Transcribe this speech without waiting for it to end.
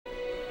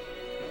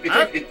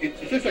It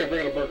tastes like a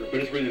regular burger, but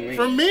it's really lean.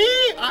 For me,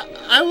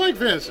 I like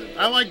venison.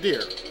 I like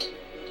deer.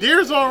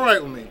 Deer's all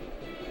right with me.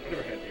 I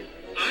never had deer.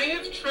 I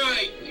have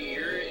tried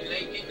deer, and I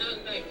did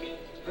not like it.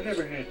 I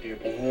never had deer.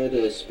 I had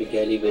a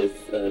spaghetti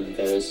with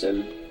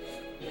venison.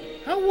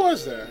 How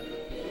was that?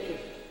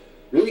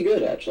 Really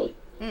good, actually.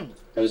 Hmm.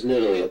 I was in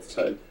Italy at the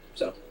time,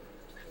 so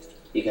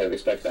you kind of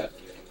expect that.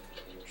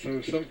 So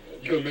you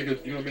gonna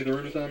make the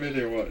room time in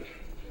there or what?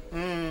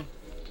 Hmm.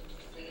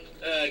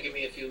 Give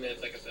me a few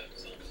minutes, like I said,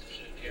 some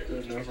shit here.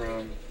 No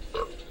problem.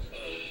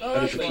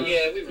 But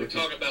yeah, we were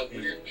talking about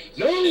weird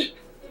No! shit.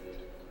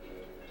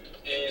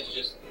 And it's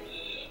just...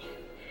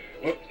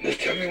 Well, just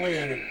tell me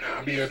when, and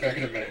I'll be right back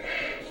in a minute.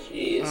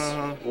 Jeez.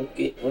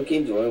 What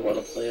game do I want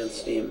to play on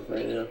Steam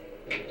right now?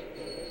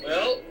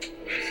 Well,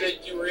 you said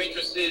you were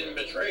interested in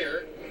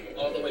Betrayer,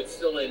 although it's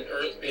still in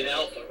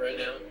alpha right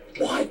now.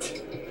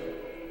 What?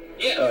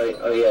 Yeah.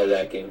 Oh yeah,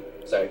 that game.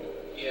 Sorry.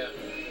 Yeah.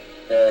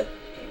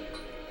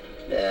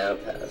 Nah, I'll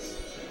pass.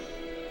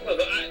 Well,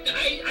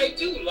 I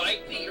do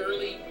like the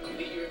early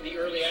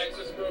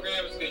access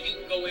programs because you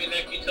can go in and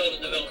actually tell the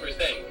developers,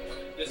 hey,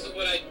 this is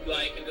what I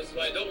like and this is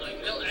what I don't like.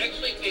 And they'll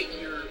actually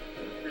take your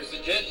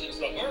suggestions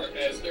to heart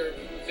as they're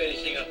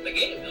finishing up the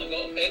game. They'll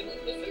go, okay,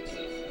 we'll fix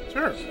this.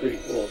 Sure. It's pretty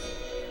cool.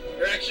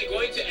 They're actually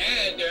working to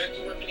add the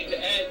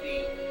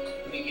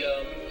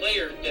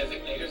player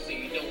designator so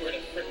you know where the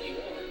frick you are.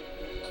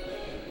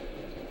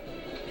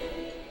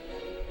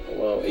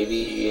 Well,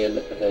 AVGN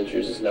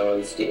Adventures is now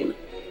on Steam.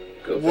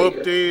 Go figure.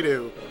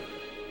 Whoop-dee-doo.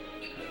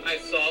 I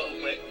saw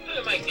it went,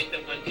 I might get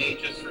them one day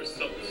just for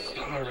something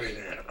stupid. Alright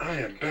then,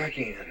 I am back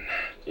in.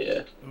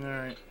 Yeah.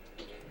 Alright.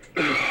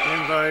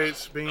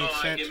 Invites being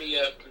sent. Give me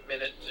a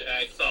minute.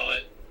 I saw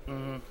it.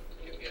 Mm-hmm.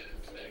 Give me a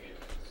second.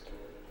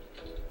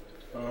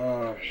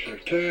 Oh,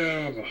 shit,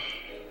 tab.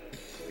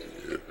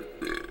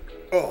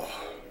 Oh.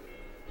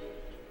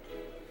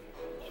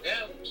 Log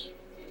out.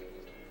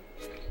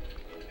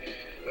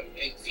 And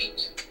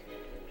exit.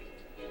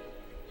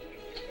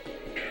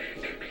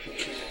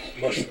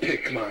 Must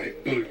pick my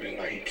blue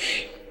knight.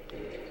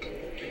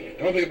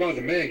 The only thing about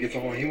the man gets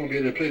on, he won't be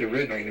able to play the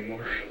red knight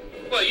anymore.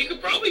 Well, you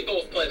could probably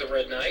both play the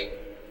Red Knight.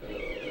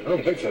 I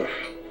don't think so.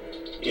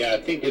 Yeah,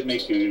 I think it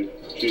makes you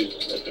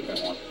choose a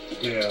different one.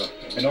 Yeah,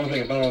 and the only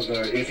thing about it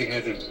is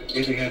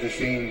Izzy hasn't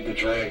seen the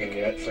dragon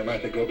yet, so I might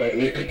have to go back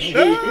there.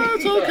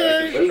 That's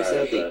okay. What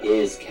exactly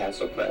is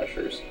Castle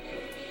Crashers?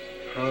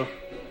 Huh?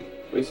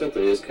 What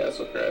exactly is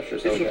Castle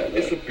Crashers?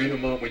 It's a beat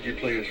 'em up when you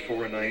play as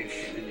 4 knights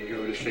and you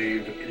go to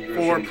save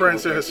Four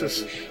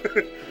princesses.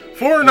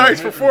 4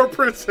 knights for 4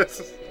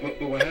 princesses. But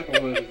what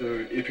happened was,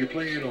 though, if you're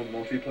playing on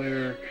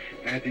multiplayer,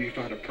 after you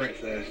find a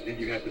princess, then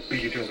you have to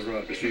beat each other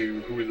up to see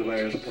who is the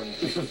last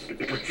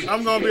princess.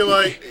 I'm gonna be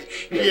like,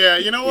 yeah,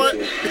 you know what?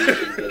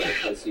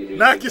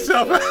 Knock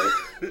yourself out.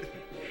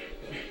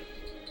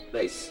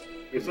 Nice.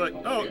 It's like,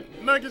 oh,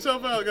 knock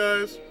yourself out,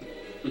 guys.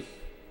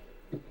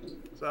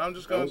 So I'm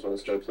just I gonna. always want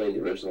to start playing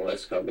the original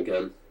XCOM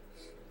again.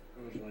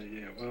 I was like,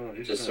 yeah, well,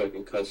 it's Just so I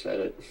can cuss at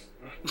it.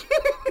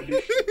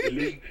 at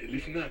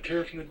least not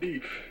Terror from the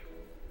Deep.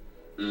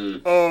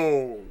 Mm.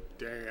 Oh,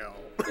 damn.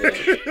 Yeah,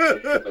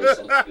 if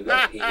myself through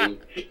that pain,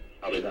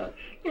 probably not.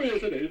 Oh, yeah, I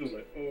said that. It was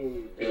like, oh,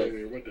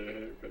 damn, what the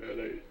heck,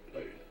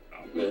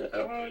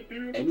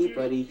 man?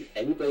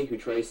 Anybody who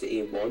tries to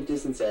aim long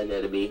distance at an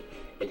enemy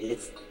and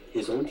hits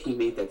his own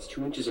teammate that's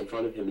 2 inches in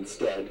front of him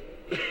instead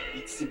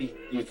needs to be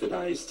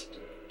euthanized.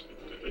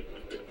 Oh,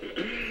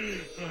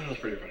 that was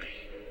pretty funny.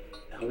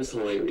 That was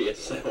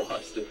hilarious. I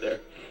lost it there.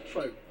 It's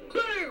like,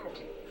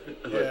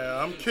 bam!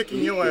 Yeah, I'm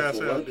kicking your ass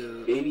out,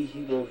 dude. Maybe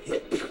he will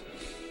hit.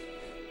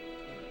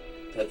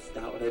 That's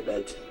not what I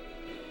meant.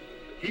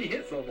 He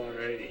hit someone,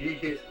 right? He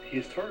hit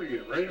his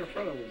target right in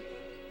front of him.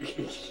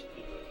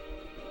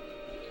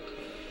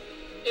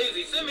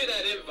 Izzy, send me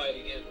that invite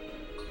again.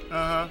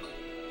 Uh-huh.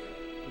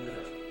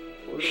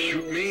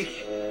 Shoot me.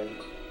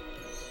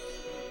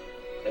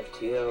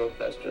 FTL,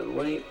 faster than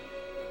light.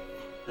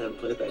 I haven't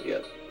played that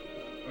yet.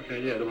 Okay,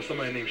 yeah, there was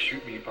somebody named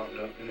Shoot Me popped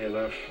up and they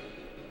left.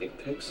 Big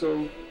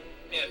Pixel.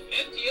 Yeah,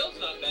 FTL's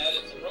not bad.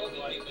 It's a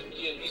roguelike, but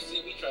yeah, you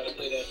see me try to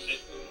play that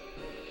shit.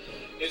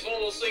 It's one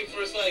of those things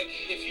where it's like,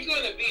 if you're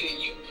gonna beat it,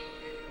 you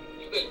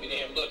better be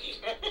damn lucky.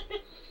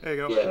 There you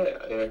go.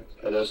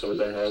 Yeah, I know someone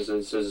that has it.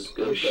 It says it's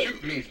good, but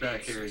Shoot Me's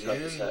back here it's tough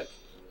again. as heck.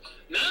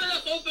 Not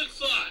enough open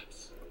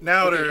slots.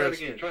 Now Okay, there try it is.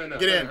 again. Try it now.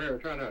 Get in.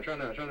 Try now.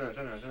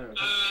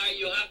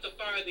 You'll have to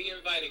fire the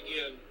invite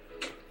again.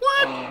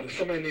 What? Oh, there's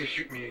somebody named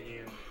Shoot Me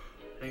again.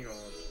 Hang on.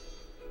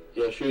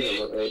 Yeah, shoot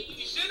him, right?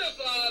 You should have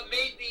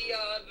made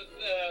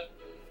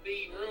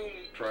the room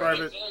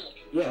Private. only.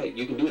 Yeah,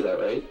 you can do that,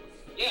 right?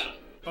 Yeah.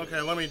 Okay,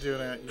 let me do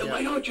that. Then why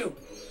Yeah. don't you?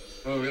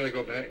 Oh, we gotta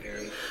go back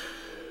there.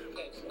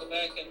 Let's go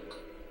back and...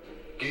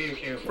 Game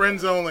canceled.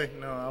 Friends only.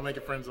 No, I'll make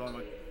it friends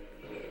only.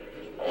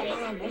 Oh,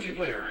 no,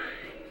 multiplayer.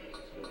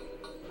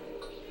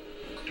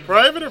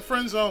 Private or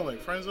friends only?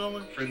 Friends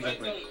only? Friends Friends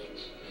only. only.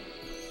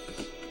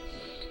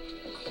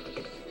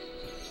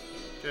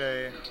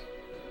 Okay.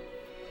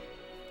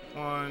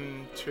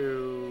 1,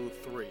 2,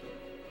 3.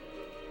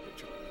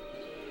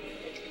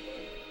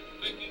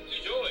 Thank you.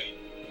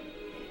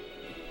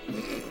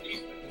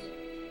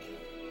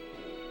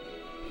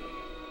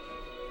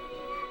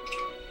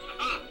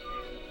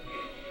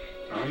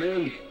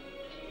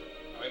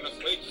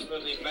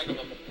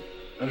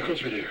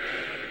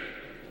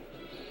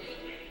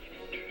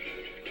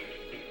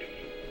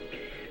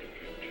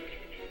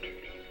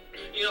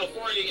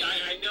 Corey,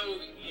 I know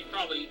you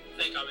probably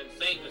think I'm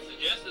insane to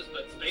suggest this,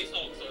 but Space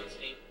Hulk's on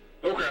Steam.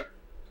 Oh crap.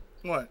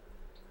 What?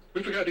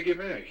 We forgot to get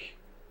Mag.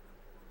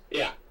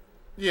 Yeah.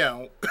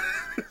 Yeah.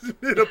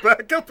 Need a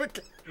backup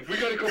again. We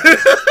gotta go back.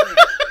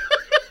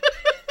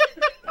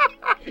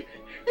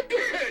 What the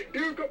heck,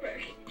 dude? Go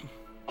back.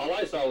 All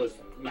I saw was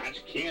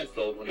match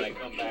canceled when I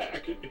come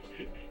back.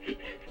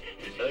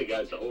 Tell you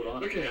guys to hold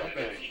on. Okay, I'm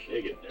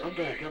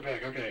back. I'm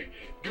back, okay.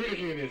 Do it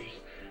again, Izzy.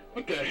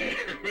 What the heck,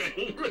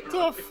 man?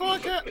 The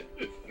fuck?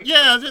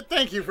 Yeah,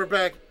 thank you for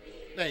back.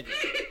 Thank you.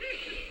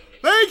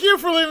 Thank you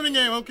for leaving the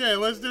game. Okay,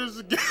 let's do this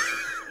again.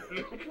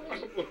 No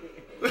problem.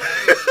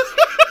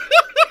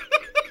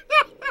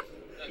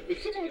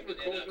 Is someone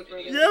recording this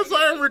right now? Yes,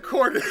 I am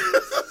recording.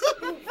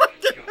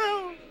 Fucking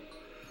hell.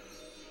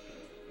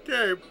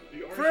 Okay, The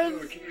RCO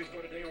friends. can't even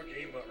start a damn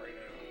game up right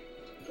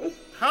now.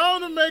 How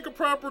to make a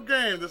proper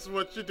game. This is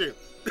what you do.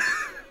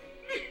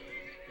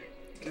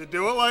 You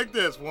do it like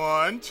this.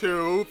 1,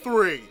 2,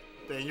 3.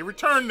 Then you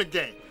return the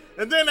game.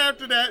 And then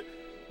after that,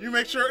 you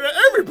make sure that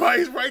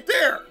everybody's right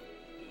there.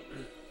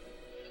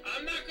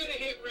 I'm not gonna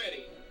hit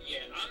ready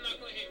yet. I'm not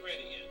gonna hit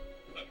ready yet.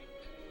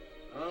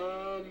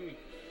 Okay.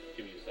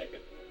 Give me a second.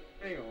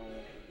 Hang on.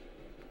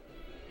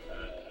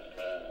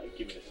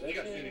 Give me a You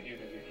gotta second. say it again,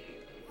 Izzy.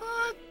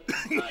 What?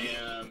 I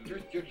am. Your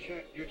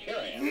chat, Here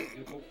I am.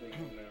 Your whole thing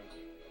is now.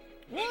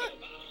 What?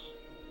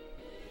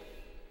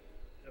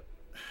 Yep.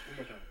 One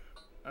more time.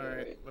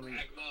 Alright, let me...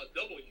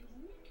 W.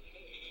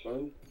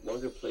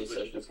 Longer play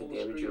sessions can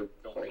damage your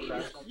brain.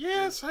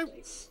 Yes, I...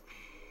 Nice.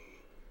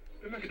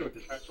 I'm not gonna do it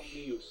this time. Catch on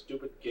me, you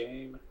stupid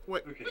game.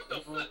 Wait, Okay.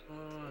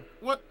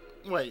 what?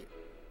 Wait.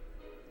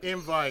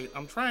 Invite.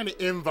 I'm trying to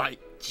invite.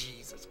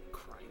 Jesus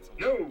Christ.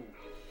 No!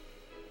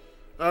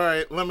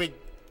 Alright, let me...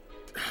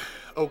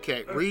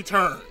 Okay,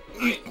 return.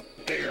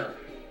 There.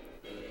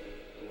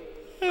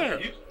 Here.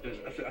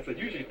 I said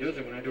usually it does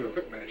it when I do a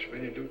quick match, but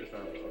I didn't do it this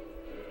time. So.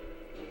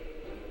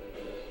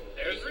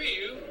 There's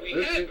Ryu. We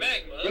Where's had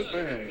Magma.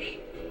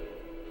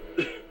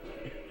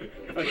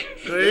 Mag?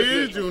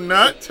 Please do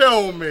not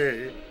tell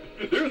me.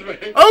 There's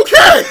Mag.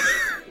 Okay!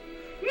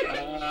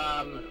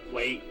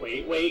 Wait.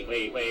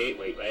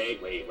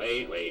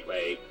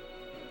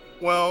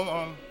 Well, I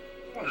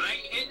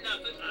ain't hit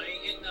nothing.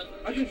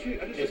 I just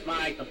It's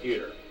my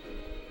computer.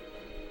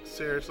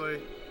 seriously?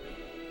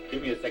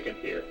 Give me a second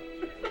here.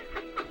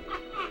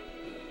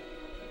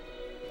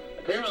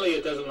 Apparently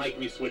it doesn't like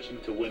me switching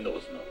to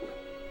Windows mode.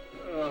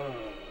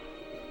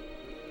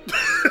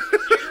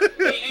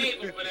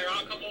 Behave over there.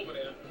 I'll come over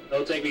there.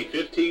 It'll take me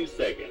 15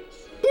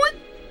 seconds. What?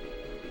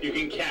 You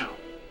can count.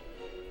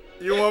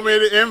 You want me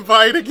to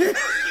invite again?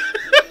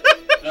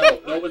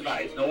 No one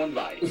buys.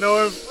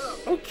 No,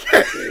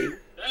 okay. 7,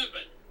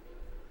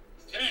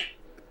 10,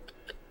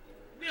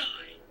 9,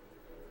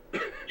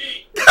 8.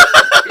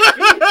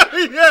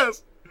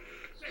 Yes.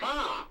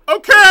 Ah!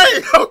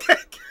 Okay.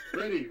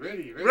 Ready.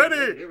 Ready.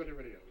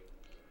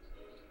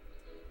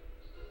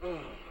 Oh,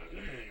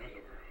 dang, what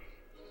the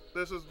world?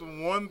 This is the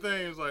one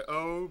thing. It's like,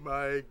 oh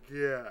my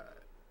god,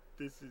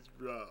 this is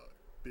wrong.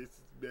 This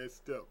is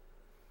messed up.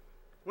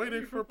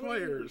 Waiting for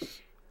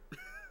players.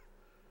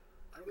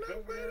 I'm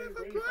not waiting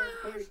for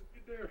players.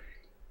 Get there.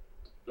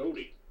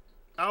 Loading.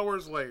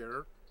 Hours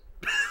later.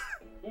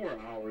 4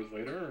 hours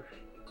later.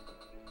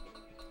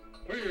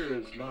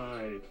 Where's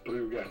my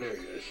blue guy? There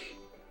he is.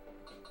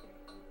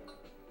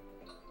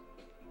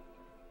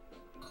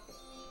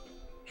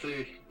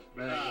 See,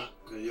 man.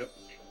 Yep.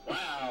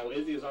 Wow,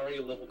 Izzy is already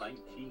level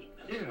 19.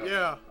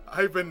 Yeah,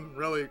 I've been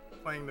really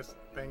playing this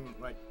thing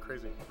like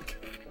crazy.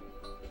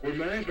 Well,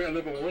 Mag's at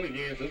level 1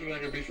 again, so it's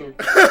not gonna be so.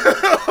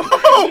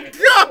 Oh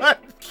god!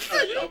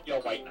 Yo,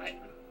 White Knight.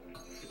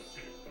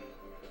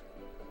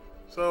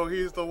 So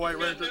he's the White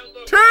Ranger.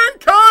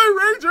 Tenkai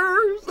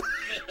Rangers!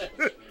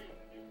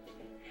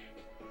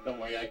 Don't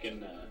worry, I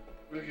can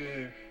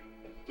Okay.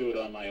 do it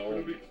on my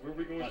own. Where are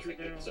we going Once I to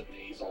now? get some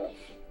days off.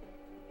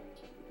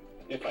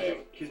 If I ever.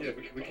 Yeah,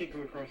 we can't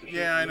go across the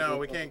Yeah, I know.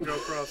 We can't go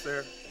across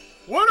there.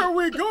 What are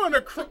we going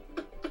to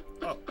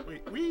Oh,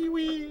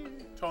 wee.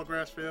 Tall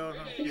grass field.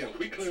 Huh? Yeah,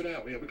 we cleared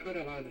out. Yeah, we cleared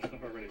out a lot of this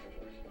stuff already.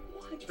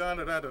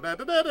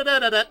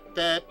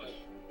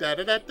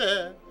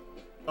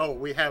 Oh,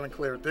 we haven't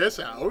cleared this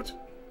out.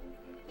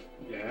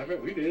 Yeah,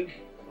 haven't we did?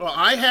 Well,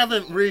 I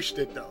haven't reached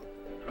it though.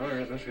 All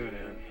right, let's go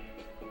then.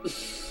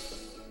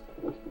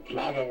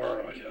 Lava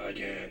World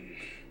again.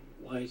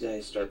 Why did I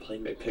start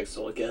playing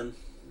McPixel again?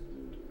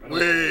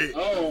 Wait.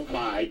 Oh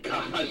my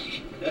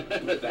gosh.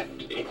 That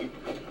game.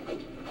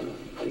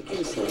 That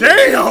game's so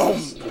Damn!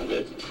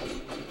 stupid.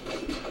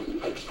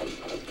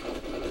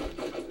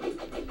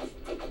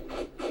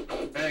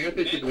 Man, I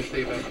think you can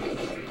stay back. I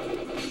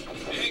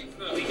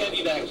think I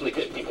need to actually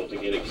hit people to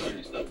get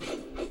experience though.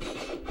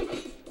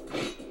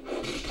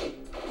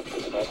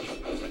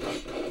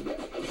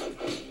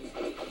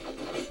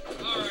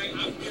 Alright,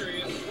 I'm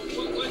curious.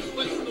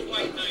 What's the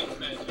White Knight's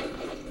magic?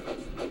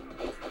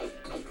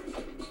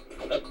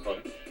 That's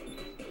fun.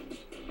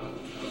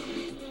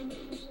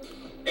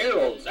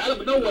 Arrows out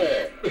of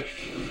nowhere.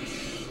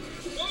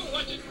 Whoa,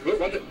 watch it! What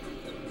was it?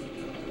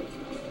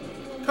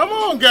 Come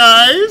on,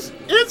 guys!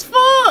 It's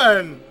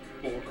fun!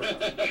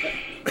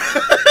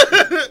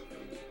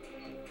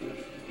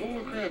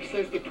 Bullcrap,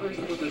 says the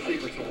person with the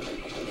saber sword.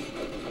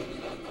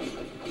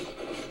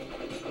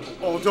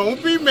 Oh,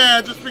 don't be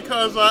mad just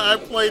because I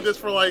played this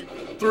for like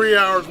 3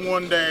 hours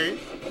one day.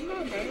 I'm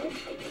not mad.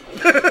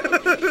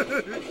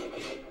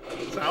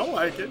 Sound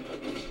like it.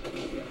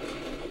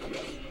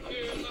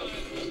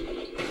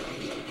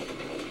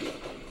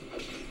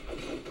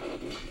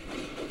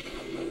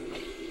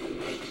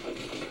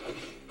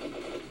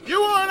 You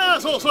are an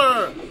asshole,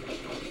 sir!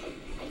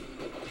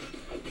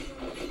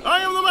 I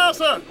am the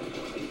master!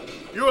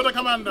 You are the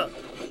commander!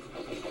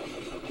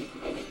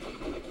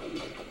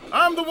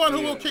 I'm the one who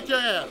will kick your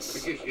ass! I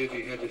guess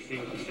Izzy had to see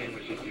what the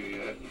sandwiches do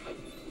yet.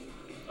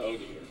 Oh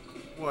dear.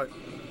 What?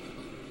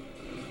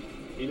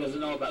 He doesn't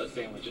know about the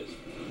sandwiches.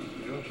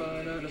 You'll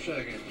find out in a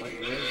second. Wait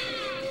a minute.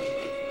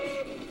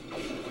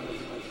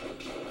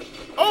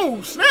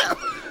 Oh, snap!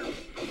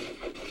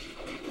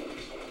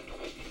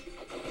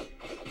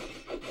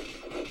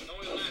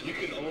 You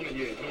can only,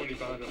 yeah, you can only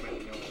buy them at,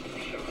 you know,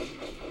 shop.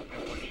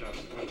 At one shop.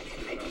 One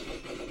shop.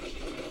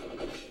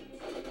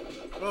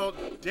 Well,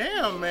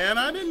 damn, man.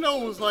 I didn't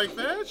know it was like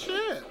that.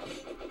 Shit.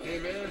 Hey,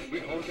 man, we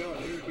hulk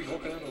out, dude. We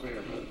hulk out over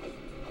here.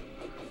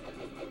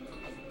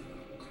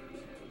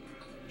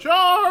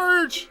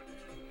 Charge!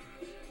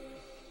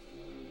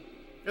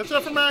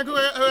 Except for man who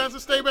has to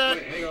stay back.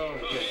 Wait, hang on.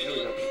 Yeah, here we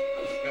go.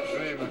 Yeah, go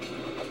ahead, man.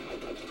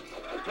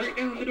 Break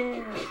down the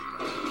door.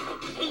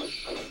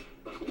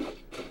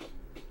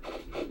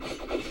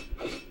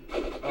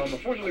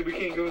 Unfortunately, we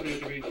can't go there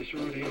to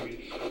destroy the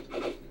enemies.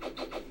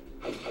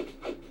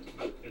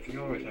 As we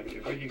always have to.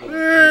 Where you going?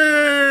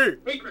 Hey!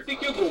 Wait, I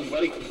think you're going,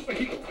 buddy. Where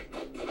you going?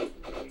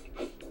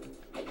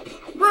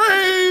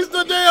 Raise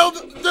the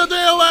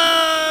Dale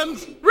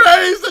lands!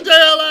 Raise the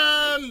Dale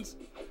lands!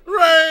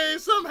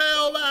 Raise some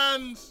hell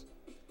lands!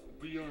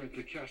 We are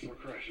the Castle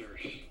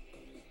Crashers.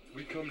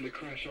 We come to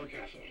crash your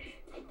castle.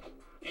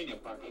 And your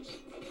partners.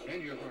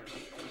 And your party.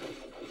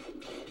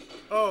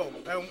 Oh,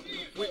 and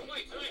we.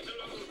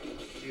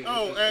 Yeah,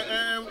 Oh,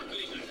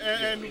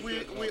 and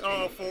we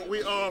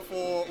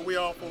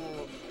are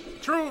for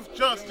truth,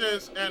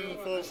 justice, and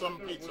for some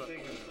pizza.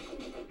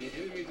 The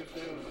enemies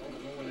themselves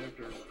aren't going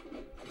after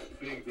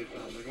Big this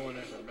time. They're going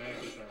after Man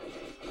this time.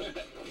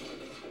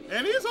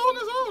 And he's on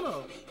his own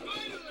though.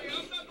 Finally,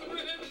 I'm not the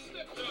red-headed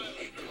stepchild.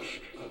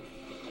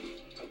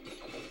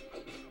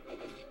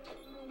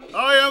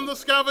 I am the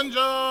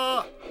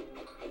scavenger.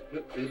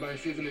 Yep, everybody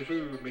seasoning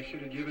food. Make sure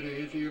to give it an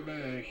Izzy or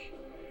Mag.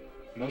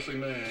 Mostly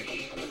Mag.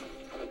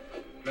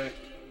 Mag.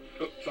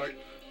 Oh, sorry.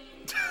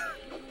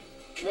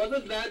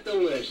 Wasn't that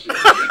delicious?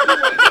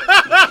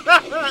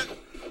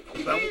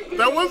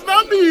 that was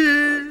not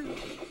me.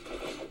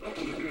 That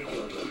was a good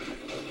burger.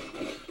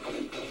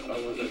 Oh,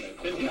 was it?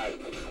 Yeah.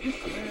 Just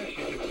smash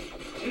it.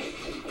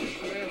 Just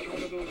smash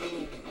one of those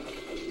little...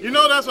 You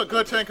know that's a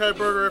good Tenkai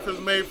burger if it's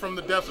made from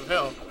the depths of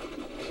hell.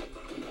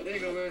 There you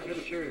go, man. Hit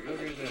the cherry. Go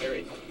get that.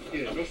 Cherry.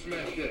 Yeah, go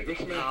smash that. Go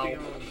smash Ow.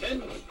 the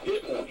 10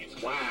 hit points.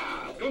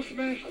 Wow. Go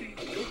smash the...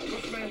 Go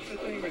smash that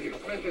thing right here.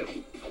 Smash this.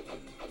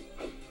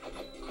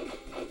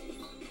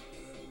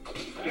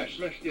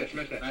 Yeah,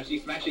 smash that. Smashy,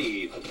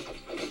 smashies.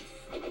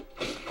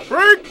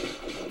 Break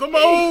the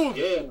mold.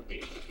 Yeah.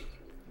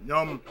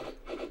 Yum.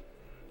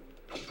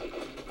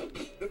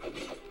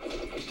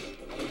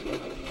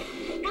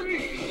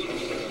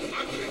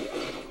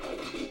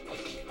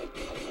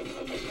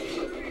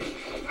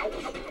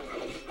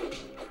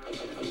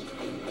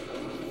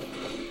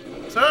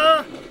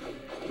 Sir.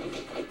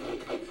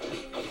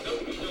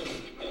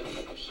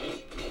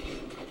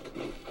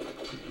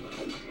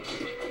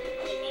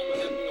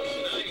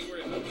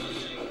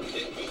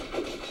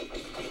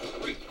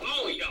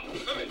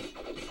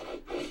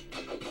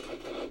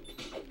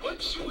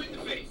 Punch you in the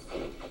face.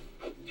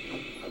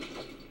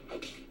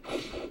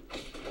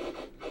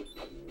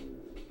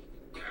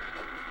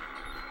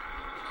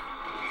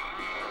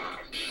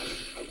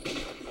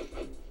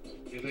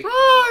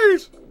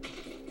 Rise.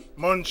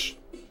 Munch.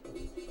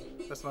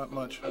 That's not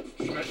much.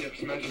 Smash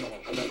them all.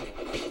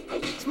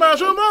 Smash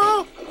them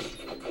all.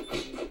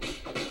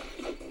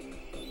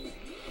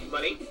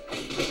 Money.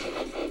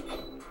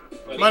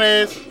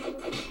 Monies.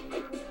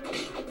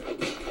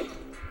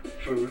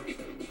 Food.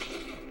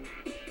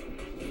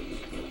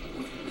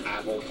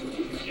 Apple.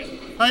 Yeah.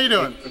 How you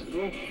doing?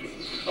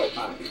 Oh,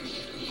 hi.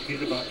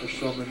 He's about to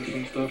summon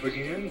some stuff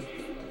again.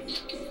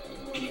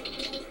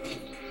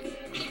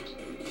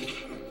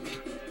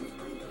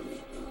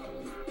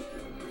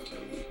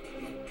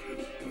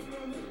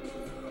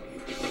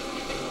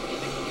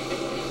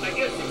 I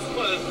guess it's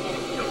fun.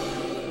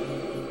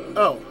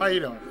 Oh, how you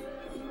doing?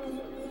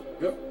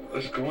 Yep.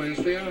 Let's go and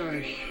say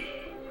hi.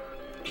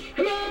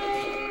 Hello!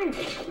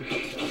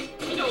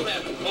 You know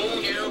that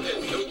bone arrow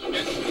has no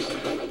trajectory.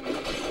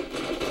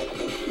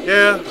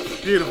 Yeah,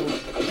 beautiful,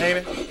 ain't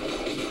it?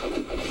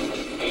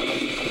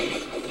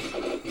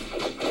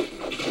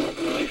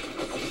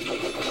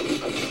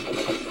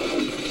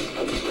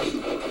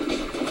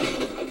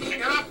 I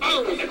got a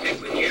bone to pick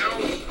with you.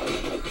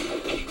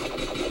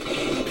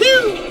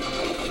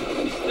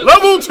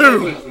 two.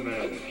 Listen,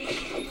 man.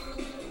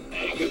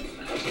 Thank you.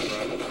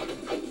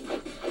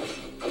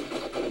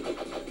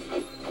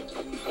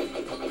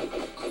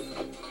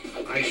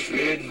 I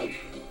spin.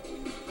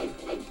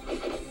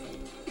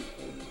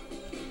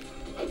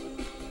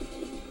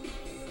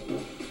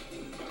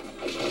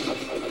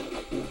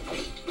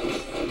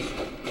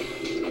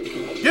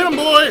 Get him,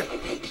 boy.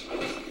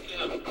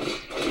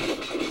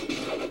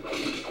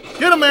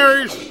 Get him,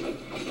 Aries.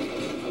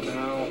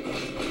 Now.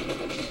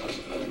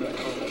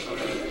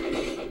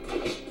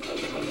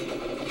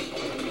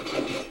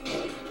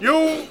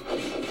 You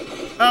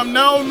have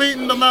now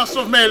meeting the master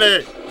of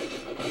melee.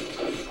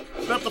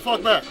 Step the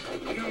fuck back.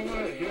 You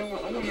know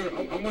what?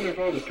 I wonder if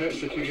all the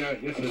pets that you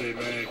got yesterday,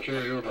 man,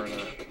 carry over or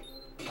not.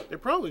 They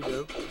probably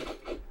do.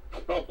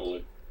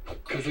 Probably.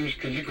 Cause you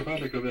could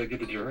probably go back and get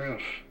the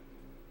giraffe.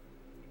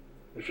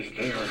 If it's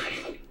there.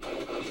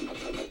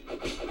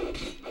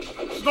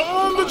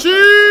 Storm the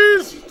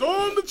cheese!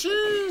 Storm the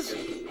cheese!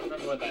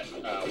 Remember what that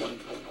one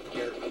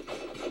carrot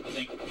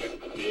thing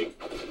kept big?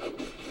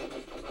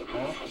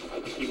 Huh?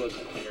 He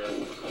wasn't there.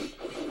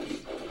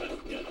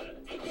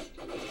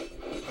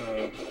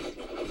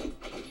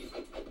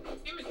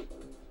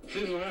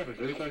 See what happens.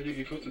 Every time you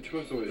get closer to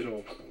us, so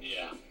it'll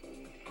Yeah.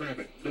 grab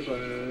it. This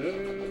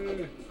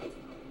way.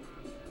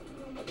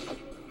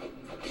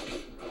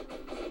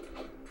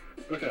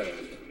 Okay.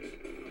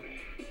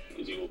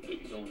 Is he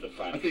going to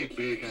fight? I think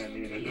Big kind of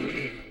needed a little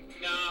bit.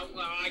 No,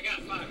 well, I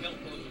got 5 health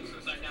potions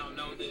since I now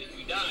know that if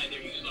you die,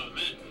 they're used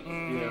automatically.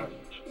 Yeah.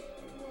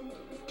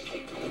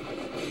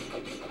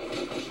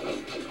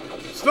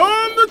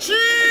 Storm the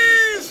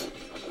cheese!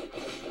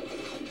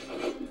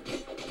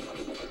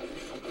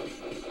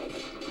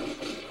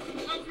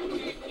 How have you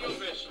eaten your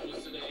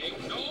vegetables today?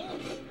 No?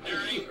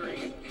 They're angry.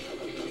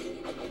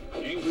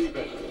 Angry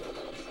vegetables.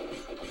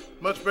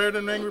 Much better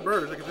than Angry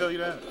Birds, I can tell you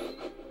that.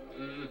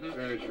 Mm-hmm.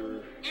 There's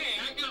your. Hey,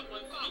 I got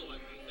one following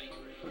me. Thank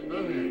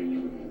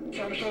you. Okay.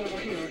 Time to show them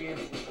here again.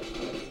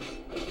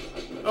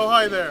 Oh,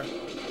 hi there.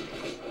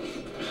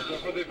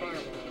 That's what they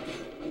fireball.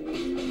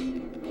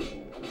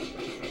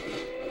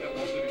 That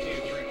won't do the key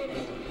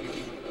transform.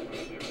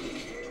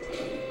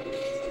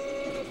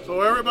 So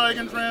everybody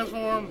can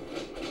transform.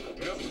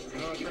 Yep, we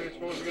know how to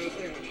transform to get a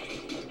sandwich.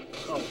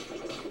 Oh.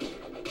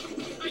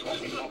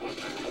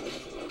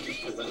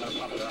 Because I'm going to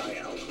pop their eye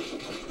out.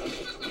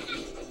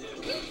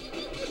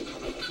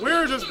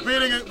 We're just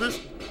beating this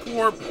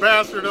poor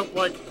bastard up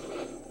like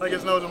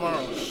it's no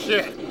tomorrow.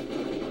 Shit.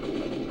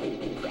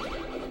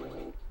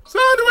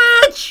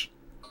 Sandwich!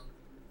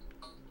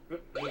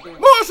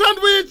 More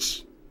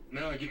sandwich!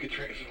 Now you can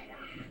transform.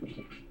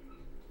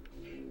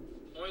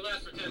 Only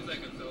lasts for 10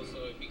 seconds though,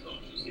 so be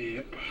cautious.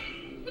 Yep.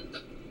 What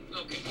the?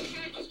 Okay,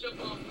 can I just jump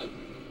off the...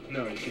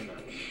 No, you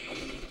cannot.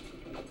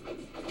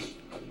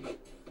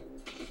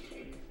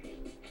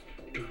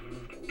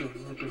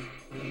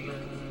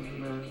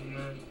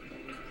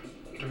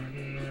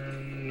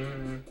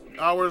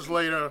 Hours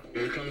later.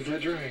 Here comes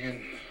that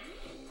dragon.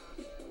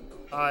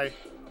 Hi.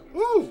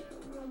 Ooh!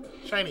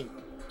 Shiny.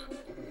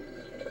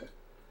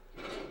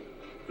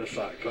 The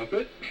sock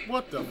puppet.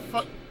 What the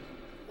fuck?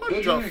 What The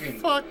the dragon.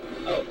 fuck?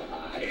 Oh,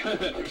 hi.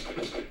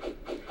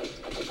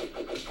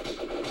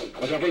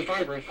 Watch out for the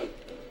fire breath.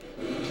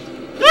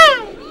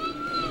 Ah!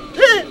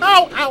 Eh,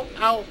 ow, ow,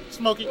 ow.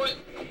 Smokey. What?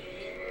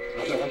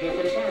 Watch out for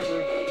the fire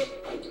breath.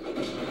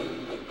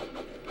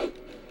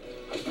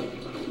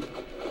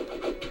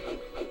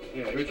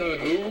 Yeah, every time I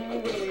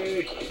move it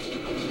away.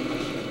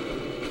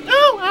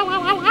 Ow, ow,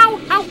 ow, ow,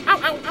 ow, ow,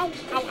 ow, ow,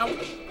 ow, ow.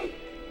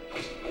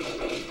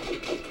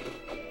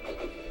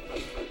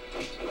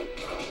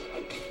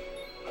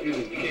 You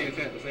can't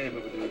attack the sand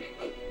over there.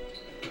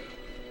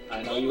 I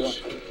know you want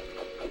to.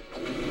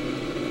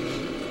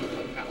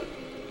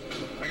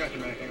 I got you,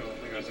 man. Hang on.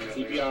 I got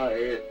you. CPR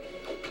here.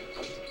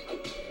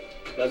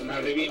 Doesn't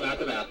have to be mouth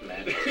to mouth,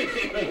 man.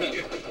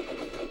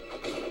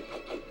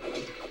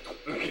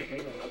 Okay,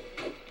 hang on.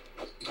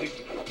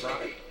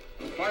 Rock.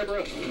 Fire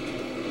breath.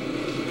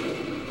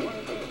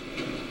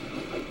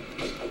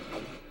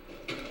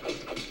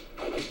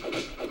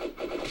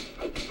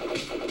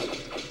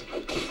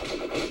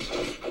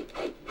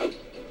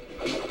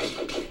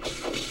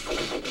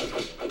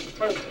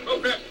 Oh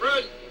crap,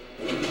 run!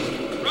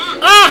 Rock!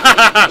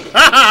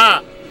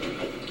 Ah!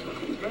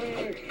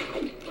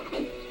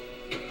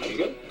 You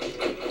good?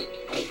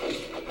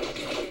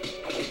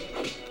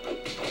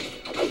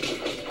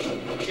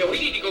 Yeah, we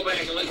need to go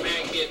back and let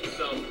Matt get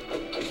some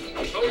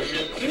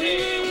potions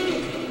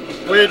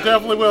and... We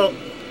definitely will.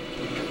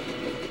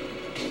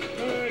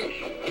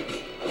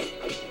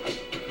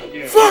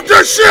 Yeah. Fuck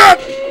this shit!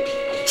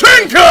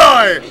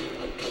 Tenkai!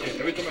 Yeah,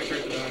 every time I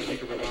character dies, you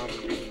can revive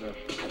the reason of.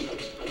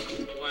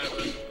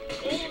 Whatever.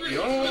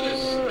 Oh, this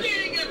is gonna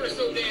sting ever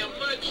so damn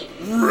much!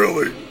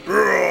 Really?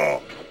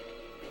 Ugh.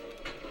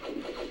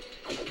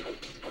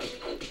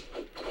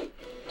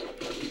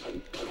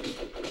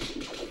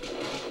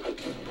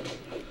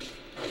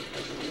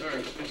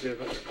 Alright, it's dead.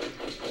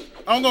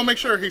 I'm gonna make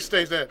sure he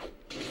stays dead.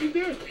 He's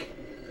dead.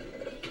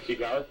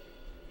 CPR?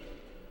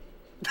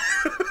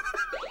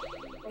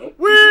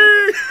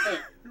 Whee!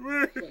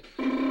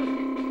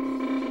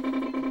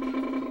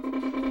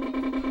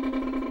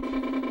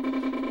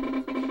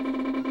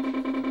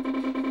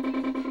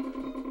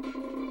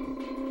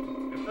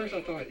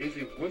 first I thought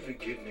Izzy wasn't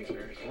getting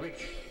experience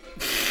points.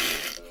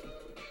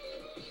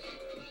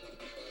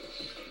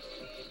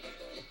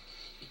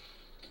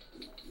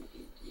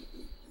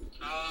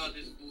 Ah,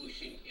 this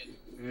bullshit again.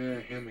 Yeah,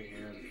 him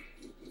again.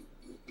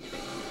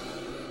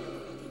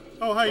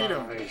 Oh, how you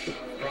doing?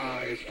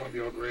 Rise from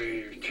your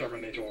grave,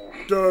 Terminator.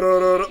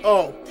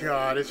 Oh,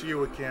 God, it's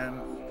you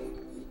again.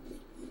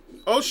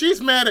 Oh,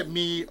 she's mad at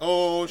me.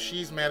 Oh,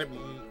 she's mad at me.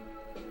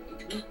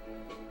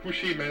 Who's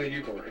she mad at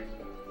you for?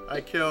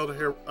 I killed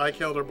her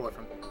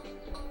boyfriend.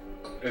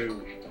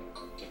 Oh.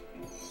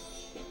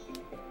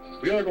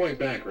 We are going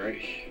back, right?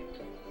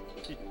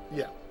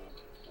 Yeah.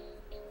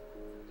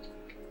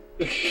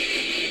 Let's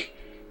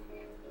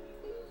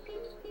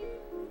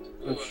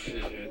see.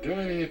 Do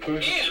I need to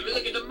push? Yeah, I mean,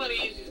 look at the money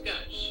he's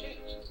got. Shit.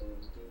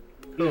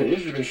 Yeah,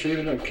 Izzy's been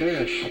saving up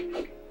cash.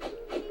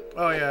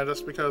 Oh, yeah,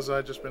 that's because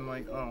I just been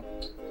like, oh.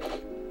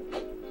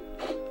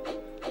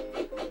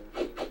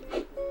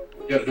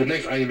 Yeah, the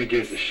next item you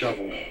get is the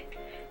shovel.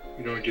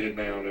 You don't get it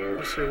now, though.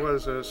 Let's see, what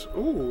is this?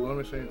 Ooh, let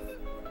me see.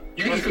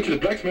 You can just go to the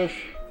blacksmith.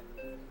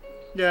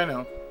 Yeah, I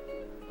know.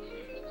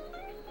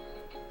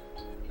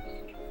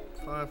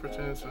 5 for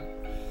 10 cents.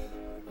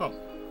 Oh.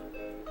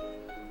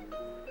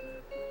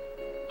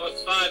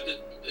 Plus 5 to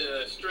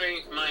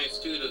strength, minus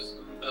 2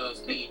 to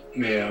speed.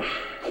 Yeah.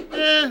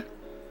 Eh.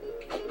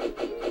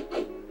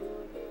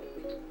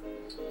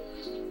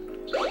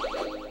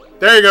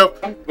 There you go.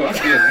 Well, I'm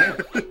getting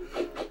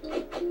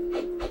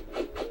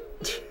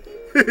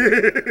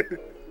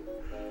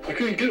I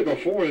couldn't get it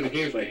before, and the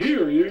game's like,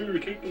 here, you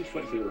take this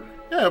lightsaber.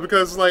 Yeah,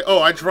 because it's like, oh,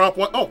 I dropped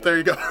one. Oh, there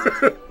you go.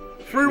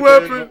 Free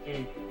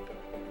weapon.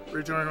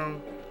 Return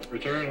home.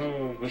 Return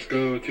home. Let's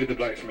go to the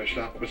blacksmith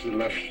shop. What's to the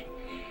left?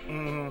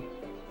 Mm-hmm.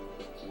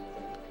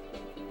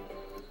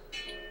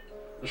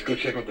 Let's go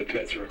check out the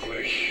pets real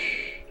quick.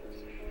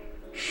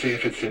 See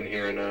if it's in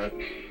here or not.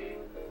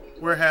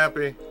 We're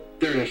happy.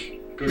 There it is.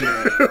 Go to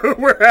that.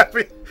 We're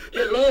happy.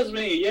 It loves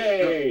me,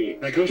 yay!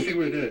 Now go see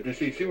what it does. Let's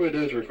see what it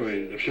does real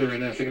quick. I'm sure right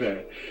now. Look at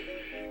that.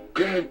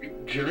 Grab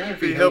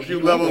giraffe. He helps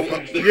you level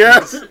up.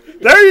 Yes.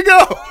 There you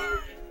go.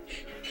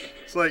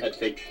 It's like That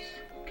takes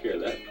care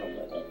of that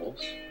promo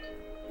almost.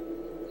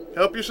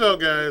 help yourself,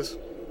 guys.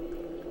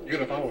 You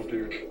gotta follow him,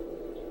 dude.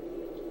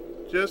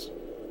 Just,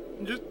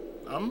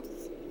 I'm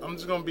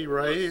just gonna be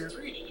right here.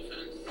 3 to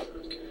defense.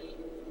 Okay.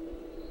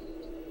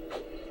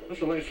 What's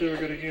the lightsaber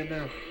gonna get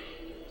now?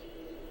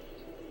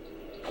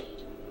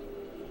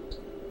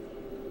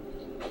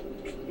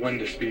 One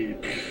to speed.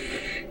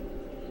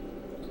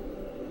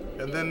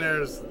 And then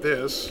there's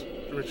this,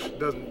 which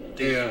doesn't.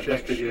 Yeah,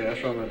 check.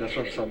 that's what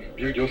I'm saying.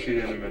 You'll see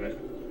it in a minute.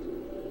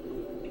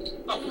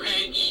 A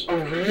wrench. Oh,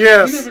 wrench?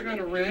 Yes. You never got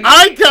a wrench?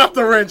 I got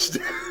the wrench.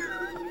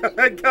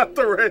 I got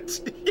the wrench.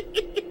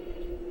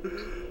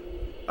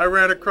 I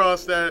ran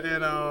across that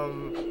in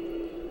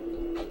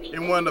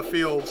one of the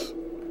fields.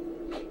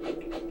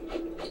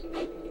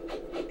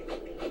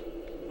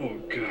 Oh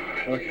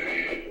god,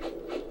 okay.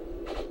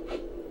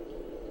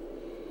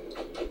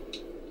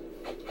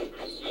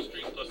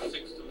 Street plus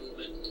 6 to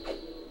movement.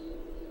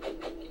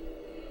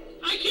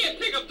 I can't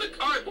pick up the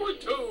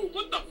cardboard tube.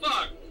 What the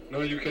fuck?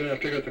 No, you cannot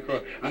pick up the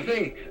car. I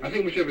think what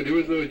you have to do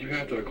is though you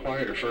have to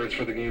acquire it first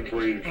for the game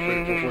before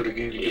the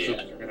game gets up.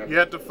 You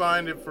have to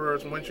find it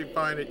first. Once you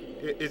find it,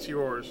 it's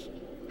yours.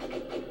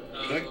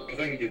 Cause I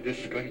can get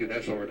this. I can get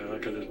that sword now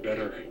because it's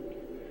better.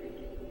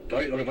 The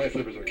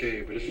lightsaber's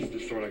okay, but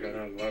this sword I got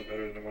now is a lot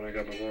better than the one I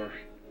got before.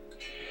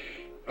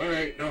 All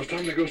right, now it's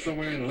time to go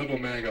somewhere and level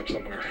mag up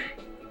somewhere.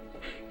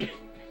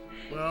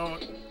 Well,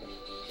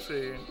 let's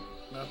see,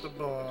 not the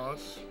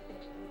boss.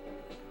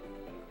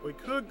 We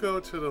could go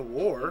to the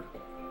war.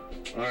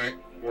 All right,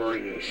 war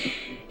it is.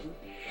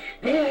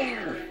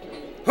 War!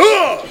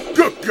 Huh!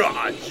 Good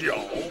God,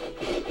 y'all!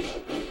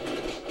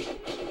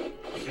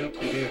 Yep,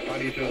 they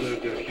fight each other.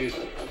 The kids,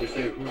 they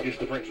say who gets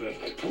the princess.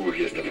 Who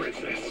gets the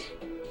princess?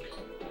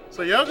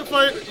 So y'all can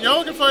fight.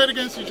 Y'all can fight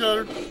against each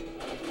other.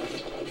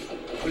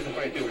 Who's the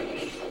fight doing?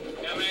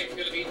 Now Mac's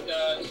gonna be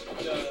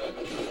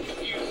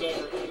confused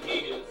over who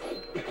he is.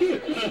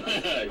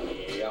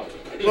 Yeah.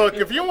 Look,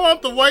 if you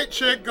want the white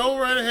chick, go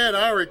right ahead.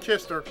 I already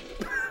kissed her.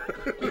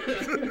 I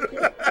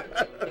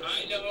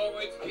know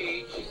it's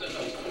Paige. She's a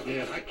hoe.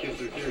 Yeah, I kissed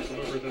her too. Some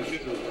of her those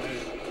kisses were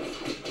bad.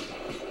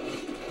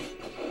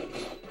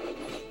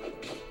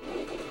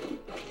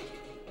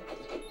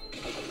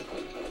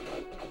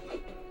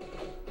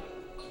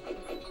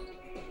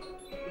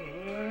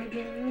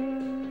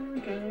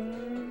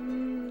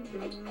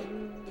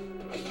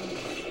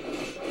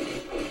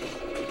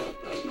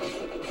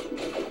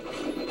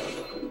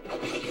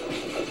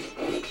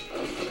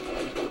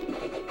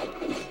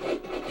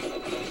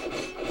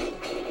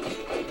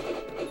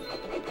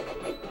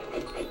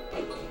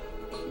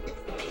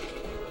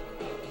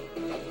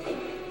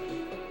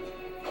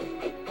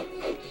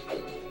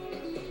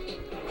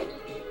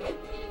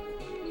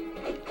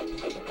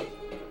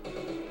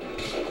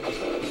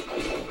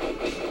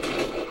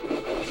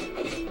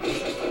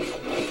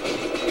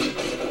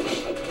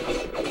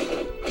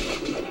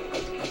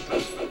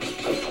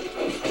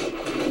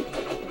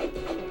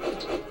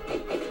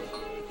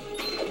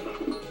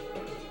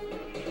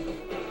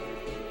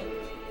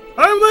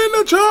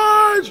 Gonna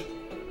charge!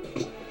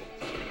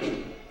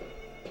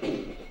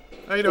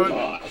 How you doing?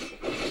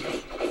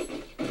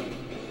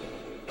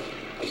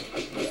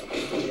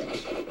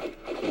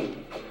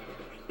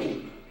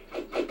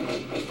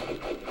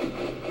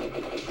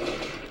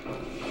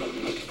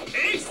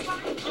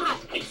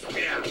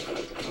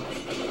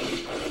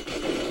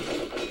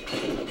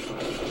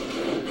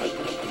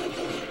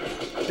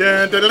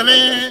 Dun, dun, dun,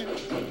 dun.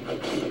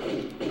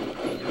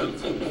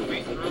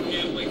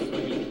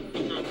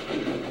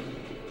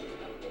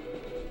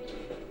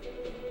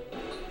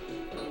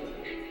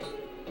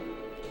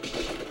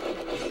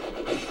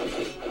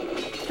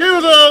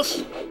 Excuse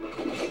us!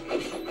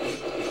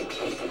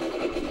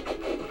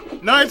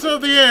 Knights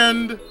of the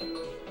End.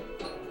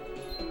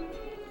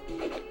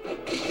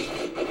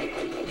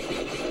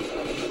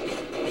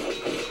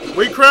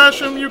 We crash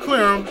them, you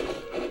clear them.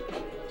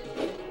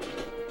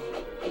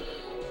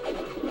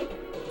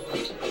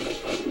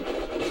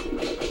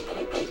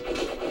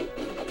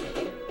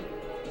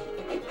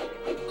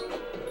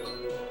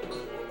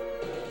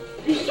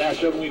 You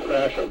stash them, we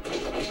crash them.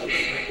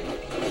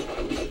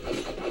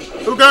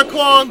 Who got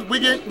clogged? We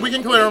can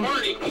clear them.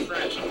 Party, we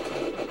crash them.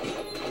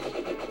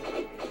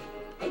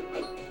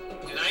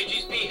 And I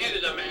just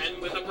beheaded a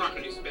man with a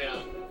broccoli spear.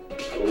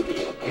 Oh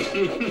dear.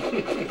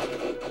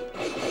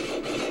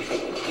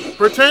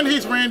 Pretend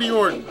he's Randy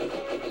Orton.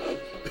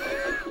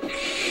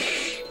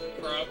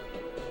 Bro.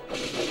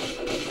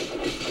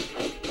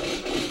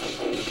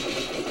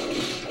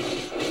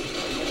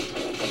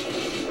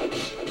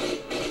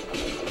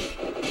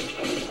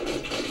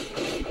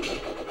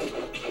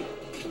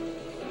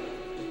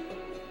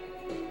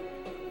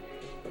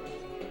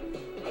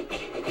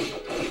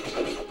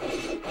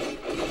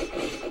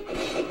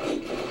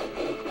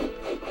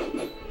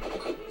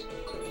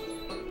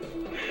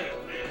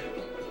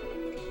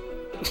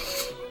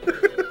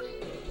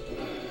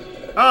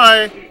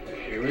 Hi.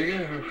 Here we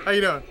go. How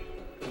you doing?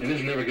 And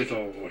this never gets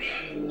old.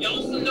 You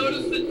also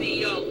notice that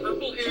the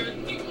purple hair,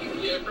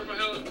 purple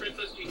hair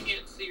princess, you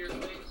can't see her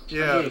face.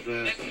 Yeah. What is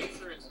That that?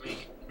 concerns me.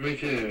 Me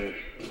too.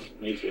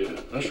 Me too.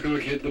 Let's go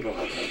get the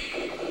boss.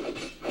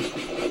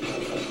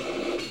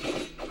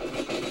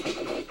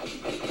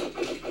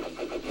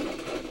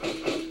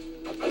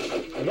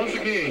 And once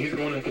again, he's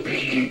going after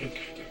Biggie.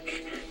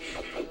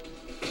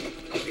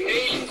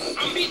 Hey, you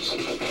some bitch!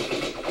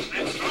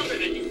 I'm stronger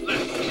than you,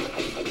 left.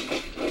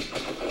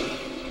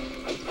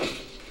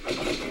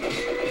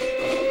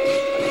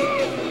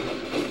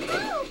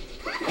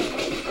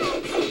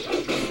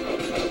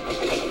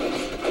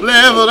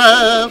 Level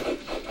up.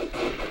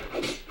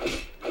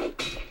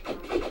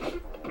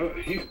 Oh,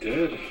 he's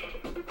dead.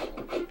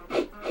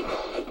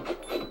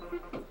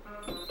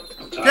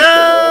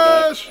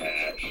 Cash!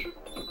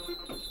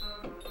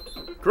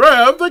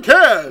 Grab the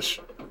cash.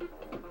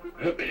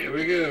 Yep, here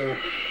we go.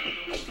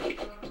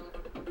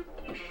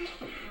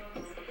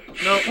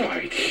 No.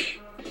 Fight.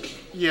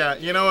 Yeah,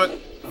 you know what?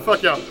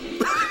 Fuck y'all.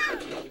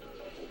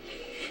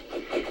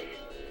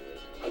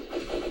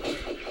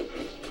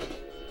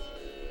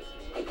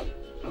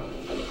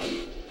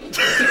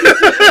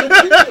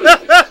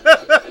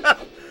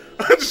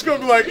 I'm just gonna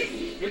be like,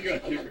 We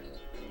got here.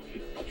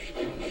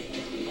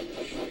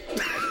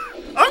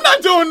 I'm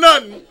not doing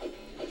nothing.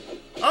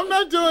 I'm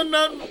not doing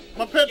nothing.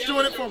 My pet's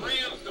doing it for me.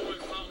 Ram's doing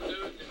something,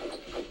 dude.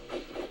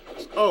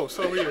 Oh,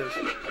 so he is.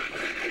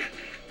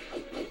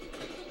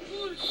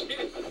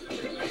 Bullshit.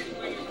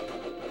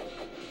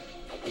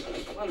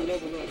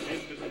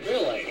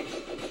 Really?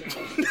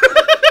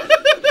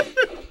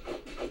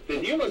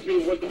 Then you must be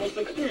what the most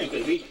experienced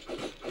is he?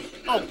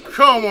 Oh,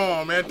 come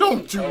on, man.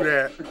 Don't do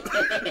that.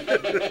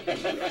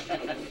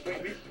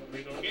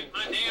 Get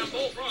my damn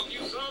bullfrog,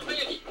 you son of a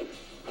bitch!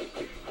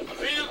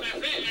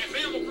 That's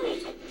animal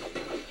cruelty.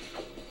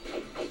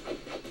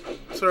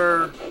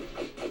 Sir,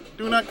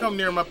 do not come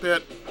near my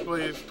pet,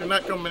 please. Do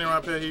not come near my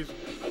pet.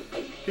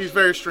 He's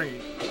very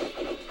stringy.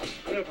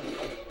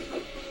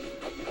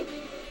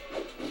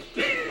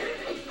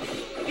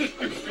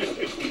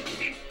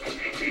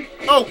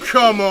 Oh,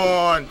 come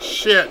on.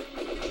 Shit.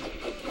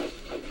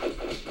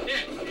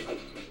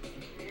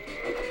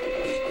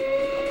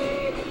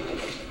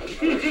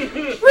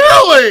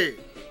 Really?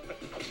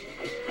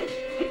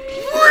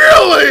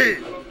 Really?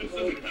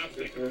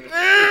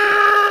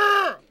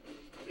 Ah!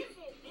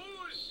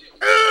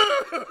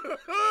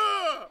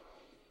 Ah!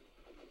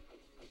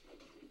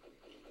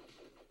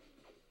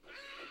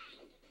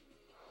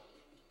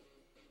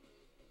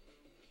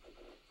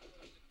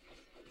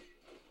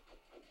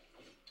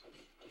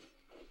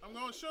 I'm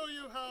gonna show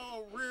you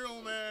how a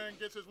real man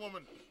gets his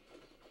woman.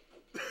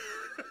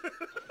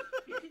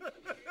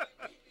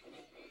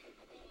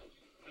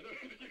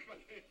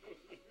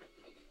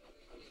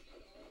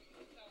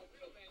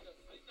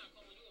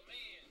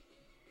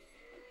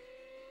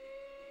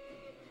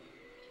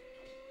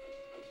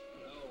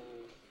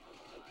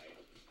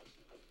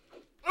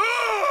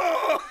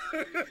 Oh!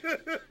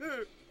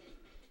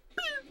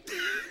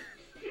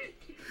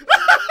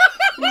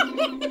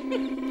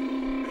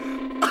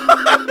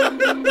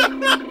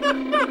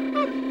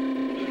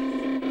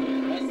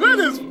 That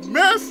is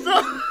messed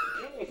up.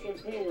 That was so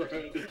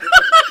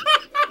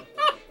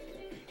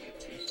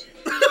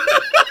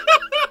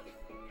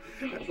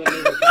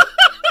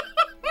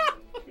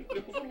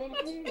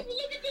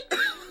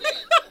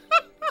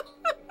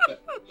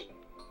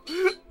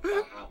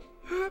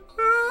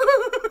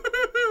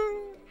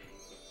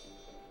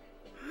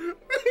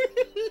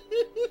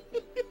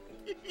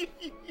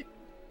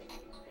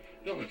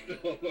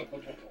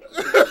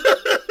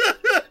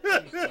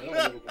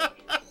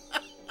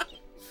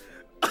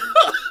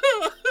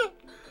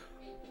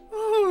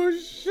Oh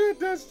shit,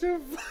 that's too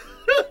funny.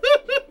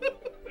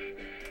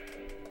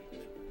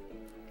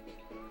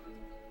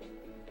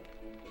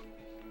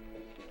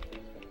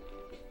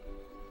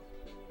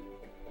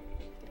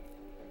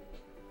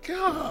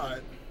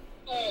 God.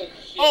 Oh,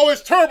 shit. Oh,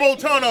 it's Turbo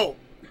Tunnel.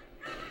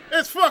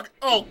 It's fuck.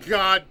 Oh,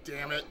 god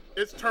damn it.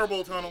 It's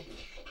Turbo Tunnel.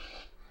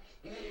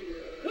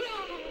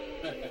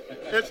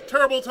 It's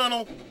Turbo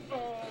Tunnel.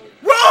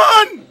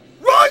 Run!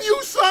 Run,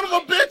 you son of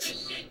a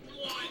bitch!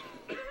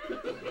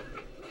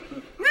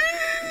 Wee!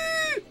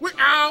 Wee!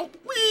 Ow!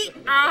 Wee!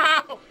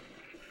 Ow!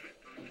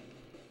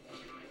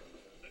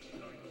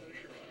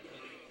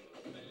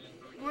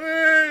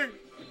 Wee!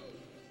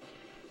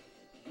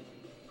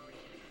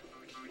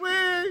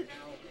 Wee!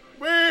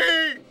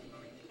 Wee!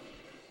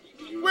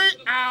 Wee!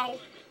 Ow!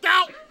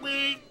 Ow!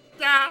 Wee!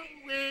 Ow!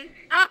 Wee!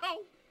 Ow!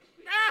 Ow!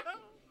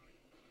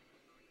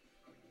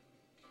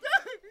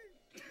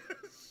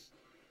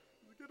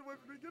 Get away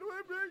from me! Get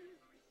away from me!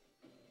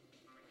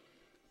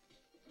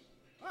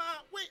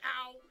 Wait!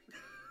 Ow!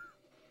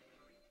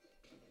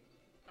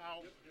 Ow!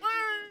 Wee!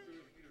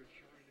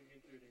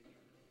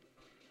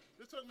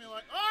 This took me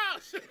like, oh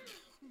shit!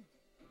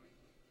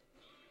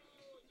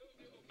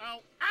 Ow!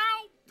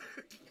 Ow!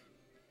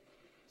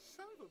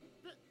 Son of a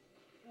bitch!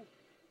 Ooh.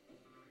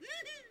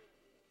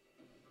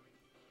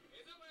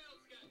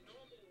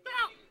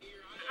 Ow!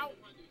 Ow!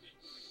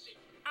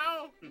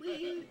 Ow!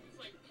 Wee!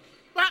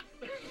 Ah!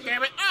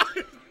 Damn it! Ah!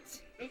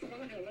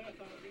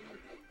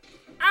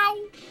 Ow!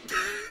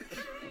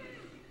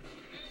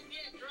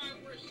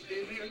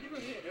 Daisy, are you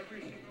gonna hit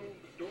every single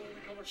door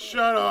we come across?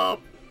 Shut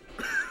up!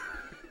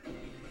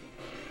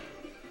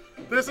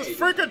 This is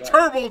freaking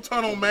Turbo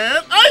Tunnel,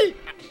 man! Hey!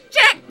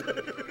 Shit!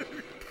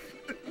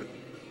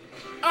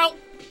 Ow!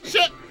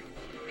 Shit!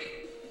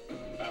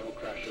 Battle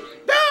crashes.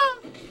 Ah!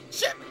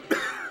 Shit!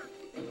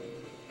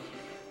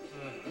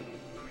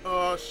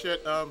 Oh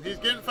shit! He's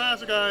getting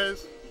faster,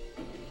 guys.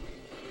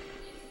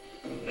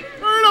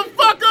 Hurry the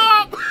fuck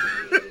up!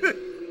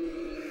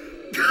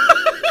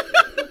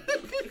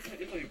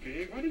 It's like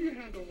big. Why do you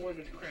have the one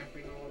that's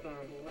crapping all the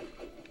time, boy?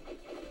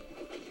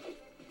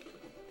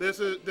 This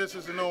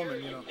is an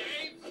omen, you know.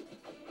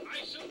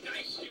 I shall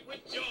dice you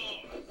with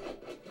jaws.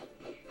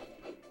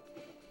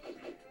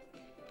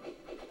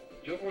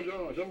 Jump on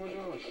Jaws, jump on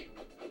Jaws.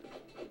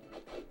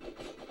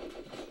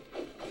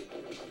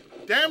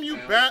 Damn you,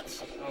 Ow.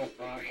 bats! Oh,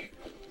 fuck.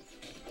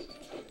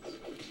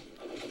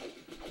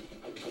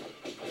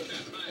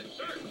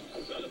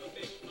 Son of a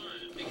big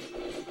fine.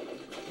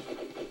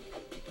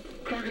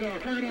 Crocodile,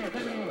 crocodile,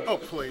 crocodile. Oh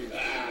please!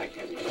 Ah, I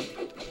can't do it.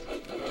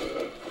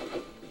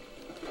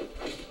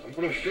 I'm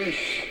gonna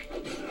fish.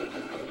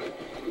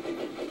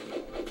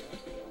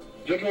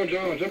 Jump on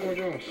Jaws, jump on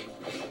Jaws.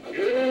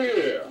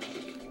 Yeah.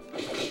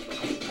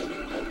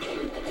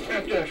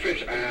 After that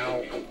fish,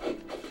 ow.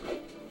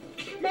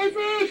 My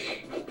fish!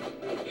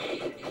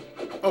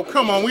 Oh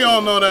come on, we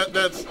all know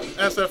that's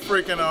that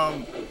freaking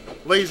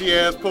lazy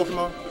ass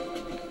Pokemon.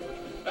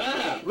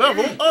 Ah.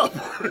 Level up!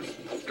 Crocodile,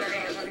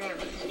 crocodile.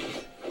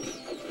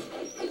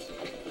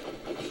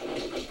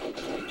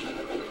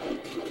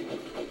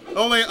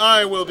 Only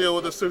I will deal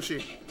with the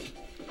sushi.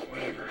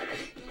 Whatever.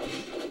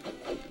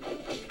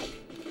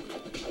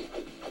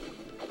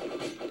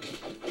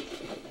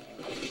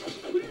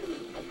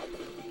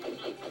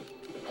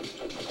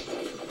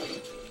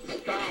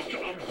 Stop,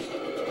 John.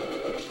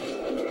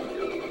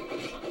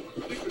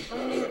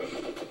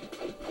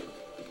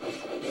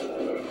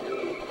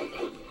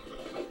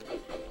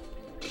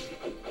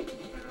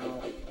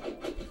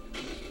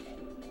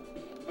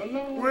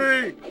 Hello.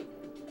 Wait!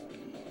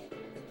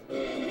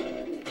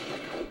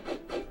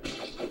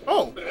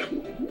 Oh!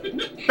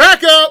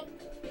 Back up!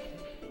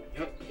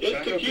 Yep. It's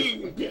Back the up,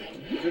 king.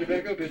 Busy.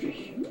 Back up,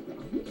 busy.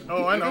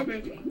 Oh, I Back up, know.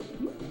 busy.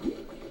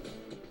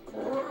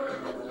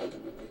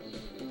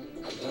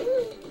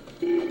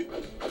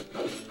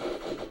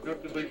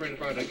 Yep, just wait for him to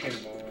find that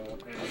cannonball.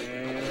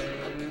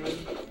 And...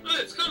 Oh,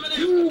 it's coming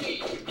after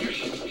me. You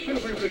should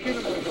have waited for the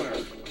cannonball fire.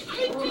 I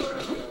did.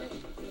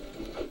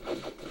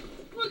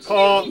 What's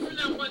Paul. for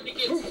that one to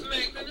get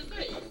smacked in the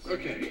face?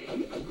 Okay.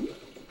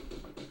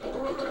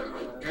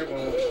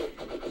 Cannonball.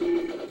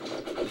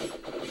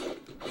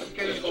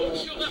 Hold Cannonball.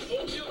 shield up,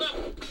 hold shield up.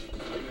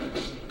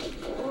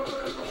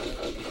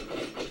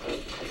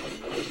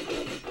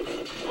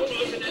 Oh,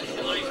 look at that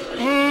line.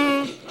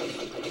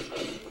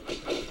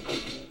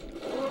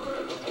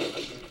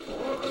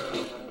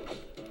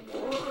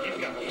 He's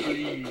got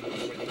fleas.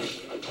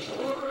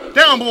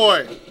 Down,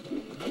 boy! Who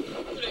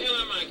the hell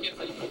am I? I can't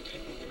say. Okay,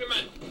 give me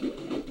mine.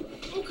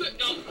 Oh, good.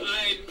 No,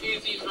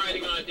 Izzy's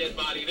riding on a dead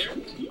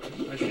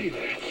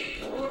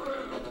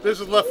This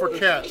is left for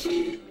cats.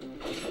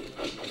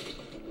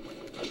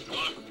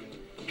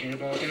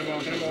 Cannonball,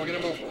 cannonball, cannonball,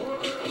 cannonball.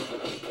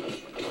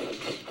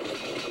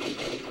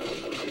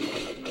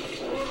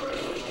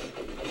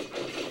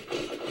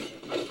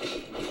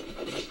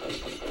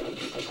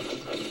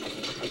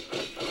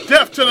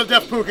 Death to the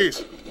deaf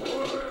pookies.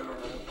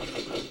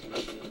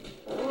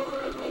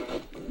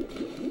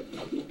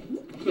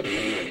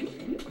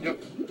 Yep.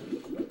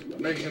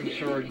 Make him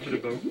charge to the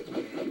boat.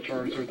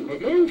 Charge towards the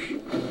boat. Move!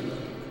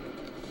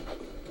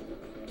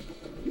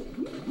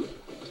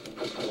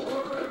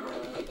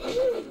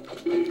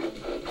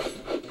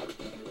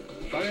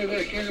 Fire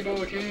that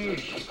cannonball king!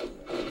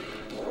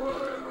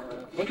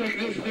 What the heck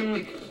is this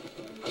doing?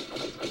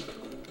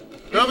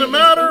 Doesn't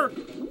matter.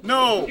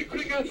 No. You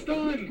could have got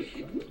stunned!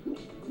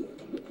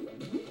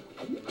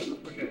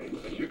 Okay,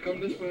 let's you come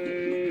this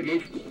way.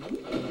 Move.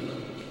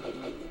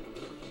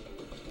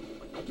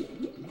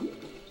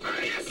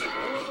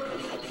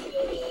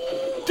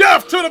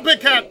 Death to the big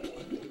cat.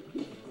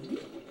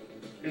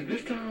 And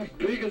this time,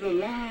 Big is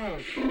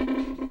alive!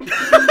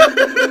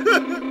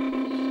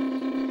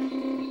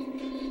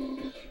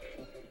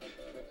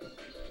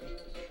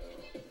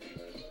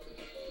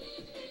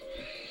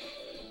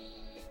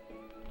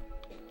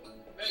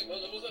 Hey, what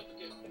level's up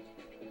again?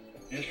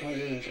 It's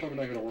probably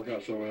not gonna work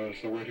out so well,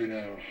 so where to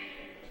now?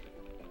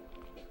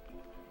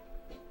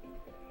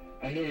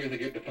 I know we're gonna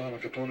get the final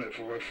component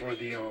for the for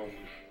the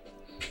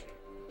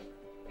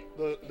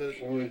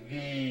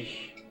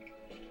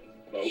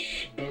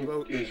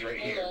boat is right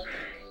here.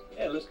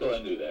 Yeah, let's go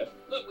ahead and do that.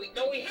 Look,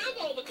 we have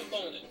all the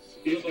components.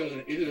 Izzy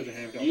doesn't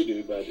have You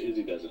do, but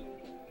Izzy doesn't.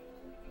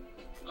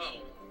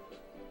 Oh.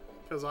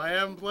 Because I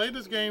haven't played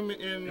this game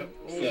in... Yep.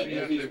 Yeah,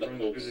 Izzy's the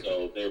host,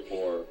 so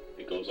therefore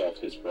it goes off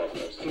his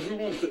progress. So who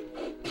wants it?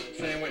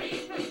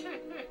 Sandwich.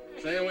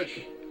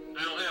 Sandwich.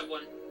 I don't have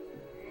one.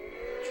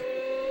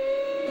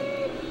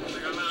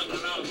 Like I'm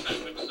out of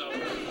sandwich, so.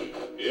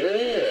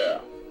 Yeah!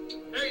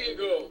 There you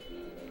go.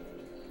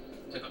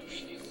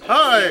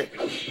 Hi!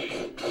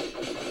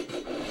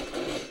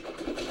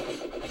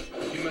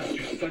 You must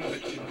do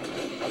sandwich.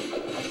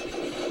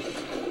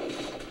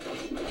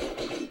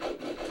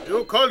 You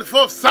called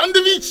for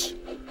sandwich!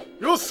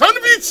 You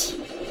sandwich!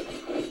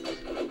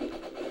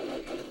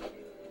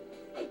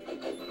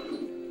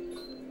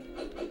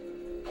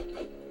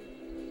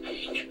 I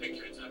hate that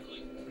picture, it's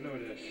ugly. I know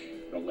it is.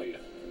 Don't let you.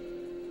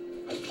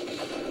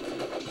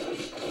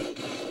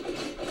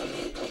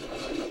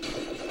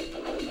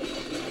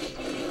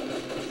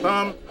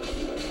 Bum.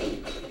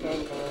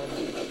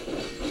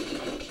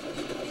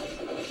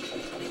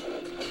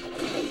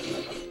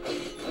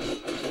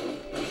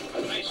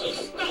 I shall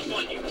stomp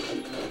on you.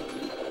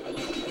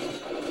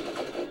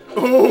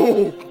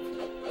 Oh!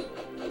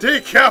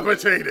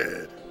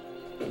 Decapitated!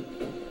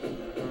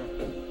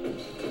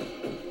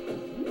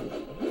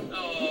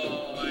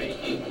 Oh, I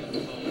hate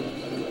this phone.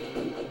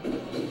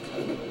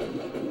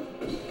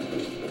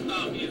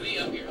 Oh, is he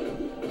up here?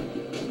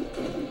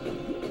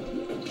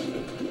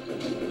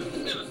 This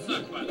is gonna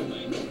suck, by the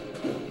way.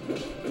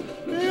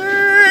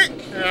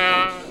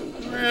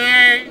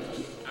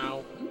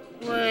 Ow.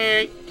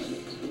 Wait.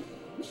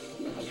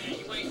 Yeah,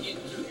 you ain't getting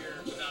through here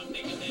without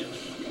taking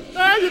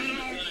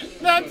damage.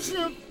 That's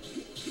you.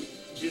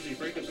 Izzy,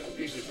 break the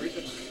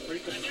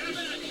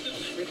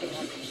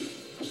lock.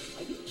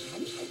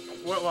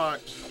 What lock?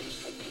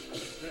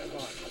 That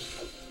lock.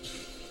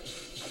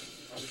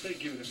 I would say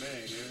give it a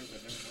mag here, but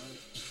never mind.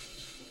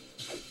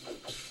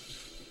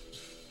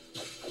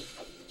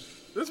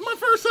 This is my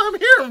first time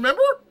here,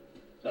 remember?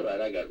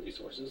 Alright, I got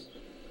resources.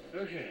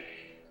 Okay.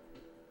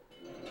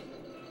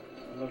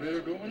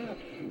 Elevator going up.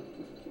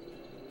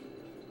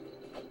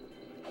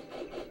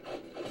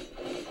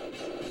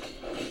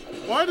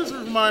 Why does it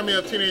remind me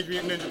of Teenage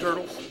Mutant Ninja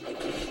Turtles?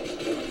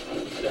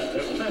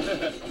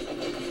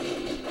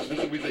 That's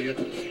what we say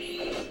yesterday.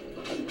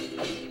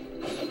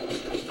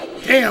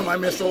 Damn, I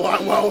missed a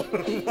lot while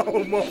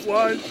I'm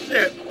offline.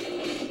 Shit.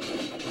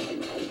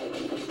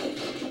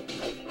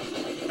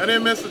 I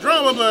didn't miss the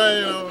drama, but,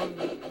 you know.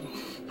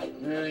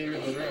 Yeah, you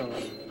missed the drama.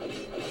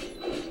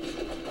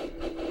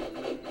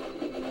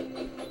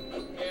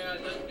 Yeah,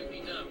 nothing to be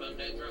done about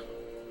that drama.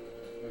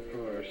 Of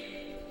course.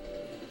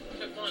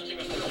 Except launching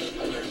a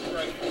thermal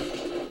strike.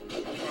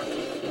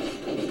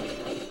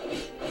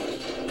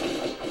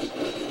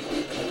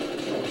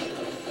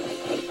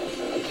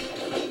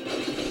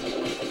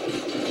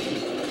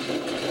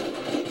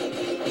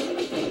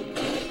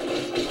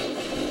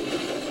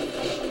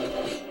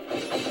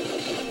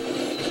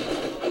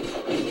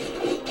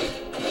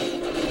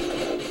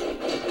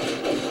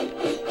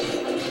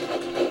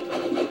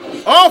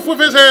 Off with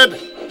his head!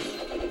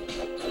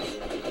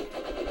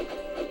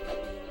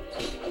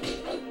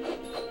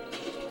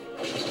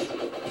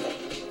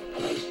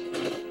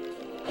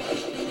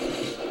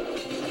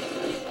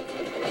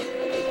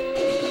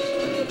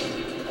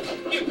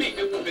 Give me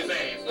to whoop his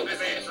ass. Whoop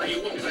his ass,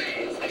 Ryu. Whoop his ass.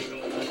 There you go.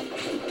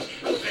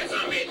 Whoop that son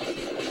of a bitch.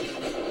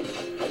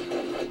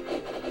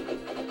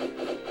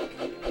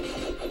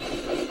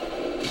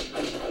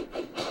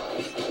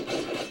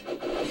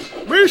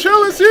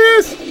 Special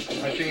assist!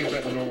 I think he's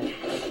back to normal.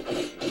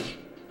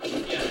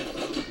 Yeah.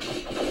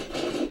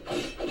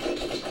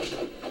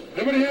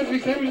 Nobody has any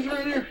sandwiches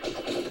around here?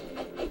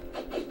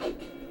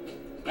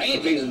 I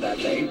ain't fixing that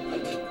thing.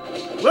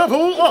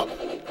 Level up!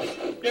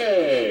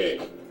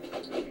 Yay!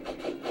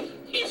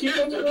 Keep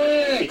on the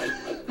way!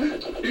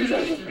 He's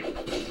out. You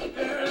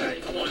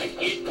want to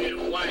get me the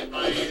white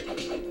man?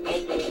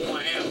 Oh,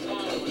 want to have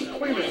fun with the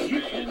Wait a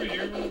minute, white who man. are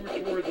you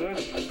towards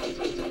us?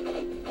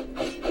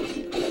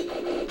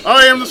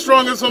 I am the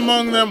strongest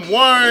among them.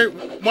 Why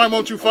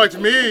won't you fight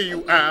me,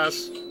 you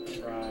ass?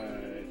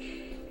 Right.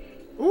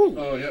 Ooh.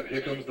 Oh, yep,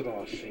 here comes the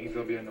boss. He's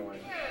gonna be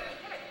annoying.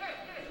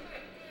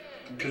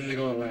 Because he's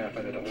gonna laugh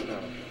at it the whole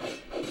time.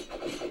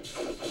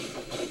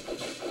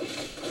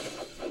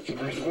 So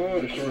first of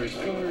all, destroy his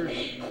pillars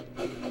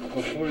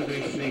before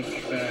they sink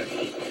back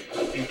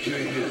into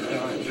his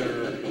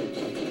Dr.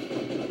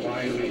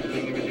 Wiley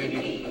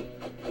thingamajiggy.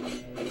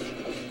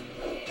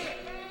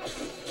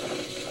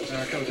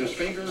 Now comes his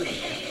fingers.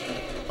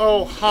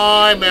 Oh,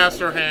 hi,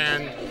 Master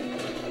Hand.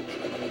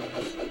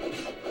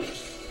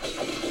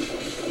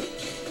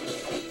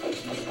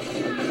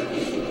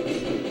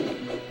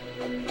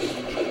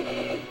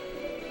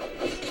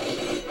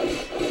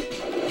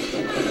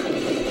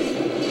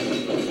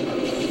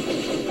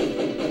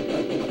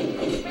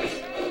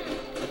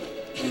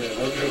 Yeah,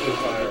 those goes the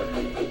fire.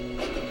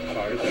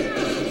 Fire thing.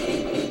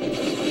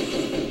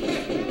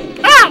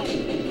 Ow!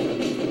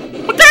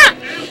 What that?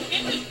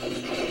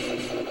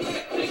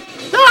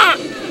 Ah!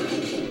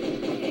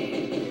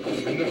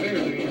 And the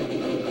fingers in here.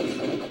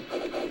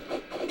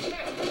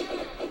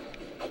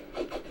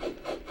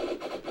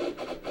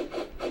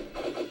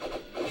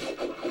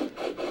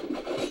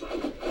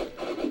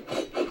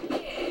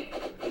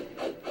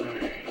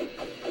 Alright.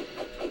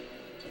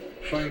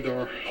 Find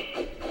door.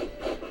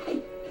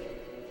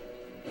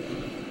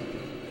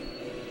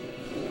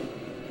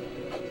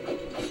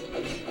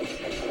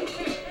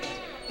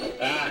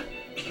 Ah!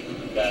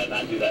 Gotta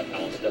not do that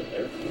pound stuff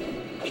there.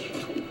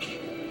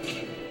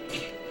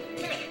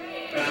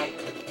 Ow.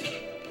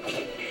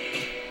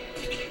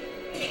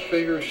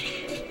 Fingers.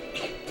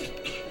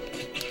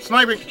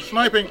 Sniping,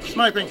 sniping,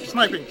 sniping,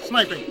 sniping,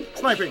 sniping,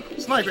 sniping,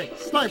 sniping,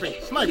 sniping,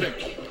 sniping.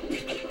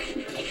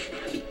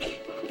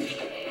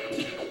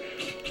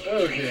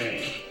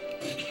 Okay.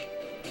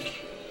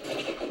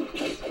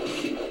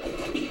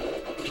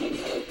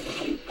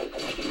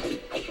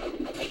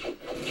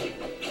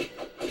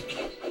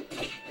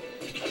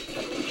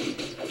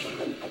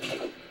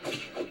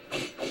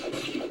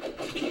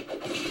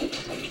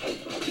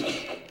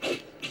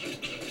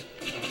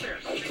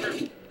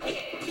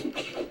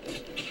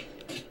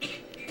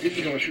 He's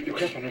just gonna shoot the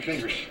crap on her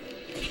fingers.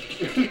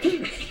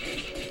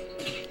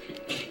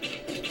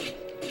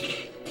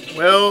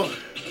 Well,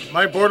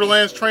 my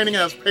Borderlands training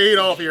has paid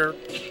off here.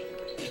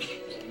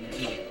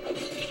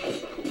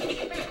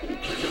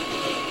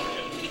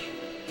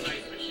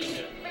 Nice machine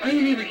gun. I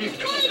didn't even keep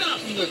Right up!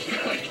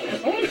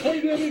 I want to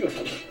point that either.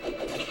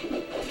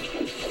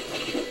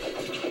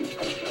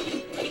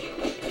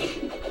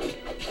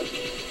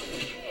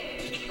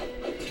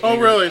 Oh,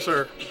 really,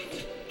 sir?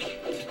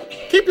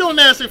 Keep your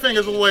nasty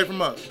fingers away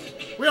from us.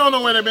 We don't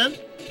know where they've been.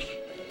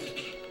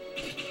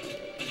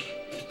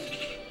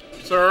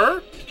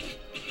 Sir?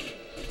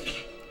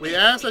 We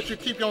ask that you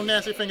keep your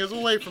nasty fingers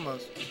away from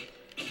us.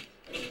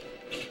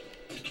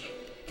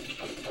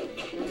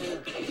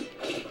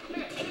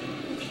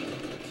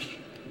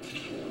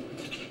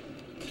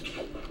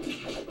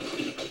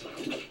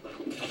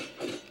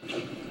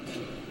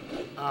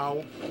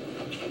 Ow.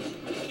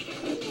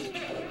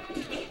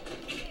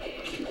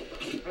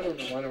 I don't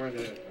know why do I do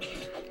that.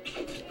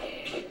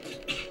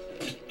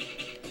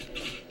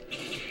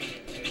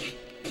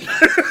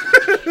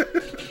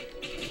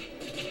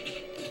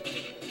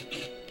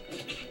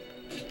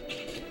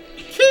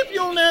 Keep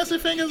your nasty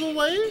fingers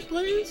away,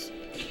 please.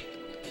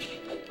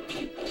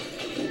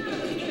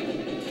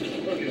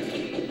 Okay.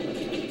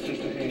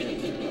 Just a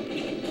hand.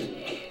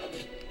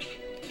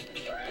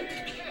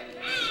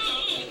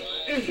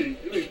 Easy.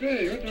 Wait,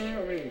 big. What the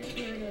hell? I mean,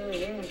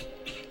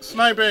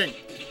 Sniping.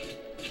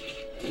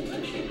 we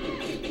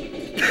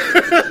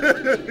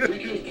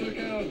just took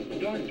out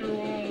Dr.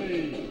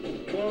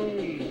 Wily.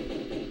 Clone.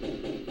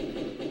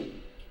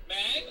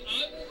 Mag,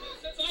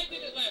 since I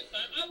did it last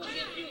time, I will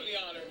give you the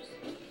honors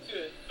to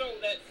throw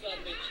that son of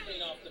a bitch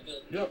clean off the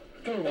building. Yep.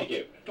 Throw him off. Thank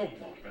you. Throw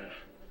him off, man.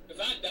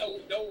 Because I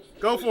dove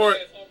Go his for it.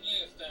 ass off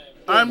last time.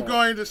 I'm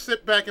going to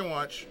sit back and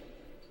watch.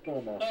 Throw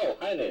him off. Oh,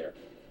 hi there.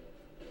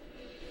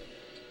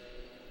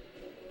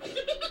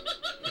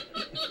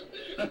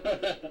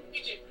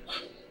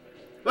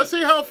 Let's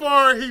see how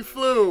far he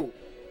flew.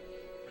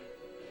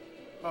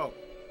 Oh,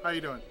 how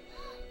you doing?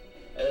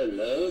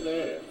 Hello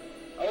there.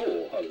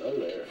 Oh, hello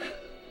there.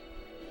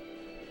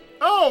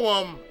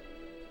 Oh,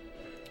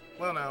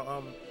 well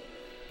now,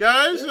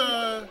 guys,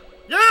 yeah!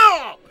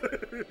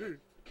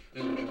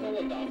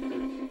 Hello,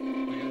 doctor.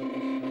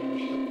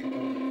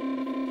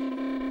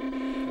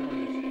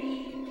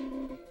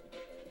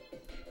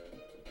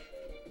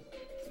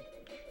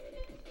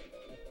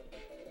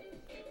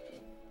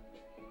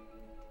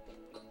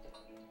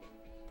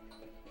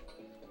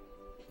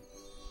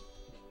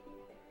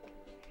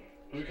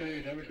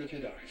 Okay, now we go to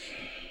the docks.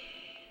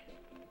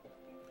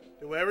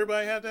 Do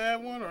everybody have to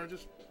have one, or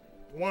just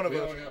one of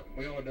us?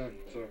 We all done,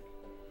 so.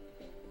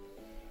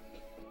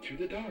 To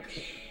the docks.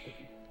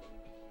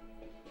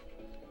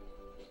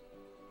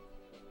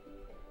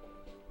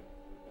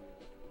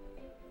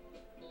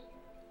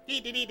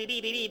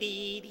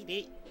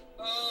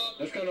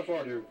 That's kind of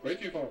far, dude. Way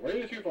too far.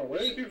 Way too far.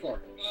 Way too far.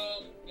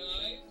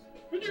 Guys,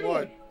 Where'd you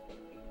What?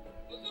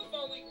 go? look how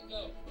far we can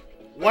go.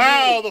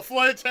 Wow, the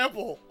flooded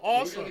temple.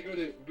 Awesome.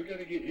 We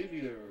gotta get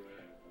Izzy though.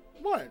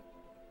 What?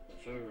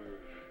 So.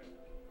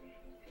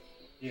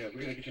 Yeah,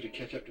 we gotta get you to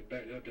catch up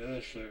to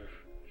us, so.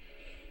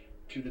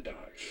 To the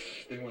docks.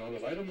 They want all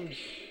those items.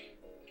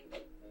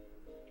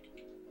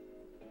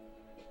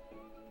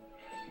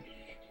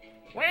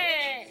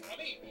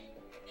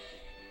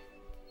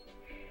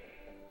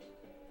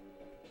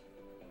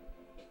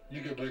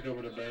 You could break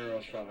over the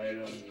barrels for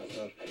items and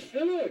stuff.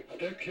 Hey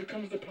look, here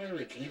comes the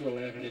pirates. You go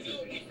laugh at it. You know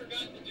what we forgot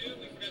to do?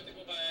 We forgot to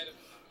go buy items.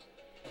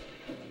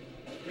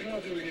 We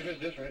know we can finish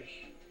this, right?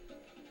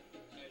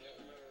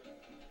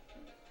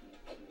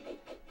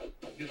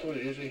 Guess what,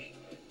 Izzy?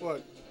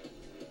 What?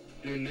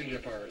 They're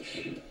ninja pirates.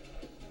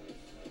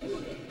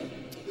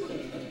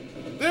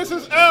 This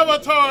is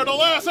Avatar: The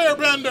Last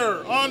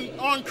Airbender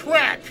on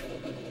crack.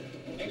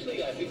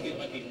 Actually, I think they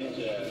might be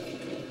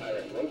ninja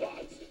pirate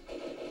robots.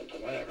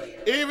 Whatever.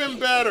 Even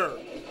better.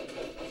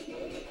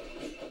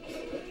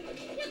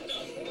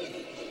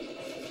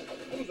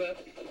 What was that?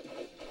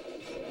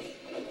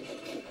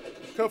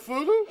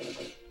 Cthulhu?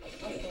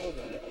 I saw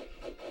that.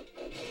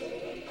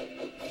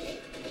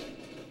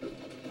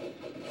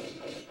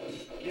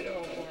 Get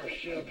off our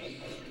ships.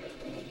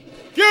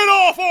 Get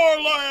off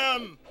our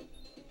land!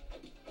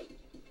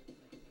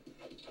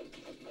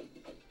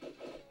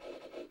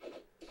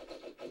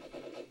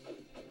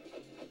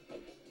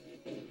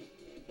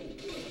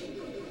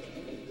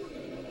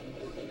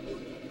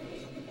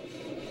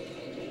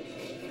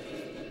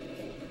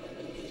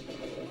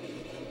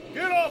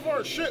 Get off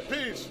our shit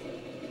piece!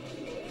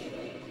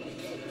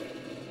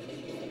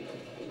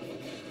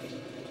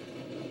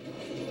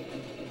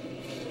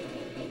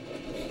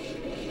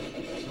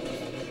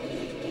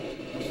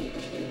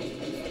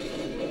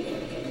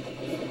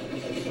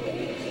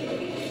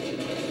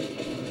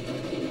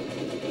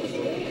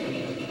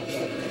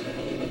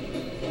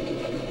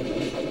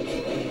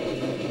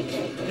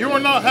 You are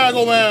not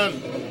Haggleman!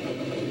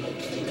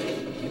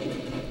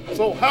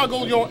 So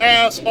haggle your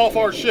ass off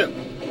our ship.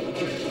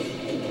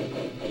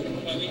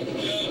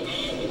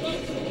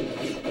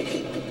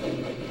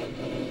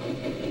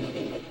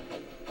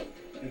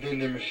 And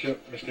then the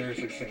ship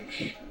mysteriously sinks.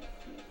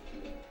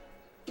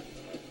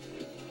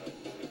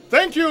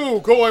 Thank you,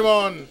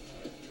 Goemon!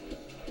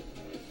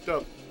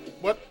 The...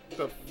 what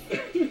the...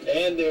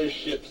 And their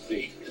ship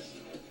sinks.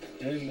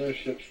 And their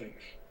ship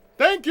sinks.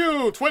 Thank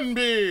you, Twin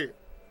Bee!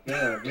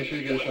 Now, make sure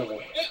you get a shovel.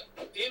 Yeah,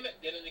 damn it,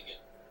 did it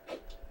again.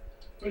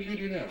 What did you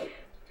do now?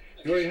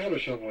 You already have a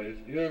shovel. You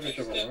don't have a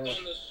shovel. I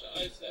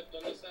Right? stepped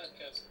on the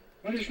sandcastle.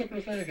 Why do you step in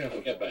the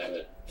sandcastle? Yep, I have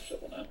a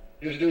shovel now.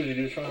 You just do is you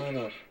just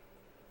find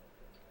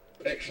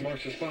X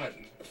marks the spot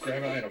and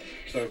grab an item.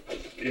 So,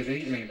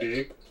 Izzy,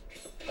 big.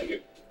 Thank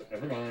you.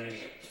 Never mind.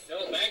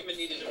 No, Bagman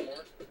needed it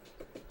more.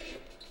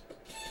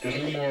 There's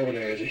no more over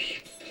there,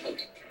 Izzy.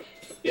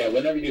 Yeah,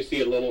 whenever you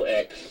see a little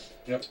X.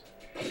 Yep.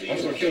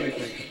 Also, kill these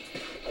things.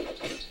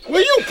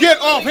 Will you get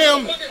off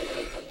him?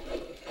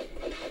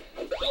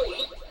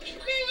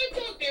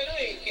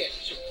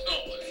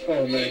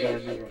 Oh man,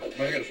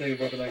 I got the same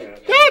weapon I got.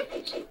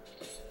 What?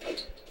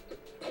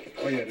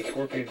 Oh yeah, the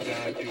scorpion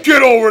died too.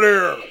 Get over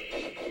there!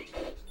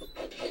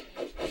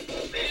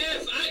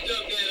 Yes, I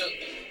took it up.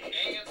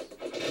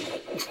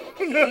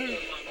 Ass.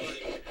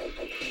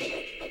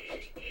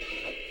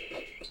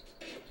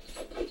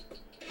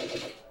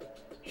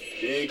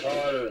 Dig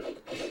harder.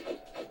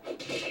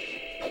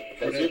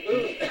 That's your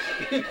food.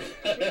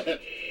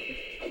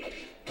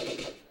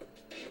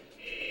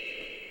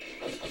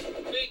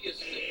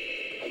 Biggest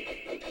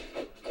thing.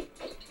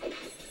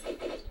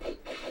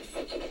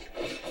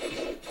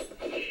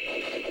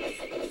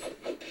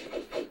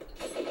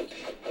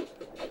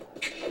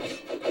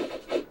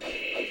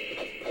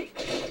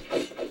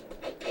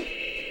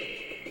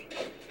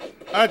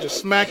 I just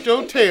smacked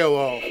your tail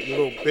off, you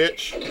little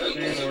bitch.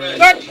 Anyway,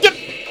 Ah, get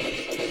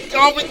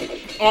off me!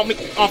 Off me!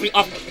 Off me!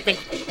 Off me!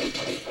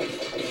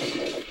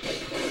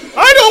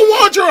 I don't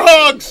want your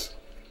hugs!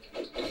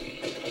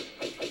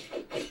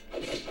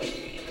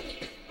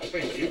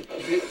 wait,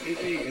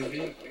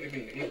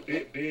 it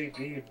bit big,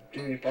 did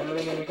it fart on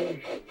him or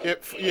something?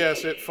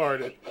 Yes, it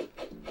farted.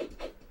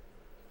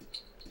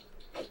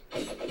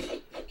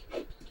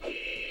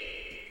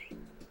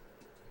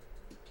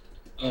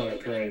 Oh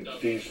great,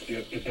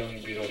 the dung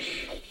beetles.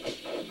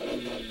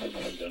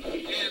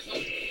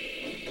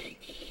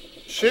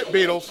 Shit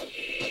beetles.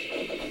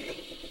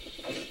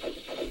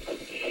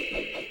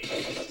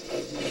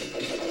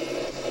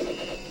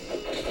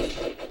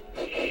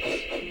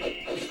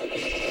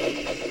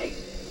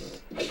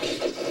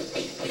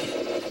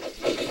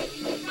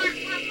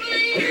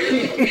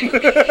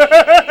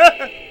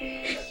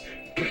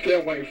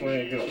 white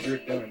flag up. You're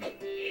done.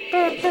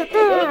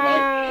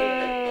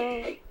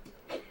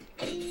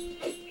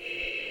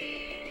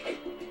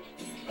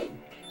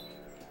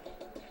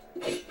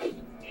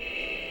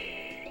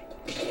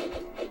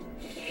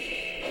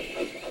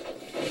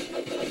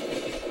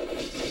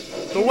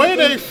 The way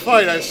they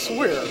fight, I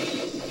swear.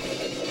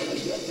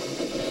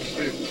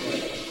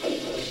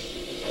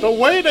 The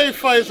way they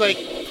fight is like,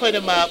 put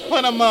him up,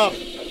 put him up.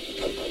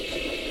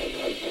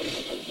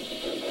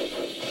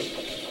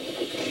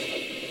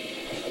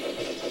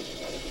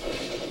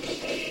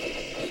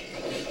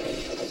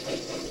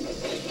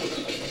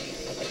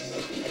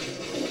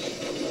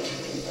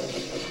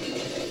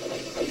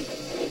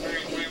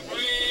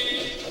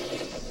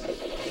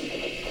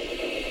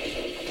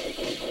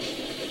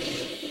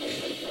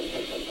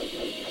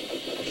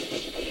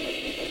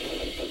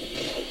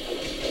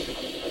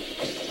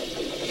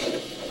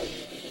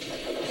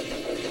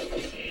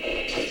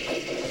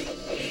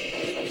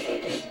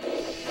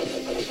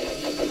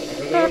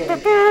 Never the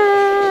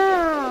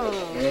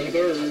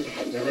third,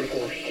 never the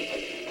fourth.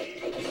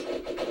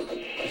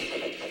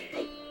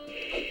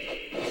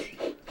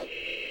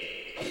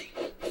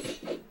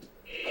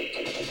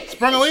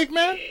 Sprung a leak,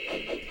 man?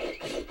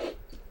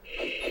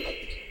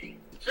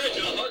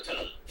 Treasure hunter.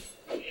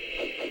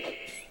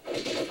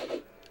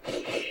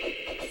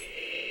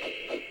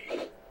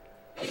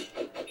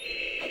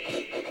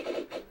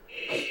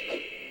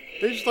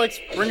 They just like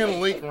springing a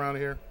leak around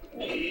here.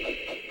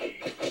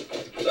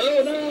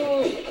 Oh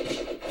no!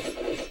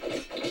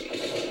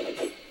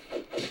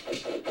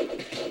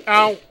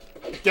 Ow!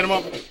 Get him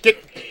up! Get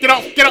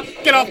off! Get up!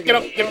 Get off! Get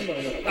up! Get up!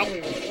 Ow.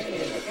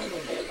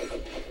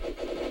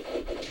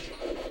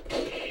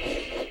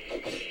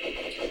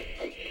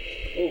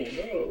 Oh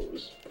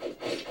noes!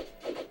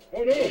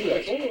 Oh no,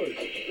 my sword!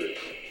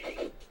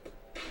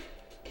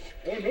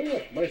 Oh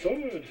no, my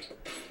sword!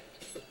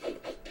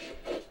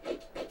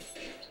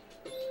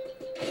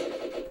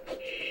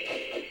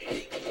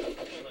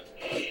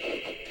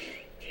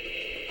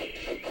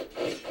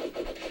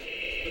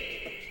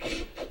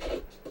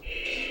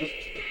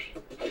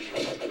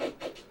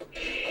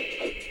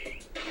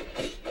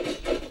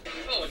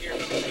 Oh, here.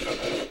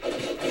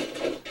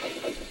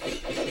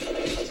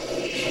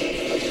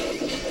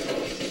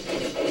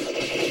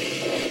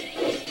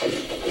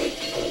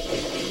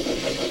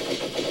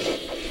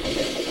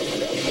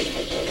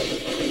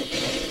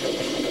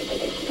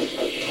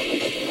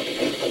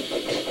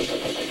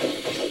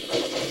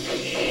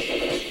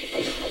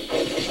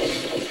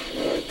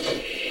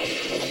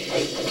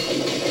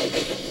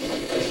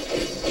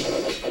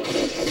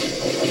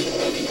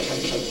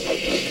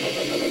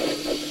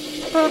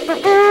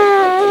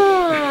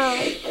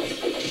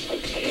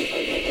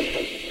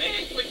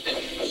 Man, quit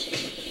this.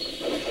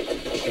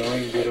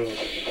 Darn Beatles.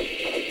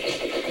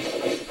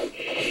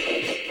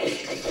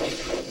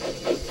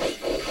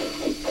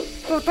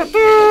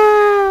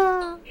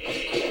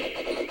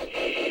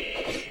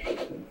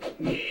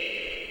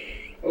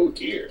 Oh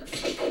dear!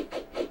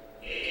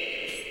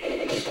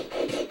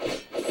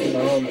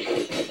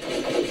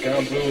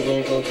 Count blue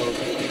zones also.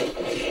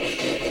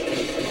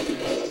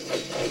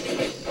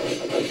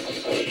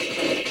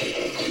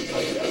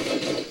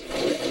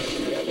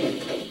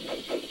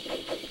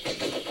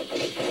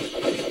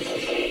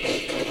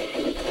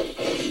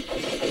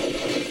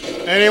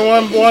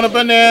 Anyone want a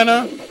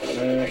banana?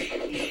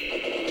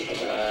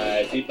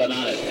 I see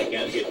bananas. I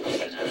can't get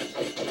bananas.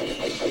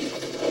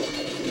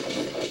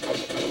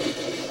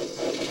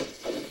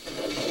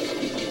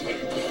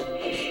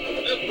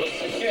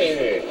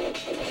 Okay.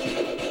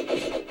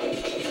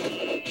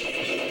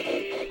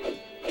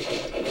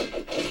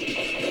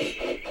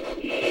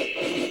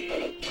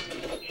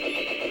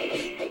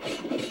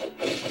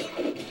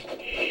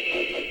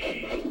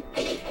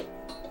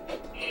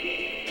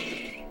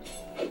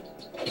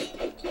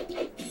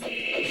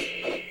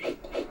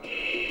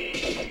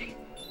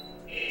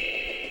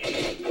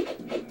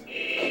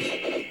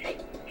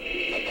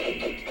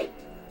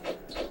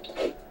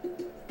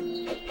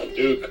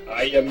 Duke,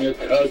 I am your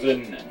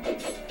cousin.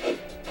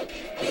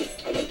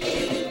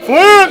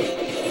 Flint!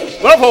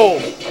 Love hole!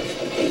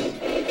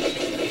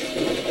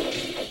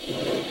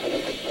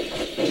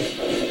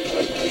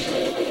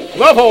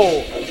 Love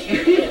hole!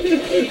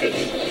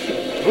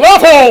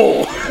 Love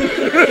hole!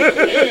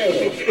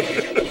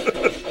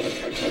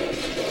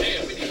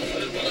 Damn, we need to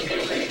put one up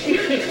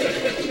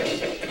there.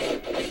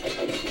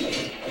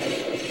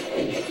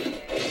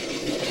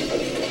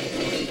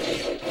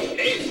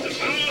 It's the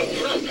power of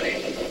Brooklyn.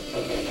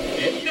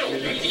 And no,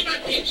 really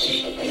not itchy.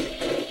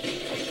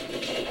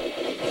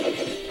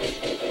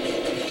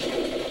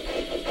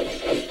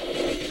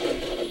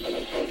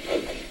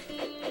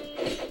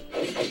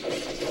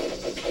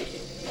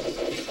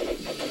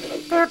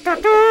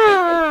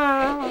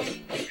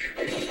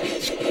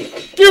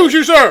 Excuse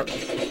you, sir!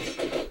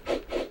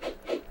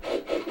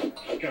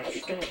 Got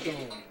stomped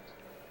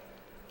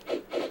on.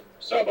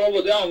 Stop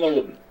over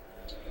downloading.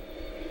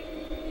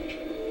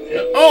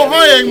 Yep. Oh,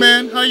 hi,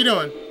 Eggman. How you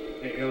doing?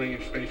 The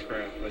alien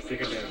spacecraft. Let's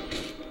take it down.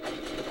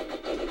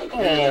 Now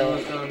Oh,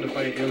 it's time to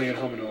fight alien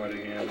hominoid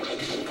again.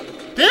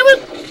 damn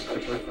it! the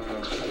first time.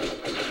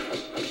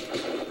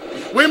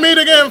 We meet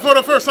again for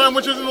the first time,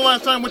 which isn't the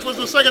last time, which was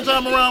the second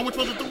time around, which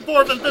was the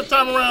fourth and fifth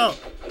time around.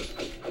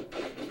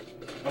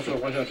 Also,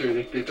 watch out too.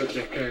 They took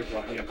that carry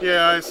block.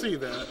 Yeah, I see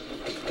that.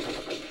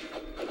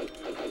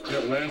 Yeah,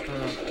 last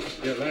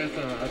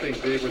time, I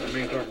think Big was the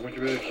main target. Weren't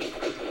you, Big?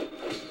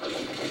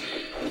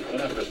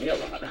 Went after me a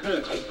lot.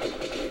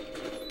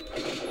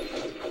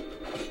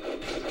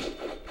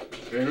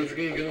 There goes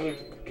again.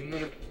 Get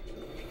another.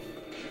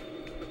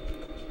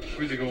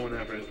 Who's he going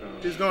after this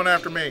time? He's going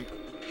after me.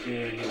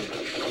 Yeah, he is.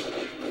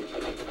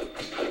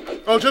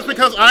 Oh, just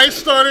because I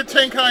started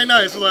Tenkai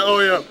Nice, it's like, oh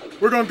yeah,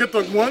 we're gonna get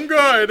the one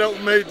guy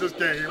that made this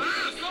game.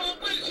 Ah, so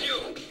with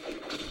you.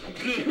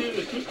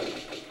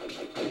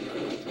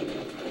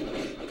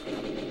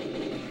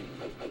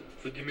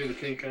 So you made the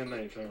Tenkai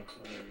Nights, huh?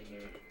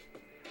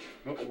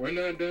 Well, we're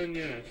not done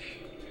yet.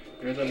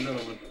 There's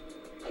another one.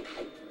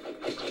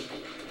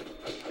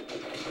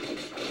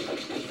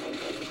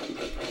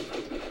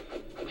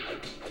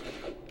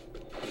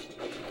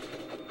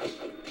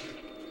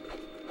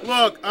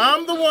 Look,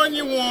 I'm the one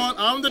you want.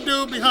 I'm the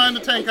dude behind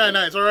the Tenkai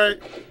Nights,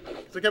 alright?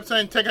 So I kept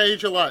saying Tenkai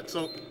eat you a lot,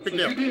 so big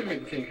deal. You did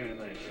make the Tenkai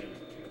Nights, yeah.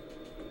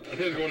 I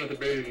think it's going after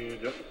Baby again,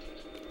 yep.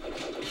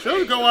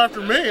 Should go after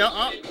me.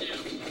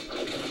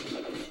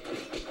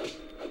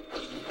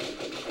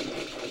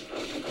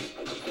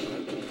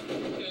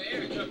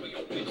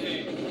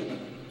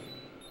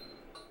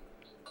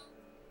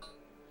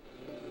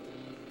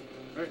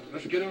 Alright,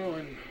 let's get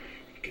on.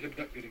 Get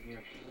abducted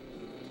again.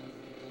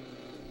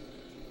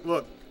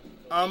 Look,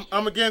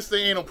 I'm against the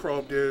anal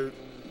probe, dude.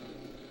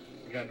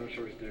 We got no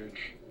choice, dude.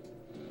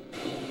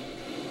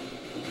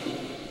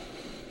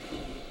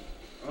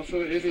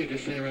 Also, Izzy,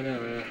 just saying right now,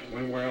 man,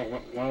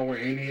 while we're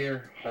in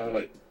here, haul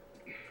it.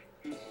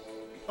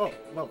 Oh,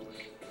 lovely.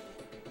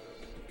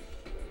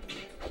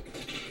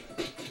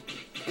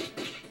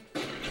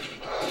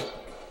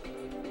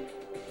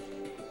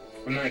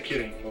 I'm not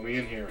kidding. When we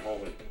in here, haul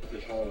it.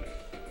 Just haul it.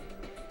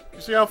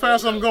 You see how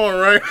fast I'm going,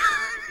 right?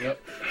 Yep.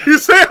 You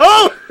say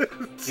haul it!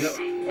 Yep.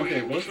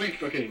 Okay, once we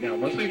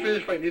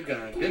finish fighting these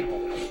guys, then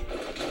haul it.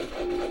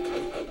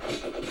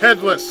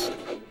 Headless.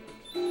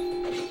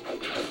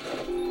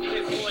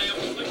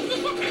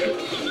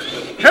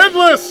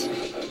 Headless!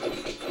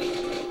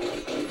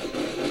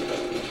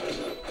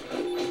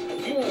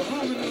 More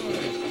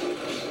hominoid.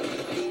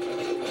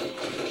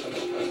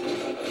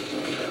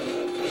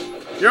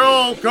 You're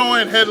all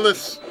going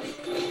headless.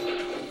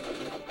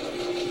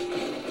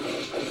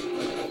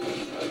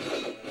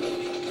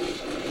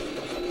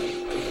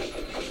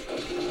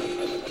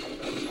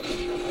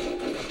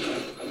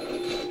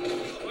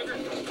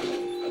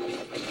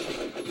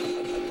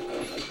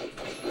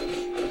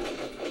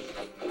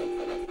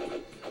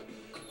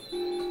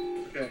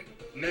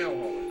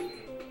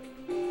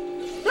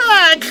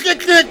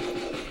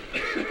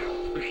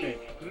 Okay,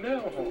 now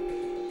hold.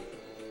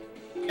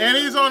 And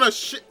he's on a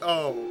shit.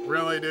 Oh,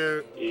 really,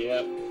 dude?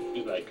 Yep.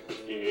 He's like,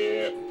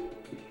 yeah.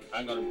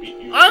 I'm gonna beat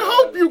you. I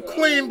hope you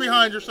clean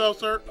behind yourself,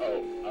 sir.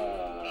 Oh,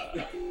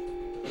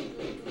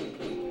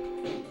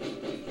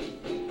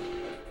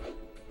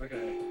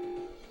 Okay.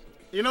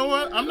 You know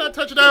what? I'm not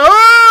touching that.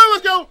 Oh,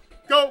 let's go!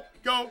 Go,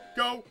 go,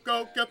 go,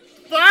 go, get the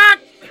fuck!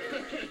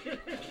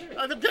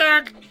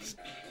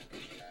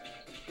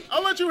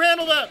 I'll let you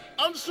handle that.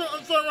 I'm start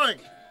running.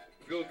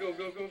 Go, go,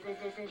 go, go, go,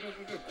 go, go, go,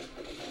 go, go.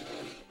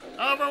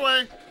 Out of our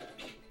way.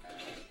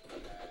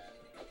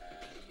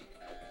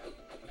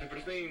 Okay, for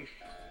the thing.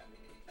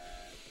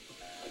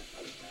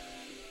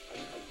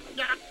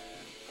 Yeah.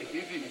 It's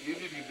easy if you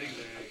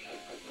zigzag.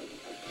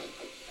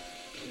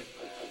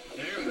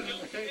 There we go.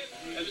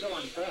 it's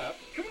on trap.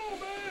 Come on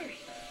back.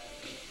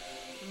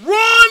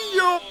 Run,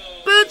 you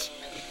bitch!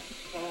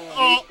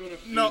 Oh, he's gonna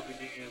no. fuse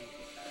again.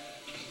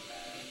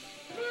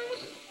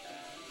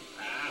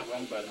 Ah,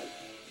 wrong button.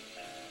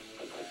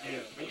 Yeah,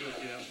 we go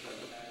get out there.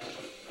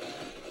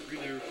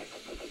 Redo.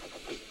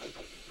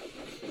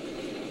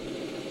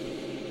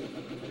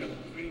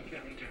 Green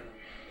countdown.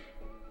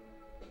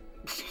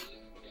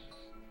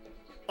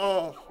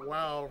 Oh,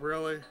 wow,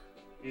 really?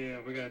 Yeah,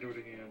 we gotta do it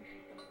again.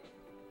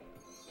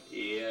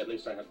 Yeah, at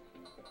least I have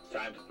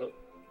time to put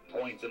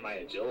points in my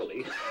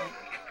agility.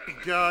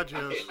 God,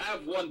 yes. I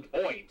have 1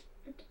 point.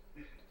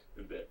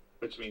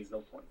 Which means no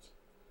points.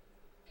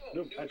 Oh,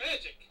 No, new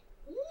magic.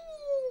 Woo!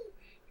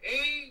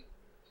 A,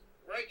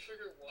 right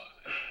trigger,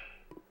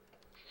 Y.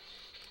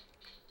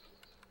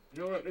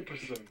 You know what? Let me put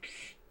some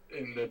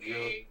in the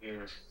jump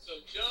there. So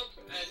jump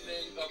and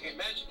then, okay,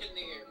 magic in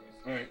the air.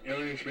 Alright,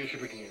 alien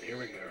spaceship again. Here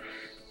we go.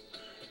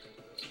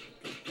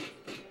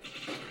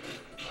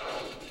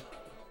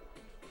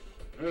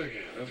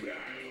 Okay, let's go.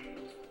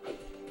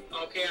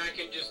 Okay, I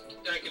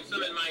can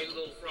summon my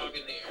little frog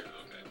in the air.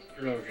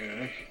 Okay.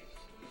 Okay.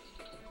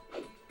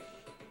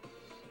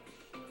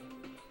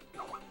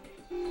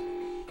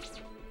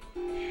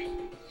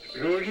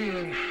 Go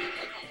again.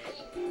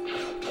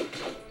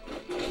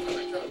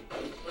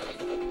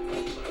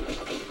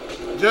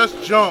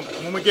 Just jump.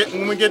 When we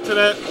get to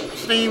that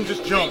steam,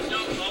 just jump. You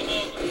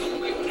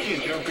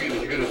can't jump either.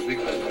 You gotta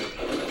zigzag.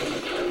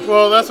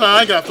 Well, that's how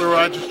I got through.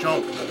 I just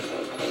jumped. I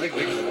think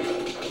so.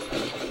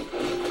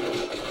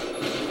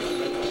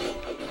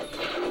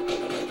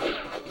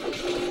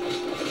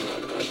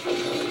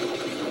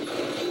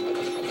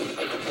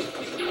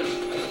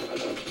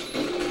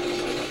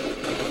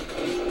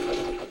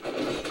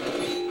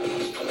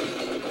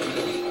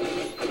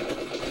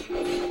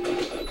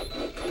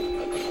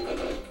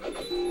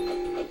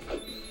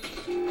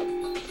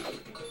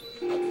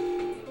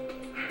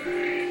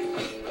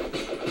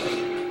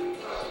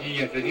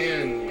 Yes,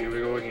 again. Here we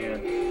go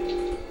again.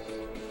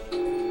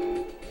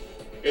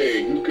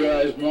 Hey, you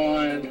guys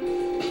mind?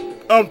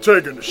 I'm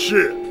taking a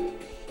shit.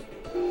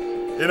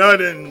 And I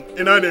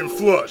didn't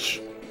flush.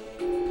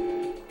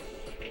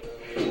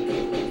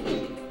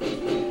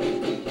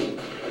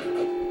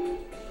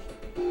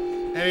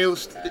 And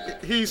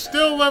he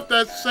still left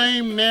that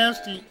same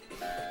nasty.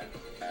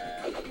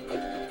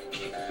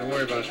 Don't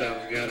worry about that.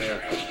 We'll get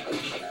there.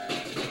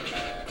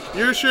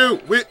 You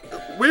shoot. We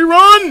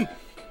run.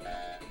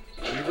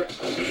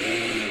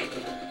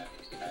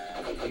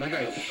 And that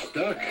guy's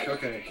stuck.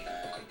 Okay.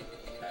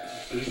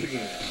 Do this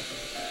again.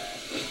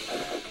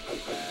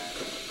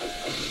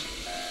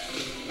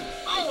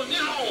 Oh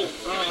no!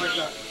 Oh my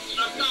god.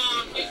 I'm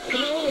gone.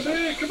 Come on,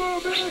 man! Come on,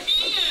 man!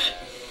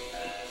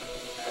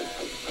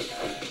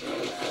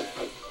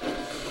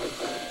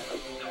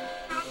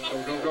 Go,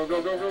 go,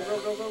 go, go, go, go, go,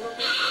 go, go, go.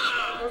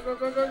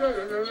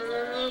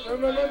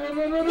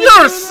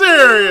 You're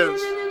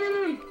serious?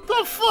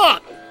 The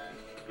fuck?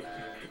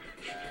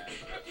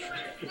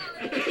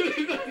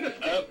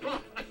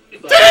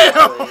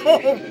 Damn!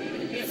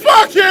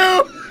 Fuck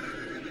you!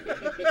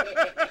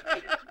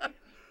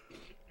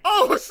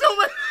 Oh, so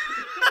many.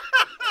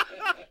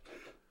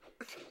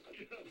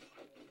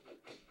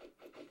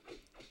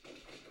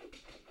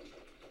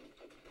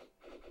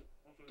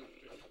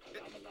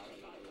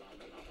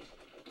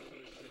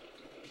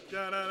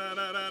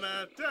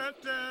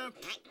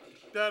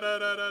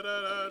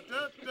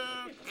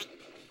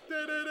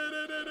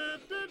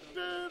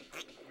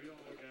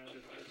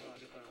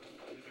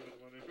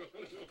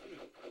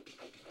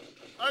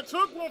 I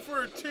took one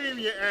for a team,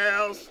 you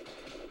ass.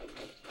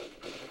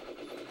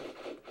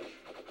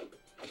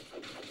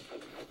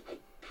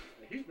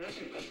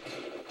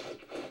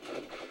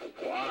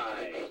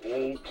 Why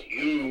won't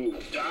you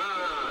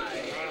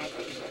die?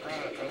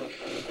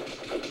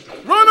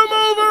 Run him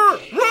over!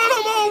 Run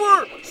him over!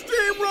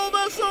 Steamroll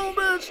that son of a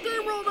bitch!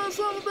 Steamroll that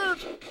son of a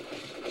bitch!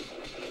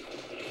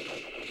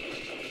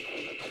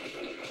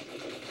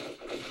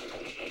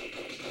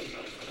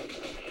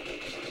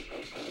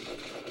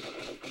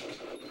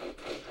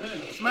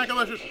 Smack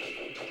electric.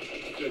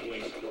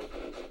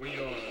 We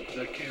are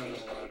the Camel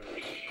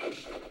Riders.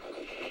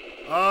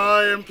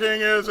 I am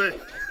King Izzy. And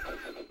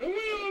we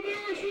are the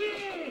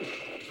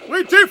RCO!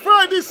 We deep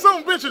fried these son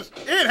of bitches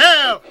in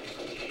half.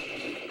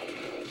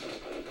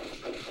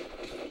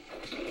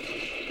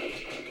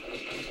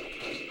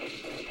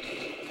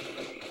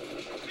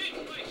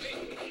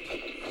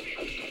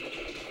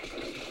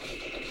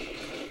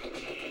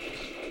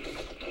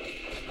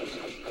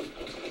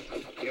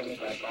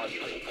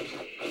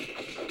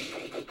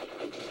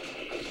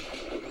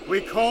 We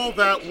call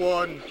that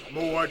one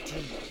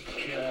Muad'Dib.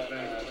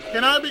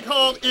 Can I be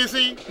called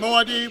Izzy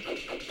Muad'Dib?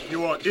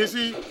 You are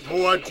Izzy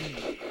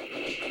Muad'Dib.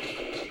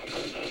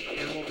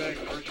 Camelback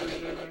archery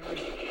there, remember?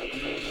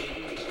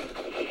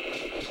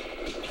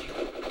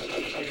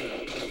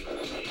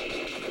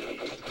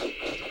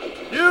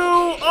 You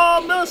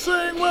are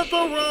messing with the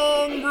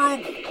wrong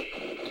group.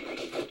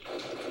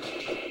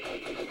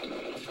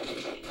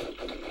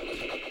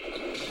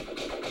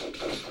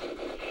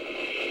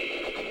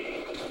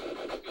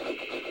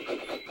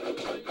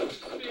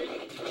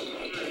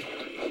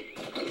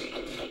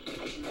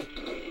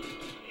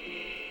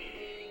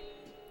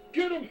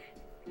 Get him!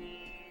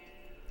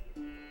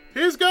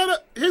 He's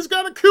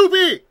got a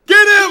QB.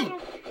 Get him!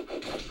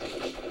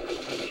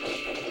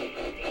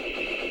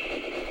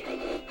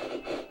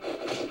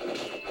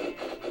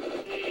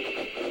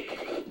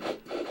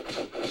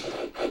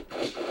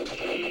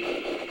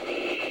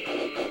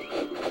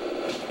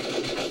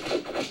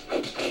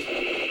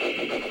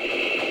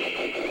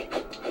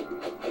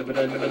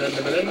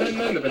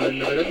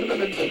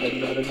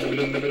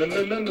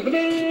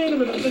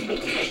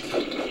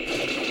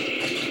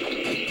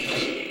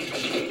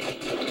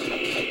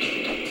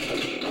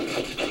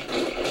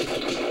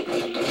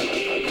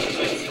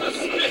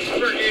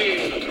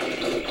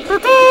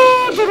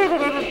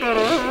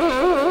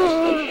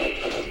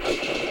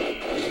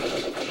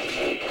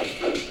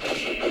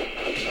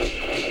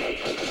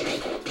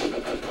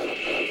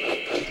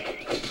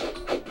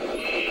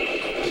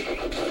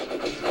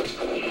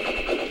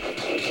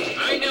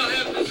 I now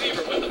have the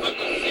zebra. What the fuck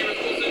was the zebra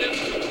supposed to do?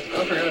 I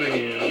forgot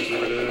again. Let's see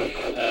what it is.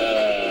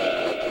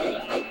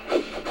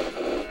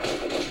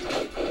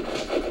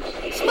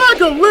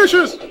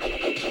 Smackalicious!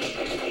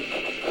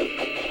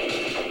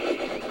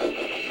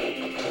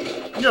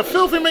 You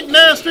filthy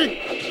McNasty!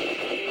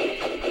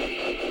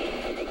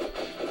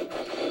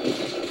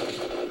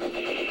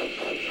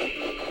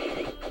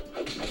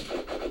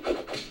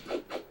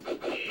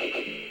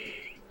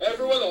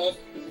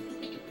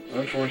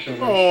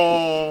 unfortunately.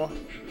 Oh,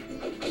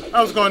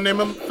 I was gonna name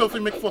him Filthy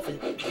McFluffy.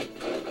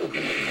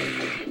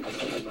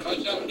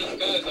 Watch out, these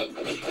guys up.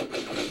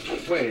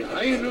 Wait,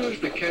 I didn't notice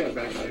the cat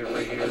back there,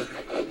 right here.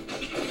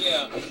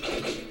 Yeah. I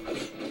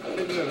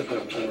didn't notice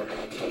that before.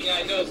 Yeah,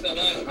 I noticed that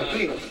last time.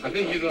 I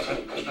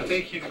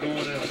think he's going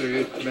after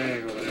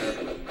Mag over there.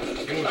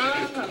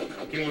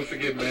 He wants to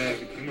get Mag.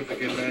 He wants to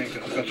get Mag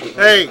a special.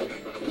 Hey,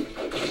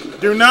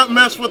 do not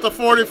mess with the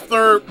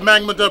 43rd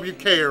Magma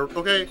WK,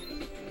 okay?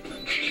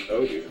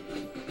 Oh dear.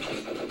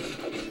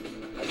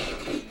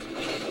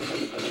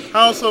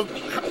 House of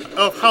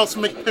House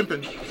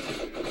McPimpin.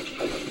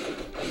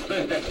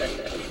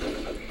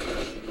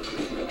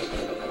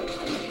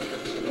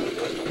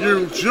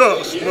 You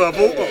just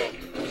level up.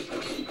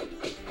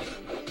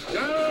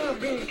 Ah, I'm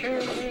being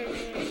carried away.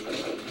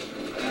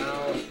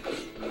 Ow.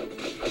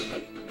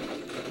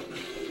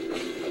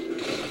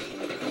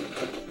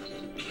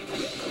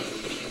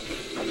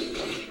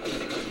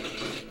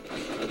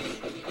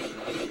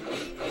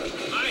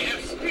 I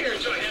have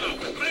speared your head off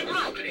with my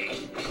property.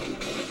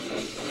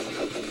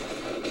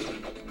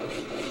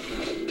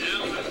 Now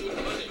I will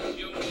punish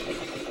you.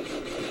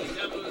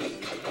 Devils.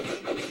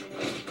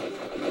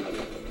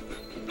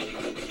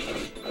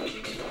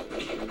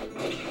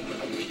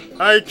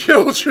 I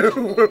killed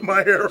you with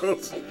my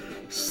arrows,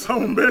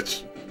 son of a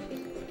bitch.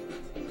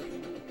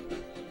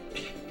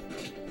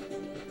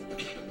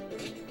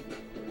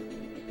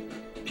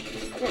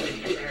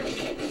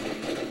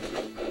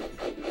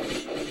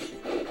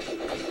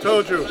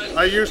 Told you,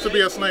 I used to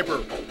be a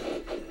sniper.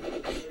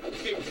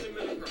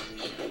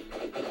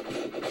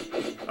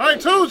 I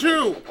told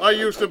you, I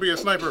used to be a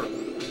sniper.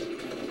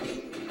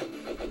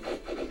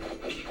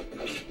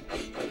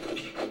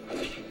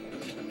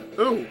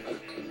 Ooh,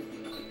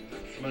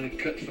 Somebody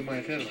cut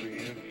somebody's head off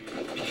again.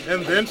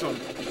 and then some.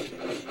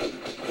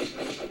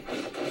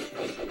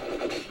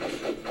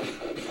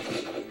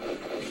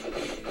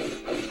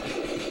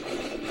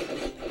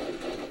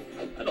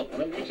 I don't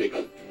want you take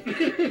it.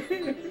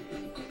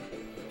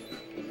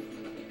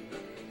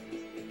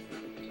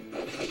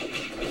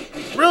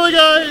 Really,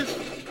 guys?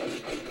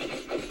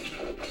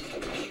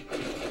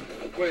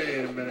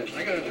 Wait a minute,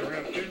 I got a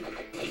giraffe too.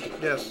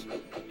 Yes.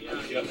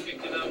 Yeah, you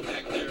picked it up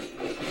back there.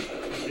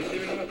 Didn't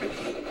even know I picked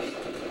it up.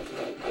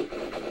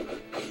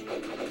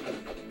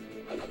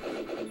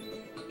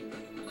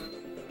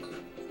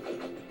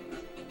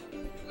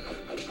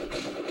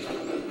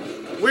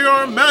 We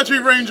are Magi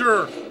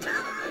Ranger.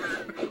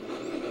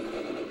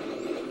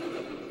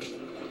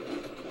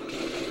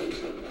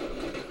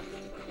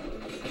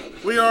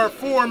 We are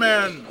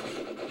 4-man.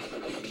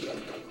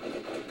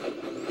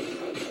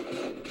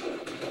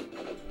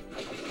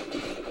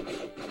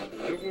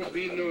 There will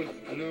be no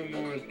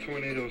more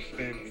tornado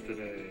spins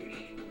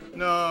today.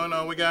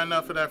 No, we got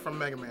enough of that from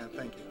Mega Man.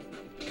 Thank you.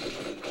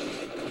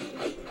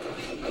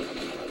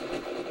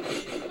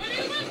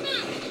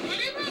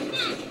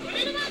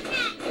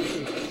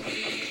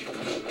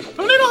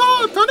 Tornado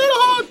hog! Tornado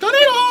hog!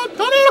 Tornado hog!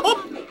 Tornado hog!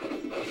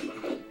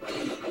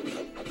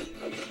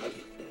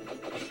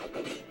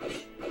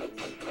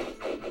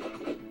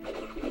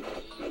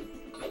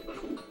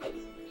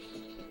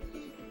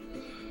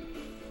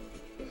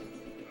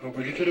 Hope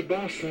we get to the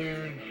boss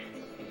soon.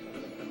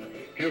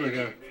 Here we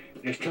go.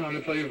 It's time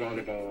to play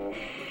volleyball.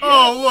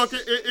 Oh, look!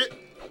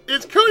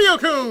 It's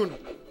Kunio-kun!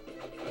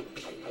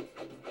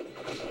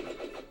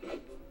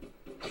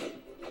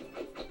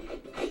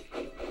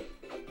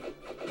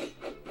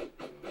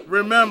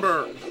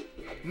 Remember,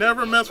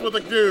 never mess with a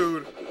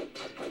dude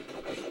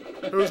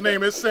whose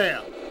name is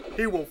Sam.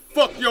 He will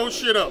fuck your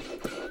shit up.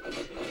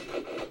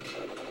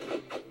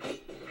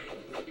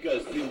 You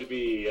guys seem to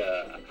be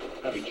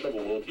having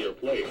trouble with your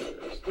players.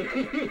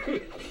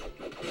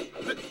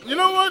 You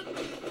know what?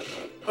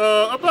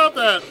 About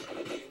that.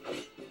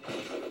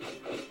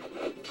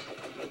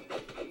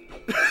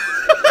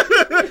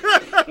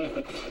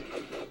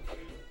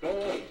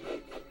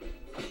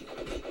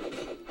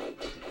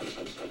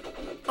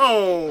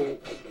 Oh.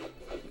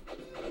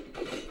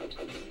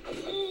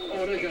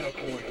 Oh, they got a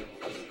point.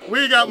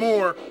 We got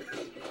more.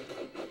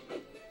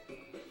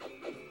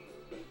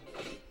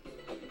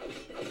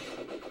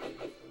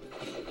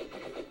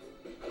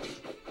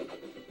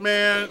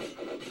 Man,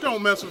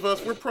 don't mess with us.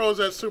 We're pros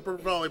at Super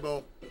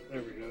Volleyball.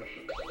 There we go.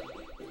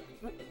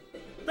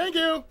 Thank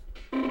you.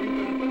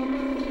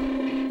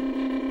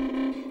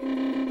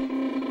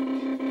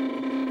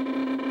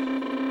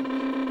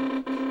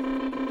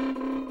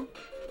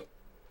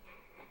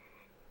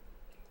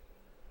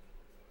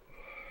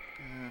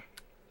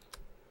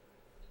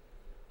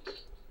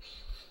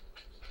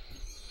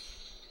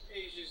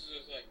 He's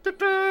just like,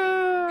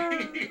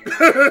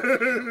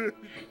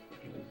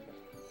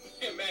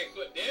 hey, Mac,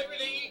 put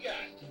everything you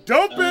got.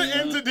 Dump it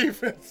into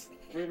defense.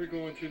 Where are we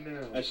going to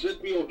now? I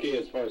should be okay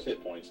as far as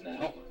hit points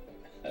now.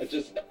 I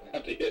just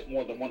have to hit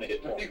more than one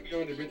hit I point. think we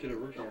already been to the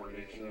roof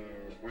already, so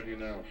where do you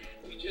now?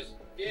 We just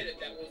did it.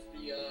 That was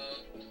the,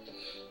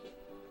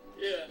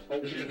 yeah. Oh,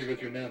 we have to go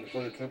through now, the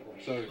flooded temple.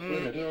 So, wait a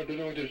minute,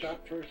 didn't we do the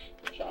shop first?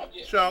 Shop.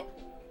 Yeah. Shop.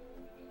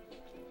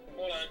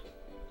 Hold on.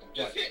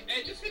 Just hit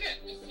that. Just hit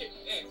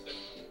X.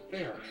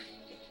 There.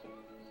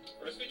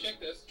 First we check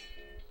this.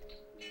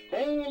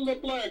 Call the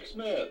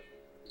blacksmith.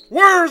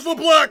 Where's the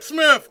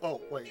blacksmith?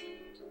 Oh, wait.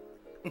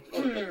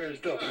 Where's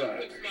the What's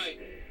black? my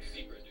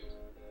secret, dude?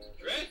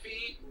 Giraffe.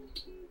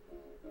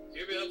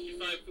 Here helps you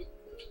find food.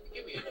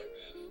 Give me a giraffe.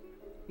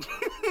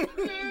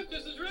 Giraffe,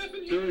 there's a giraffe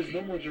in here. There is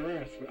no more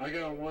giraffes. I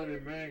got one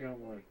and man got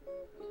one.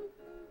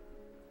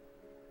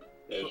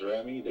 There's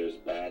Remy, there's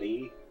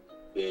Batty,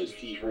 there's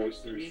There's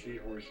T-Horsey.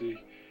 Seahorsey.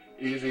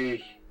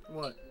 Easy.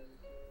 What?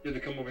 You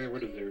have to come over here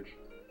with us, dude.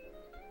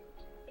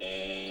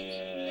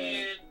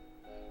 And Man,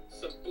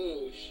 some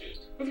bullshit.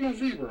 What's my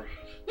zebra?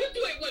 What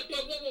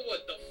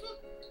the fuck?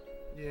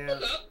 Yeah.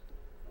 What's up?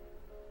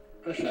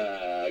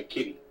 That's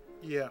Kitty.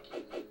 Yeah.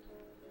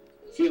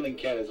 Ceiling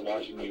cat is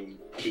watching you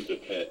choose a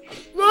pet.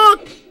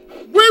 Look!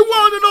 We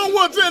want to know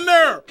what's in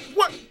there!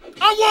 What?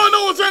 I want to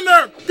know what's in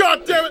there!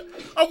 God damn it!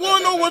 I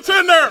want to know what's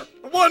in there!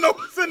 I want to know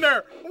what's in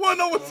there! I want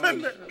to know what's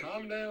in there!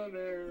 Calm down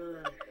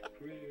there.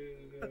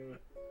 Please.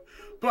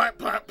 Black.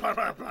 I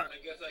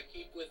guess I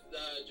keep with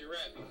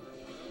giraffe for a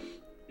while.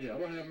 Yeah, I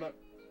don't have my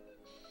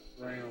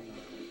ram.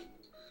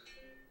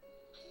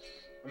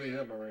 I mean,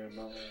 not my ram,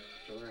 not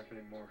giraffe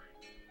anymore.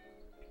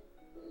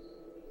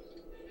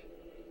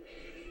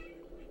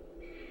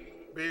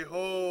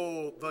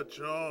 Behold the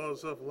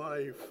jaws of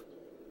life.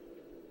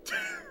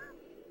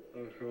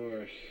 Of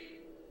course.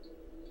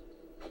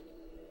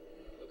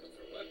 Looking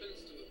for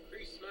weapons to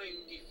increase my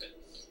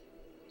defense.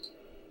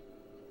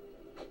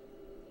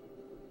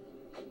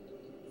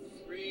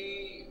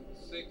 3,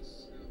 6,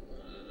 and 1.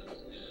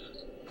 Yeah.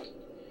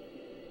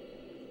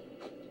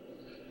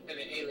 And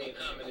the alien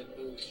hominid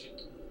bullshit.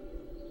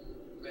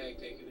 Mag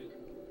taking it.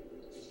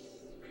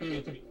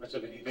 Can't do much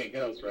of anything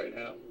else right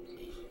now.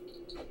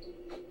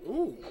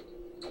 Ooh.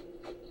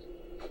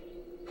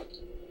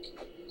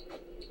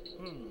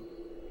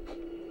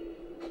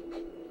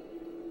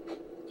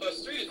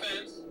 +3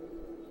 defense.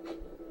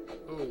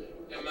 Ooh.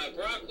 And my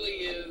broccoli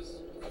is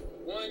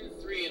 1,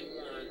 3, and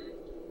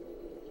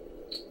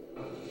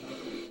 1.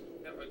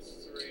 That one's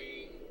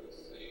 3. Let's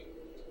see.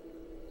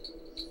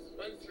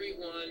 1, 3,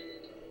 1.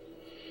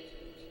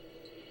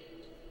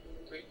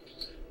 3.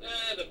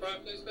 The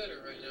broccoli's better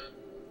right now.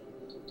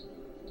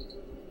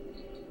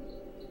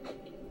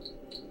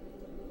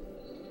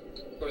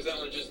 Of course, that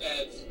one just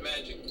adds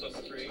magic +3.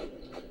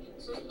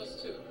 This one's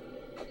 +2.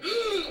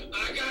 I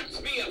got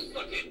me a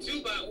fucking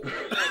 2x1.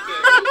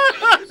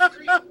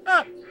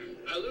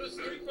 I lose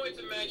 3 points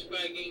of magic, but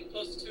I gain +2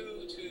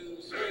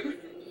 to strength and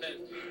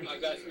defense. I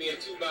got me a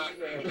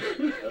 2x4.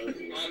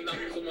 I'm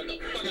knocking someone the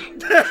fuck out.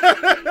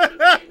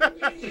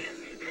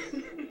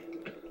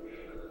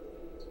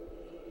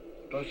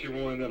 Thought you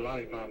wanted that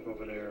lollipop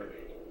over there.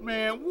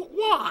 Man,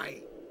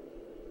 why?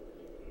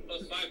 +5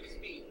 to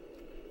speed.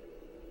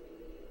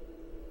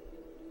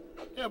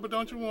 Yeah, but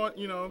don't you want,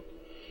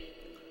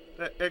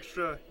 that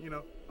extra,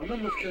 I'm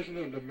almost catching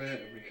up to Matt.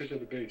 I mean, catching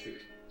up to Bay too.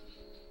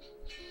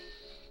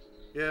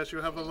 Yes, you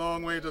have a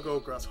long way to go,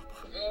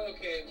 Grasshopper.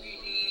 Okay, we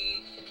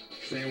need...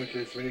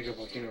 Sandwiches. We need to go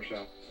volcano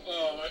shop.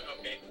 Oh,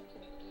 okay.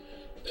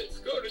 Let's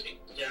go to the...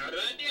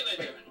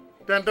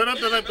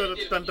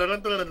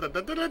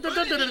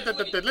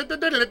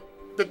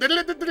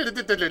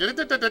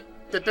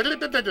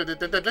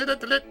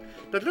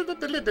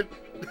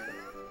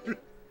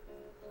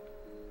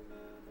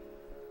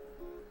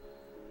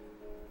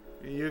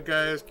 You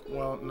guys,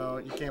 well, no,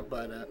 you can't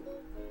buy that.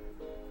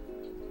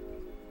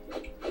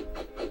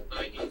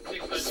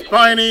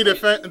 Spiny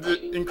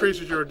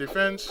increases your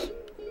defense.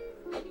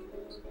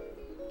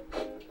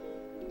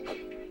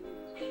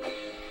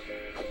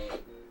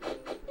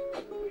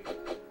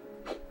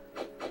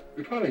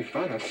 We probably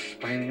find a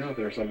spiny out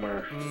there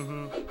somewhere.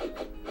 Mm-hmm.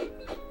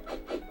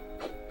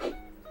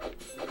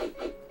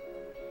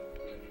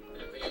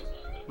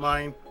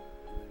 Mine.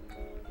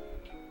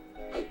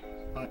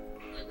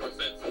 What's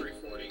that?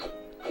 340.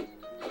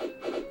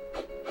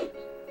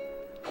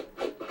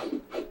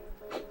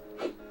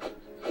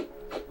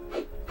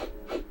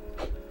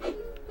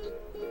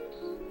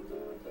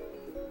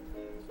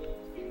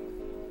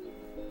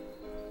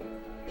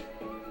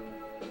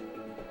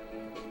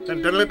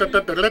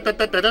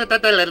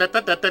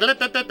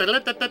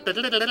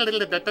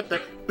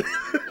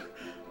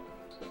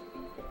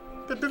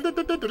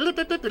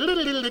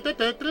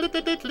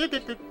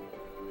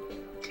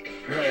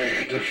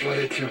 Alright, the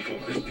flooded temple.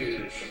 Let's do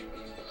this.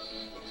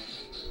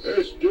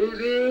 Let's do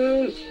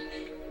this!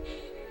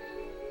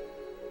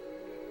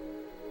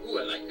 Ooh,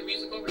 I like the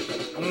music over here.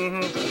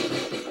 Mm-hmm.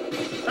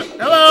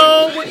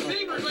 Hello! I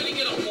think we're going to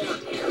get a horn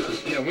here.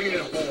 Yeah, we need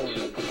a horn.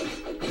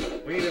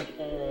 We need a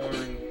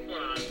horn.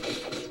 Hold on.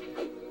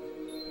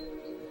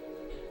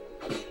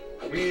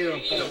 We need a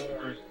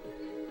horn.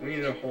 We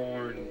need a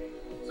horn.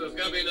 So there's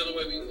got to be another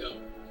way we can go.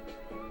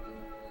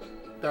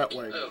 That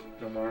way. Oh,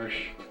 The marsh.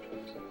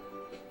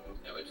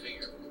 that would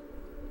figure.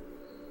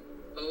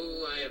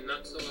 Oh, I am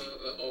not so...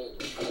 oh.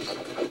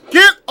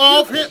 Get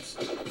off him!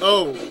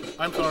 Oh,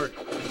 I'm sorry.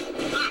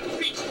 Ah,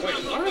 bitch! Wait,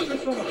 why is there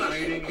someone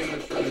hiding in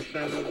the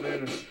shadows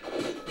there?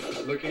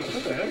 looking.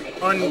 What the heck?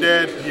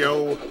 Undead,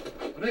 yo. Are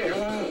they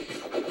allies?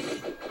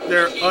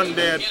 They're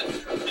undead.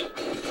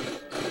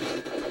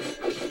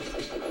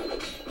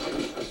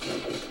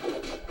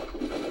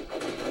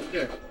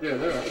 Yeah,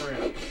 they're our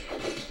friends.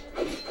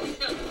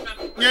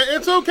 Yeah,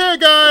 it's okay,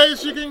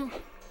 guys. You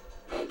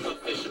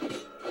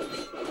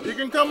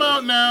can come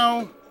out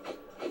now.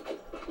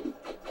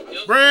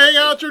 Bring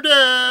out your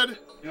dead.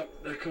 Yep,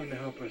 they're coming to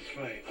help us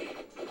fight.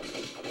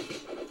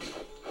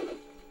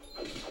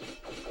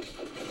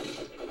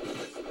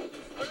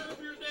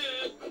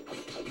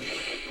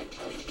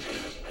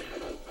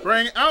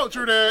 Bring out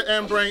your dead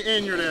and bring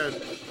in your dead.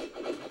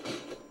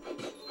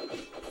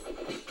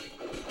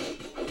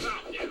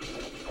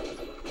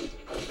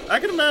 I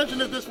can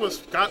imagine if this was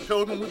Scott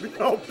Pilgrim, we'd be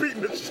all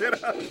beating the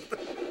shit out of him.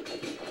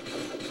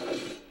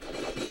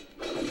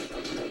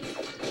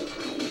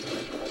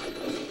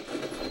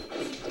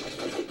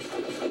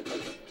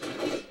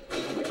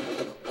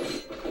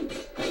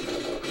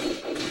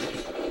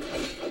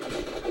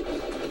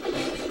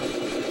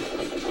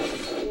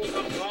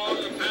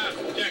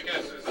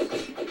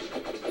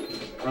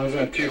 I was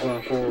at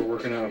 2.4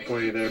 working out for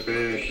you there,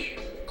 big.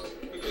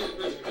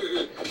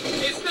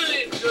 It's not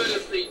as good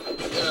as the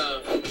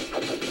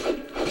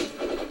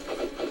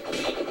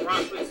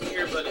broccoli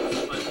here, but it's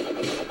fun.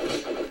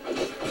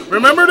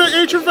 Remember to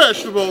eat your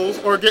vegetables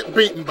or get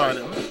beaten by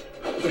them.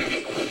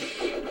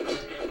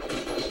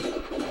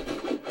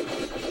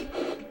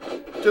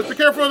 Just be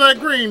careful of that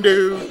green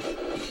dude.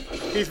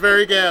 He's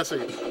very gassy.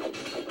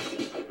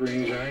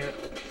 Green giant.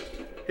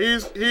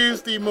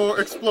 He's the more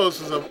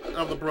explosive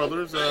of the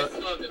brothers. I just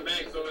love that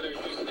Max over there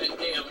using that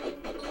damn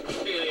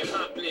alien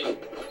hopping in.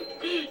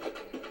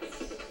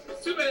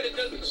 It's too bad it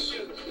doesn't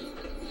shoot.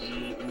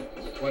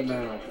 What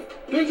now?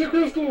 There's a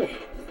crystal!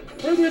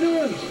 What are we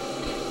doing?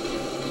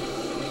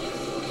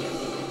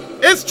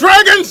 It's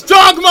Dragon's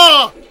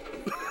Dogma!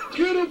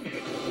 Get him!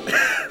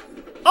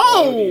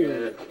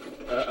 Oh!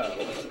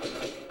 Uh-oh.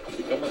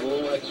 Become a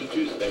little extra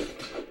juice there.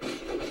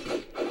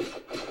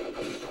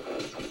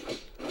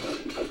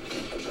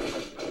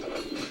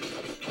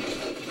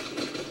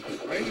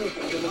 I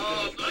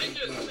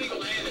just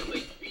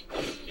single-handedly beat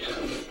the shit out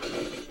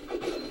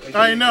of him.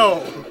 I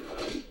know.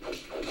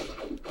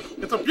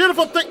 It's a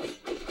beautiful thing.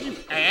 You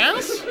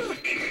ass? It's a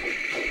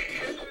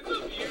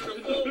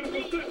beautiful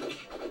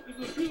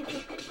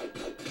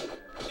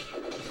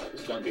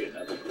It's going to be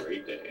another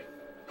great day.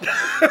 Oh,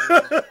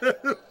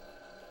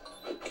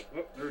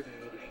 they're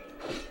dead.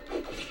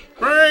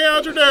 Bring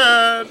out your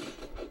dad.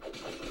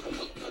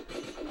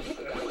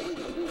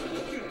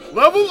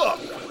 Level up.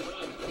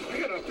 I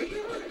got a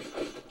fishing rod.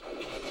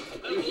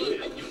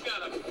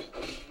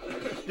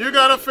 You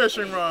got a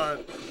fishing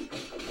rod.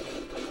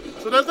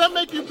 So does that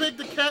make you big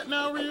the cat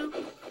now, Ryu?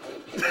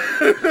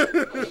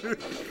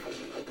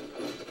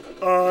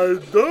 I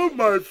love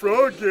my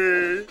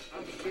froggy.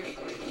 I'm fishing.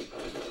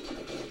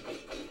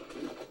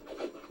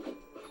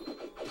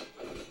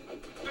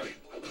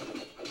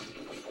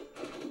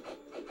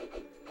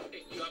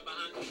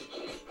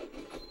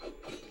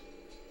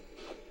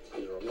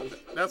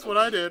 That's what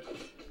I did.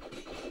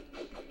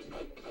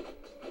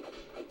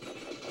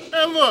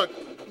 And look,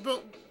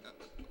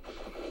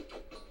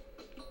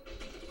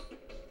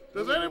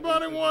 does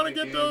anybody want to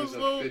get those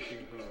little...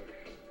 Fishing hook.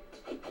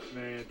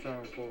 Man,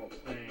 Tom Fault.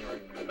 Dang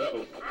right now.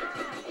 Uh-oh.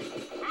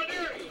 How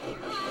dare you!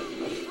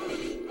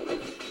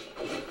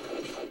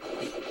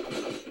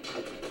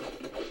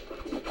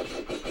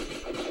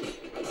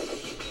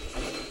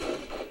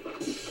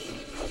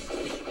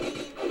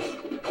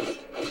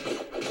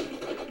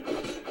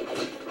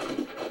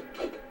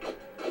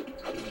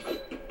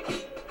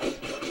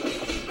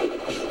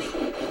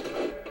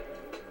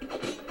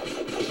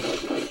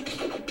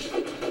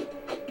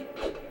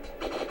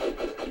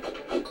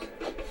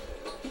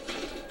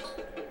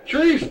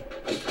 Trees!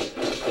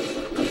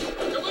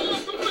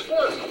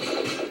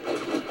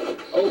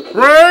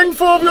 Bring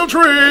forth your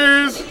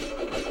trees!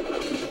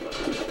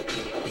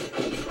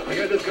 I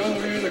got this gun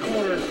over here in the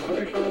corner. I'll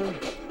be fine.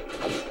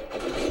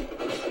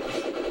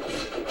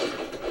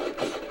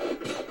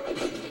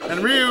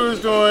 And Ryu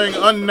is doing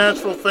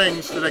unnatural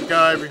things to that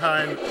guy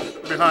behind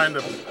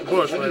the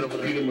bush right over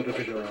Beat there. him with a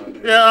fishing rod.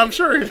 Yeah, I'm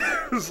sure he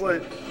was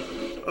like,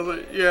 I was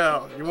like,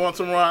 yeah, you want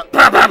some rod?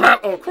 Pop, pop,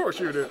 pop. Oh, of course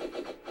you did.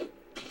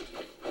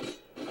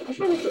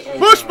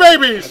 Bush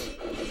babies!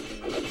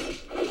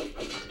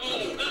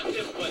 Oh, not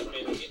this one,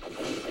 baby.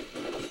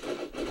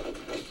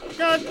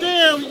 God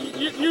damn,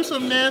 you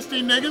some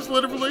nasty niggas,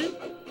 literally.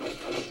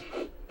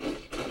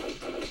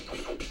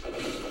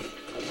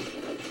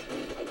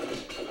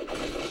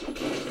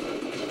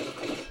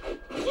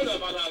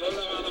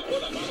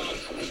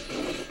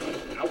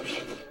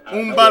 Ouch.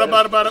 Bada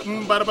bada bada,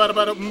 bada bada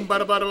bada,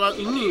 bada bada bada.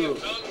 Ooh.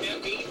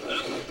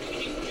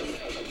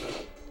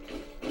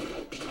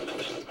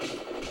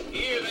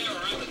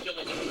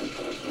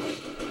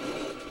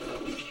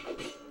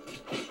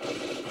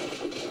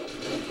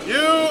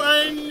 You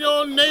and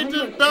your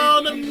native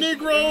bound of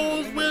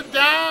Negroes will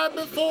die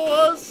before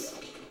us.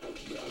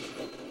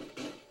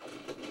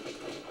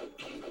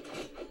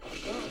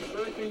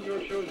 Everything your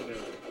chosen there.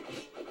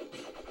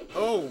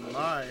 Oh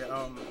my,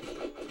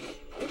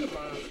 Where did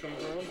mine come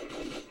from?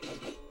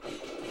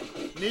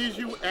 need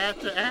you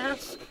to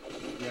ask?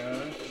 Yeah.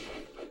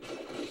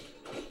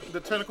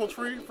 The tentacle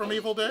tree from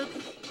Evil Dead?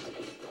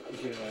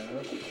 Yeah.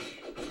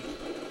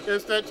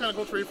 It's that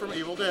tentacle tree from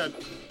Evil Dead.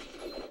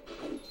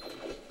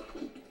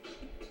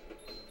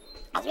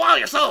 I'll swallow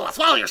your soul! I'll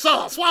swallow your soul!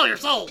 I'll swallow your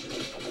soul!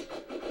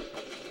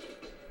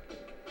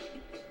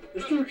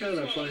 It's still kind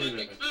of funny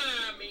that.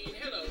 I mean,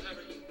 hello, how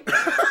are you?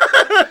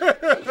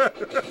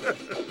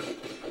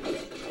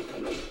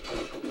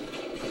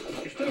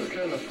 It's still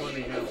kind of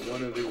funny how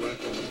one of the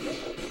weapons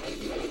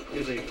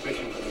is a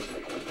fishing hook.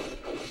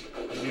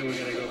 And then we're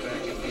gonna go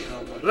back and see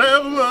how much.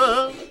 Level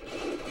up! Yeah.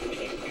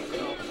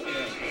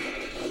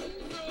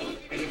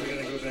 And then we're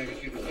gonna go back and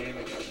see the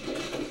damage.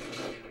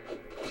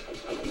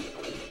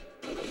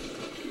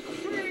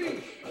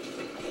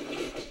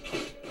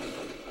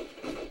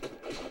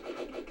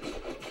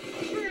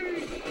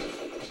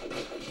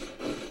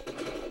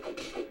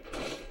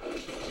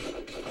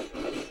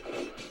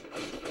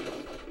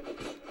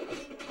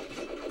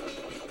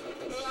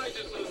 Well, I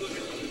just was looking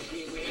at the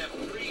team. We have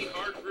 3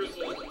 hard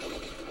grizzled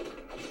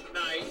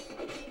knights.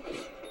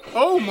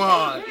 Oh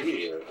my!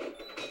 Here.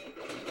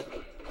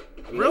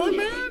 Really,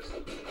 man?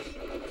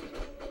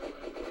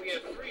 We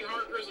had 3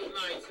 hard grizzled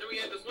knights. Then we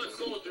had this one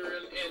soldier,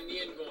 and the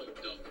end going,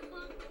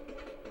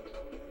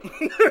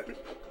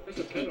 There's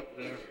a pin up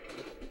there.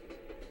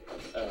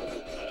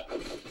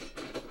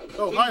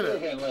 Oh, hi Your there.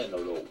 handling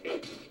was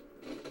okay.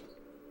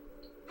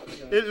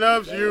 It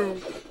loves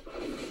you.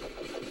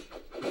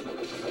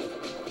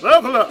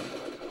 Level up!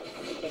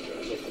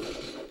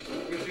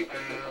 Ow,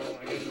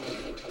 I guess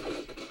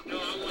no,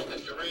 I want the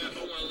giraffe. I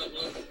want to level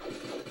up.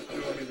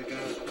 you want me the guy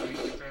that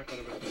beats the crap out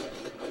of it.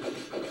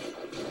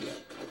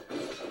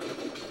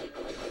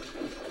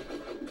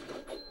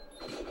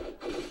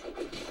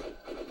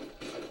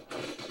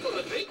 Well,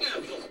 the big guy's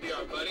supposed to be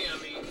our buddy. I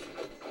mean,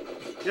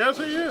 Yes,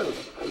 he is.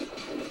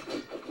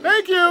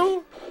 Thank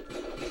you!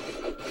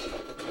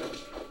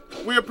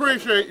 We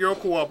appreciate your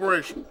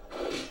cooperation.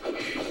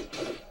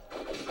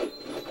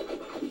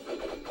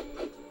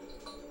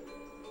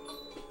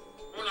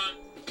 hold on.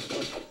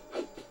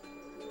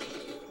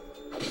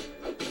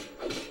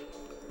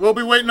 We'll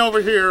be waiting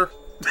over here.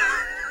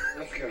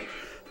 Let's go.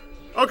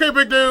 Okay,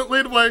 big dude,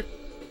 lead the way.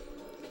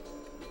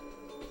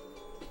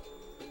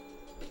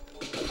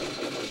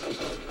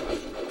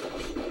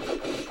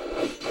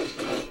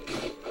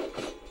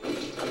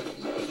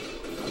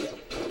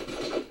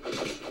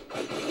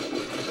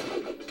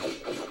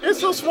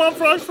 It's the swamp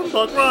frogs from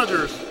Buck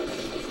Rogers.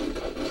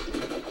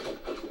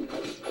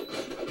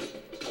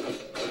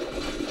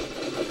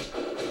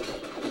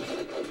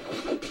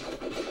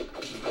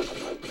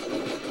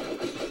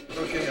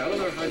 Okay, I don't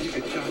know how you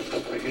could chop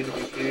the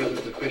enemy tail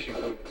with the fishing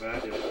hook, but I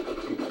did.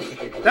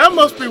 Fishing hook. That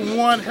must be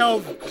one hell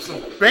of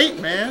some bait,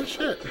 man.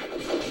 Shit.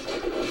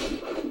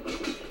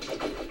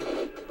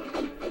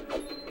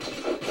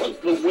 What's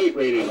the weight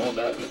rating on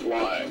that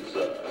fly,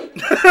 sir?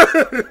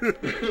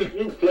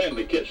 You plan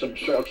to catch some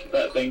sharks with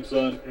that thing,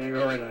 son? Ain't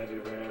all right, I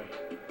do, man.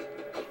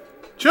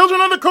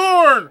 Children of the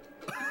corn!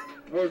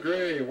 Oh,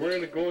 great.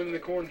 We're going in the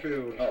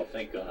cornfield. Oh,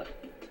 thank God.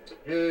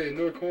 Yay,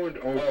 no corn.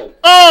 Oh.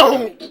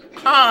 Oh!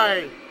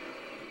 Hi!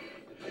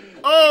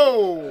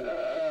 Oh!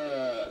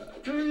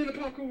 Turn in the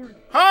popcorn.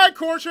 Hi,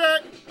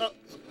 Korchak!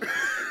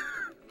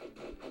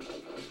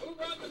 Who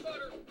brought the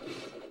butter?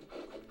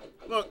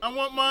 Look, I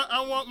want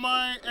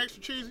my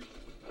extra cheesy.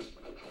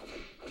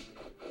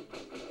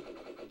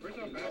 Where's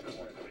our backup?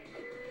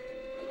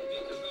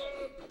 Need to go.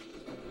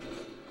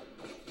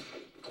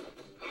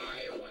 I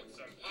want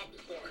some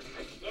popcorn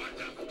and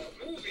butter for a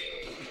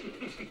movie.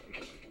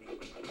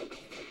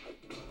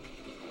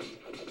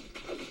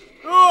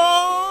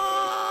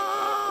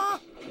 Ah!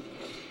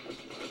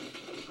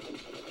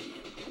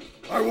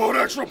 I want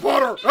extra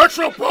butter!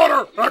 Extra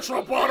butter!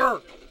 Extra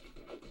butter!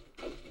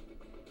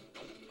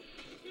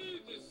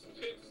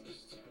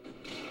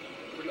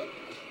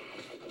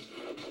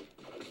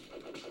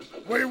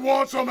 We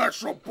want some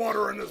extra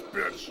butter in this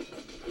bitch!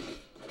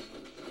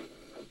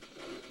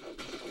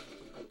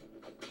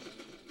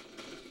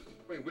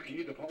 Wait, we can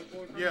eat the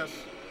popcorn? Yes.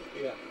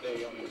 Yeah,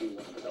 they only do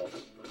one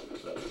health.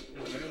 So.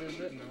 It's better than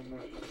that, no more.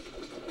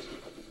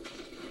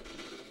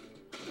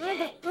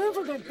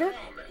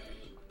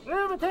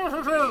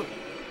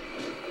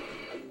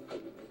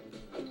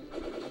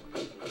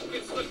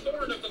 It's the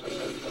corn of the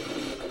corn.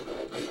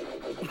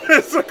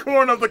 It's the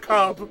corn of the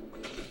cob.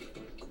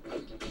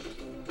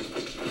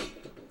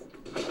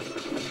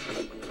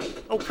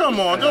 Oh, come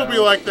on, don't be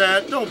like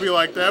that. Don't be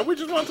like that. We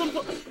just want some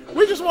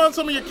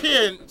of your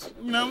kids.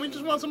 You know, we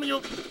just want some of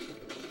your...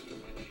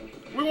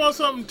 We want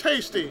something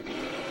tasty.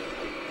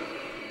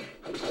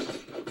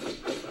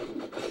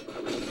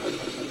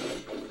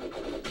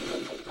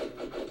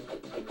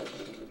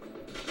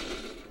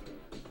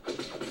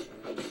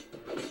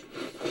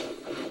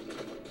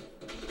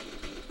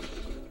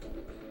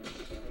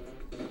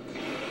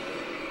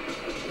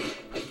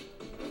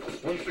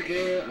 Once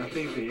again, I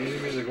think the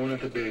enemies are going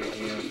at the big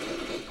again.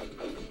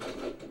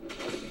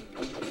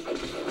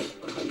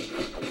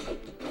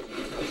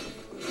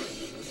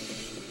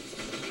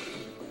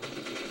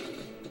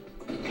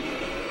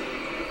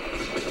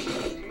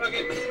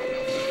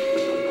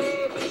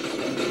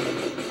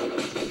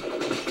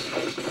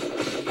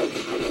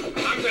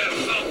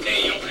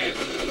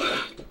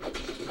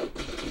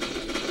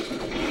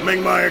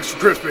 make mine extra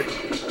crispy.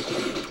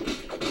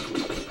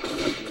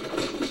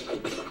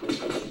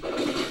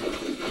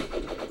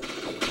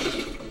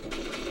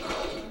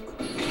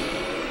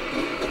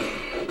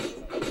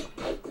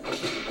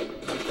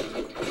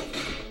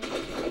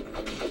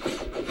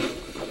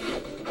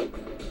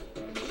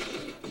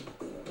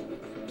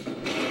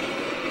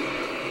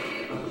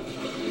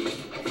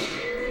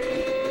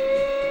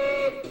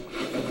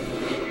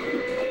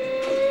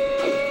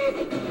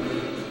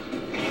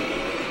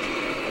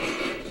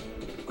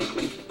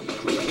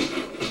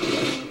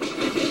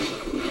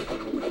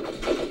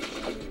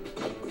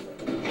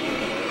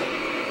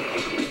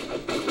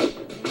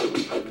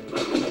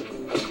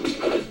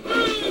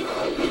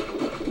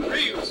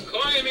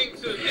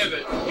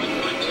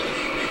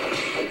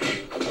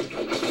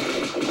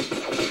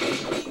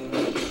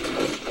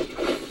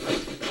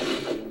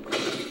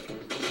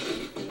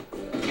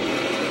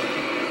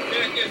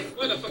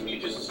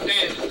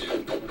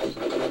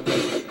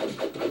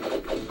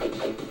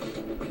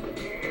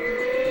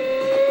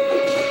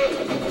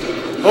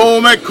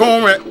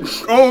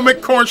 Old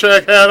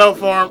McCorncheck had out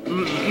farm.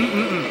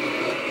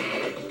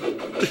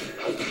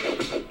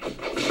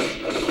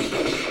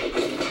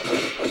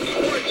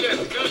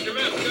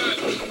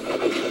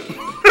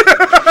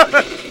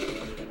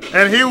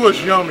 And he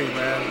was yummy,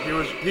 man.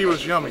 He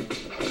was yummy.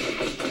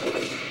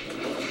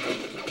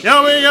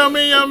 Yummy,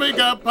 yummy, yummy.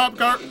 Got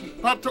popcorn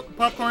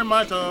in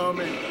my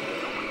tummy.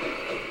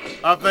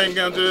 I think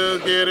I'm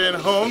just getting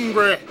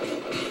hungry.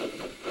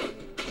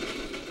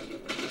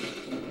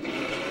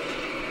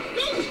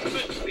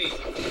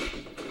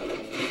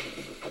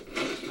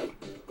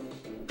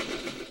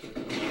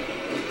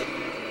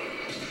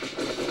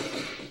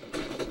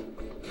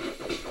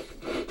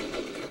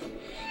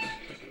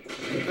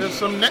 There's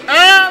some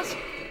ass.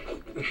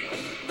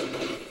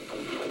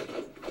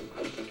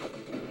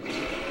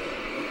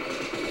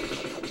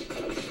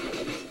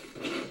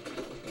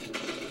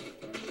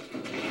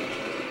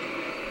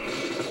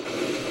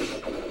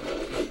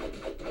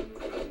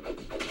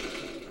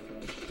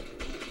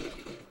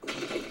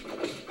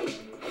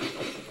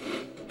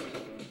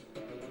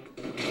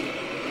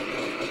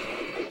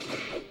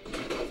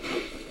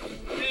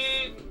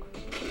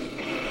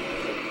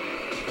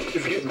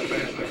 It's getting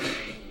faster.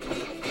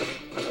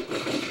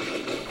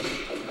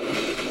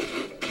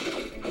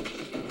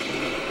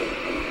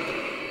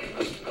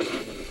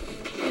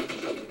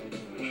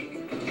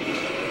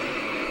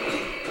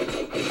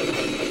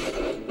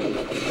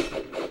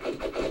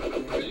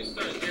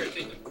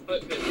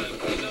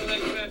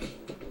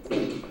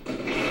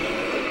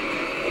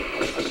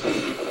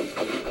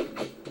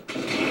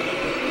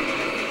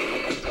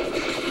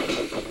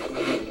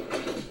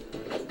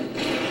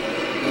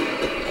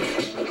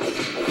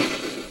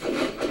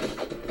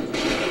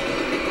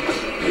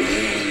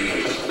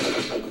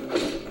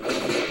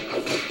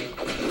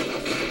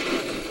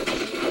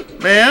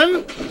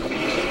 Man,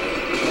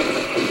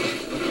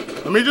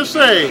 let me just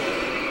say,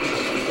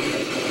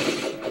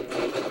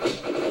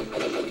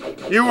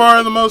 you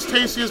are the most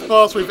tastiest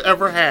boss we've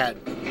ever had.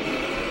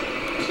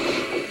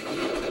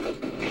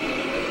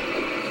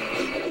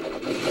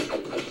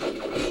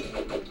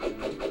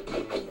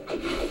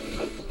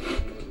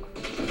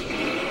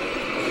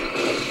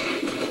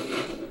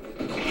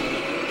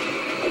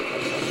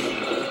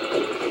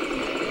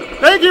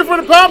 Thank you for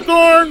the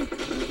popcorn.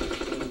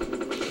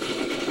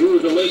 You were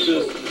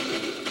delicious.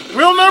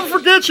 We'll never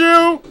forget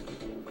you!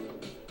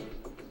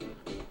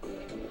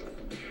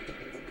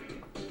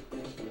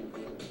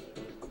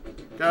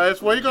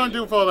 Guys, what are you gonna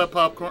do with all that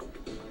popcorn?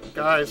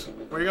 Guys,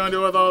 what are you gonna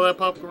do with all that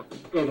popcorn?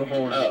 Oh, the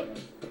horn. Oh,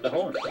 the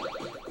horn.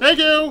 Thank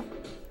you!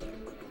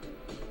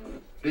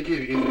 They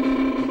gave you.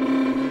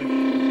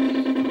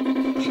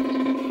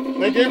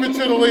 They gave it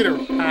to the leader.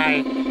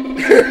 Hi.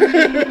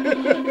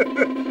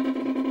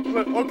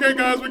 Okay,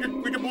 guys, we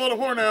can blow the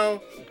horn now.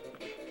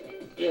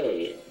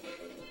 Yeah.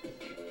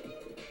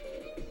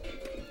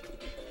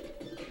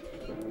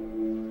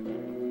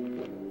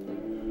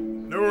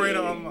 New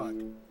arena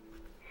unlocked.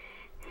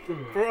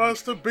 For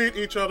us to beat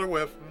each other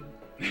with.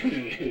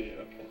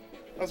 Yeah.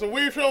 So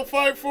we shall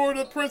fight for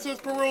the Princess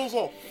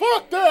Perusal.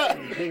 Fuck that!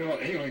 Hang on,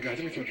 guys.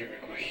 Let me throw a drink real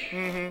quick.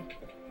 Mm-hmm.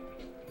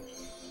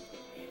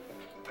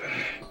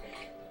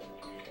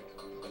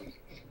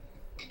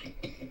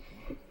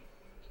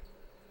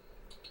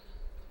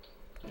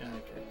 Yeah,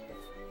 okay.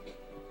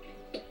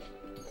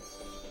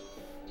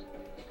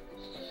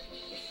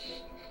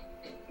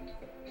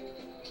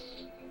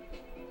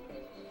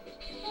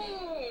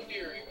 Oh,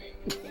 dearie me.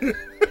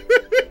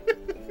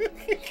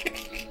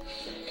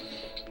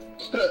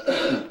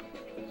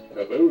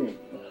 Kaboom.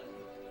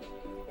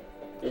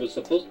 It was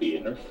supposed to be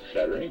an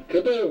earth-shattering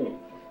kaboom.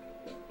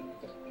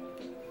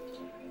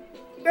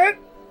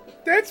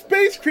 That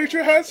space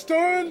creature has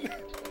stolen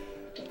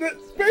the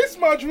space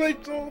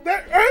modulator.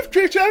 That Earth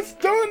creature has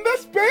stolen the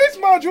space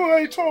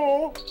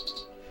modulator.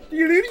 The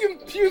Iridium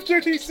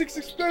Q-36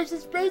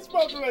 explosive space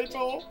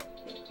modulator.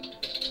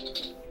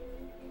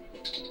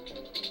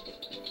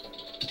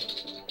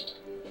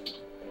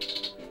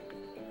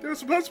 There was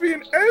supposed to be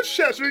an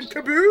earth-shattering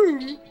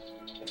kaboom.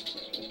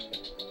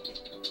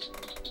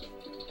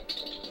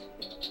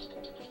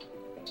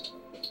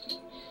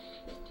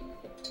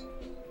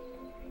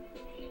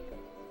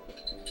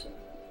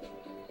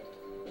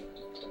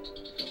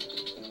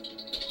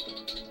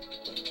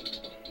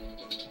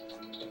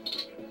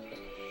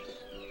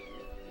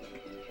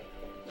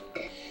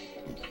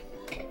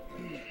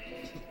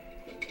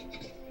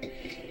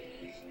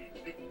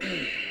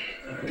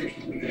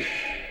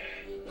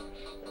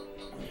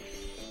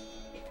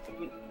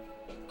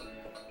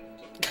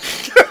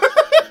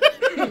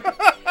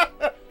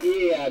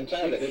 Yeah, I'm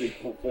trying to hit it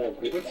for 4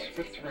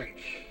 What's right?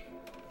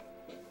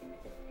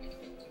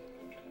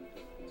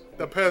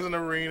 The Peasant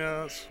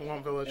Arena,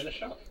 Swamp Village. in a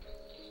shop.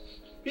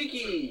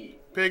 Piggy!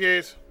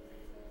 Piggies.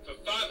 For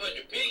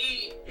 500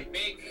 piggy,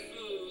 big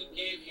food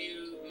give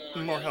you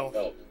More health.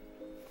 Oh,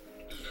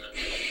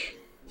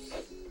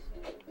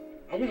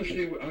 I want to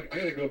see. I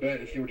gotta go back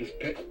and see what this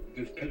pet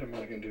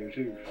amount can do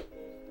too.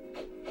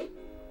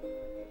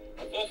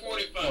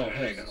 445. Oh,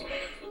 hang on.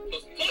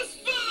 Plus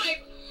 5!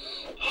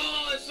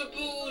 Oh, it's a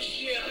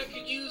bullshit. I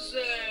could use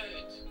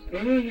that.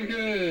 Oh, you're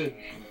good.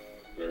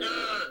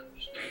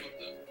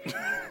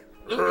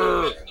 Fuck out,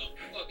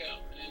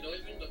 man. Don't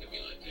even look at me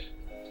like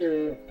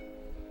that.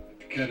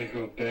 Gotta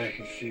go back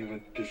and see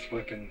what this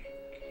weapon.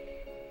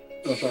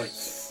 Oh, sorry.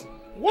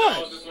 What? I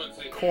was just want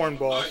to say,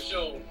 Cornball. Alright,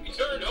 so,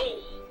 return home.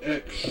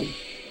 X.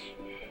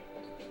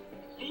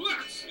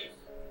 Blacksmith.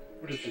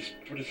 What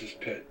does this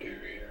pet do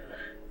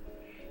here?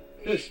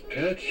 This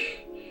pet.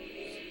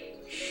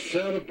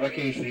 Son of I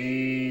can't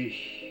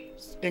see.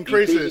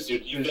 Increases.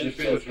 your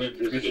defense, so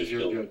Increases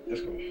your.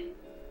 Let's go.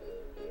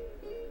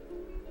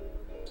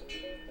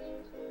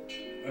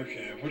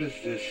 Okay, what does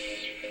this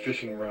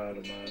fishing rod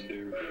of mine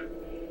do?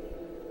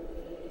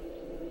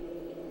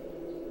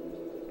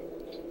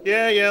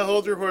 Yeah,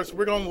 hold your horse.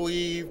 We're gonna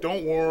leave.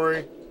 Don't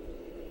worry.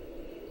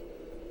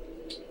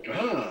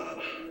 Ah.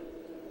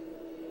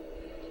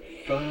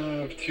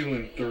 5, 2,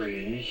 and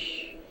 3.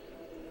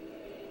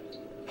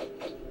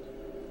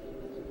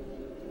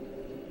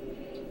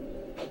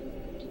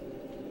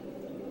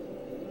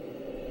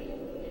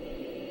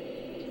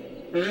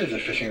 Where is the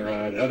fishing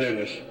rod? Oh, there it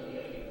is.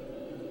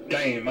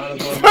 Dang, might as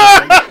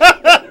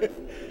well.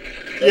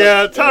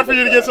 Yeah, time for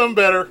you to get something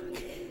better.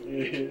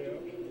 Yeah.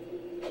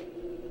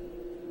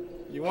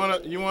 You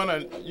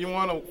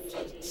wanna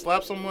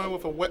slap someone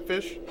with a wet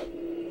fish?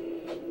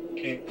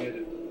 Can't get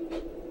it.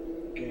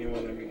 Can't even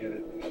let me get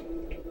it.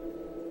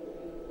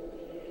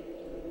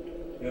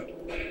 Yep.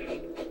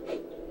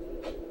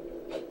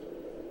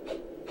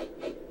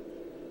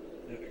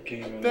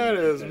 That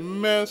is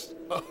messed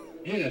up.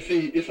 Yeah,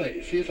 it's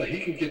like he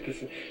can get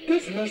this.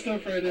 This messed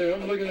up right there.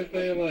 I'm looking at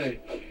this thing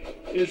like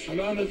it's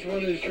 -1 in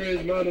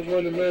strength,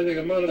 -1 in magic,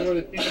 and -1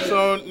 in defense.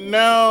 So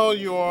now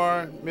you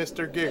are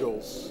Mr.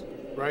 Giggles,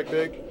 right,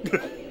 Big? Need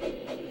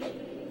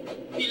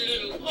a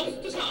little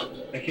off the top.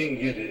 I can't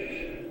get it.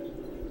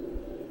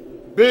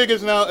 Big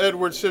is now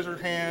Edward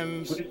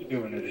Scissorhands. What are you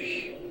doing to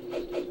this?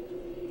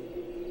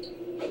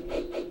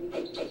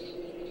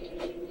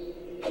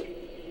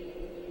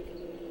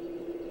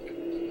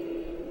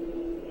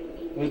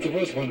 Well, the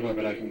worst one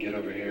weapon I can get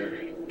over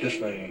here. This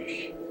thing.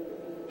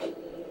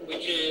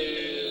 Which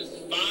is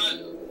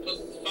 5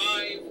 plus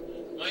 5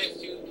 minus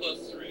 2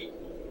 plus 3.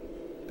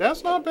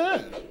 That's not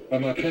bad. Well,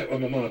 my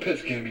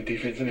pet's giving me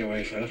defense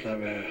anyway, so that's not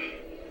bad.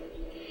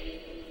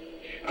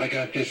 I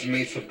got this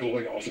mace of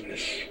glory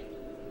awesomeness.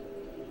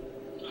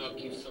 I'll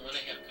give someone a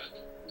haircut.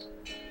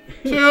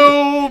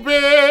 2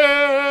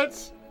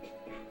 bits.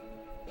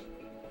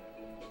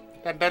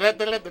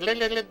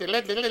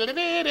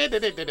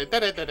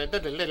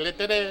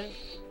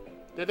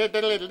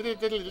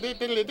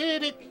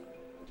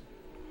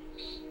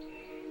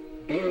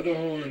 Blow the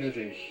horn, is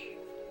he?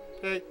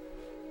 Hey.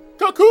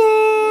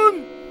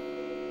 Cocoon!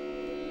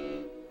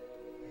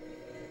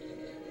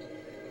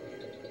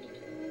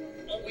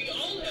 Oh, we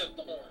all have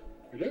the horn.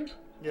 You do?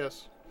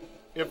 Yes.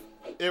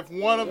 If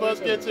one of us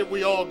gets it,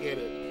 we all get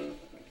it.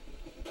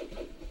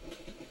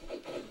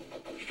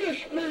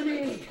 Fish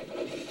merman!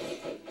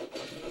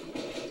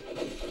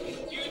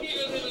 Do you need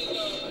a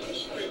little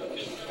shrimp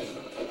fish fry?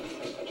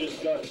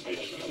 just got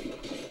fish.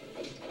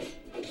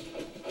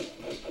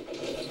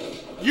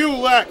 You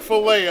lack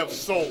fillet of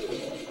soul.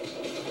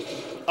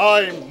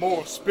 I'm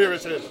more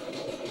spirited.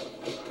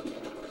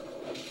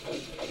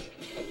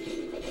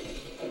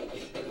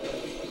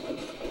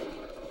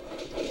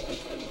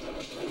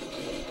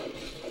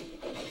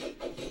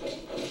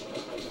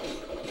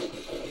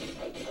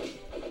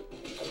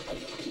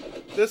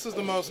 This is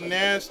the most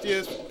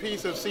nastiest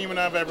piece of semen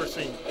I've ever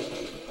seen.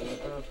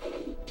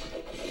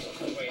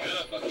 Wait, how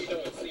the fuck you know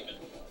it's semen?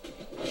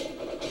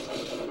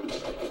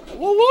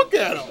 Well, look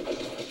at him.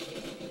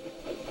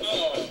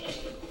 Oh.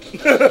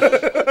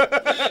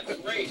 That's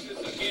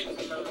racist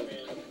against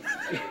mermen.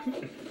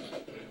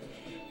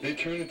 They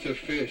turn into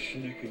fish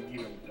and you can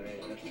eat them.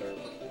 Dang, that's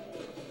terrible.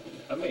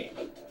 I mean,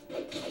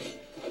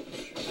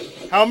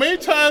 How many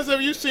times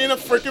have you seen a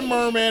freaking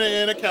merman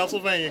in a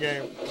Castlevania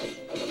game?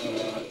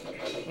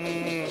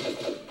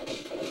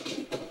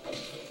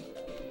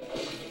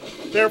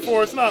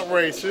 Therefore, it's not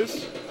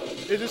racist.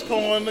 It's just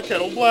calling the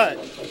kettle black.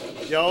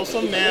 Y'all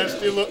some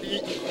nasty look.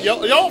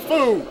 Y'all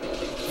food.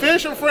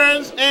 Fish are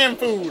friends and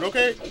food,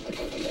 okay?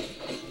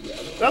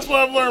 That's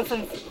what I've learned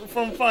from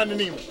Finding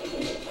Nemo.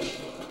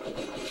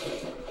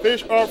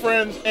 Fish are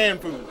friends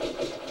and food.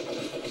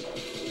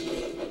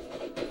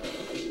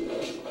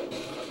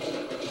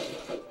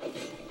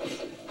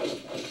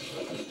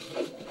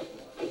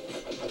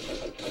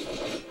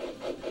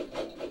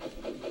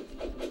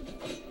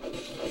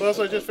 Plus,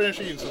 I just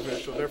finished eating some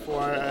fish, so therefore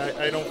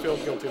I don't feel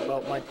guilty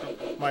about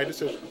my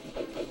decision.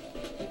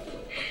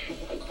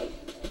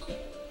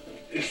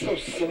 It's so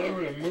slow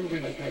to move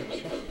into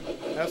things.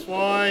 That's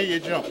why you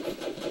jump.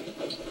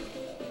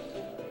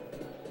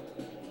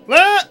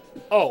 Let.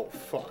 Oh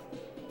fuck.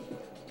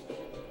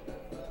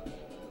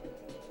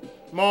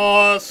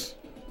 Moss.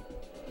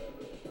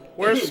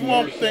 Where's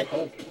Swamp Thing?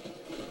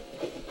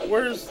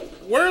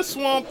 Where's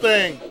Swamp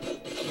Thing?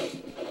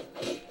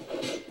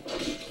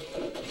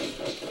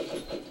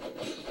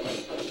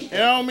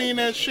 And I don't mean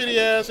that shitty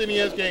ass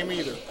NES game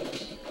either.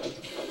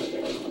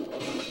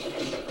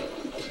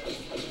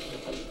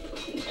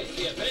 It's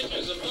the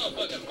Adventures of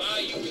motherfucking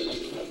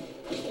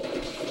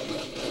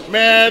Bayou.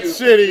 Mad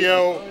City,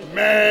 yo.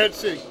 Mad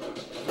City.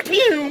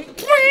 Pew!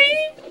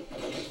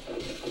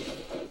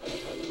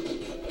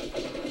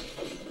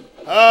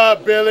 Ah,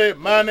 Billy,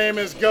 my name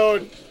is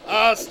Gordon.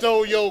 I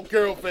stole your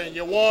girlfriend.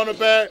 You want her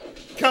back?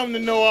 Come to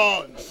New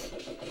Orleans.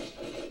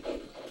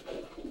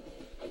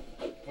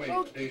 Wait,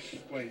 Oh.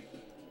 wait.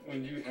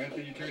 After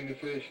you turn the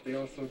fish, they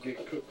also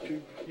get cooked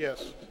too?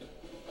 Yes.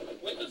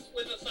 With a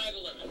side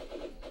of lemon.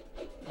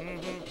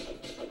 Mm-hmm.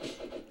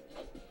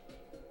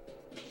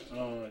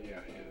 Oh, yeah.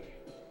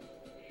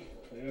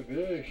 Yeah,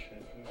 fish.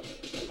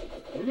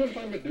 We're gonna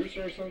find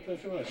Medusa or something? I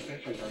feel like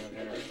statues around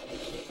here.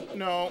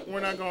 No, we're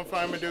not gonna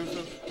find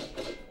Medusa.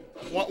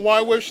 Why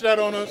wish that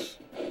on us?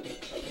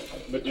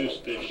 Medusa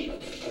fish.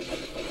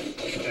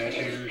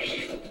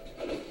 Statues.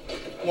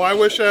 Why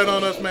wish that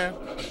on us, man?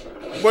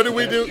 What did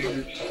we do?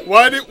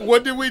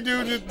 What did we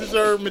do to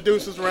deserve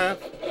Medusa's wrath?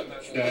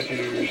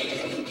 Statues.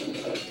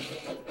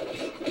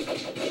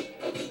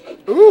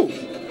 Ooh,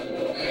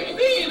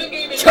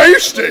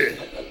 tasty.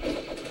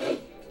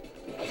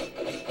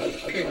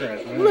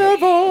 Congrats, man.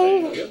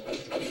 Level. Look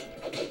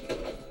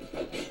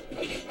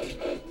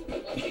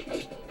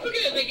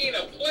at it, they gave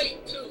a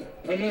plate too.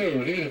 I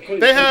know,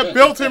 They have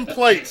built-in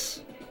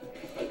plates.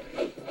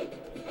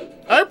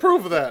 I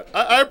approve of that.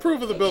 I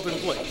approve of the built-in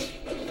plates.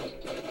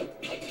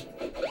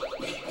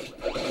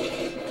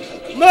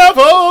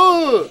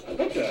 Level.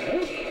 What the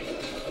heck?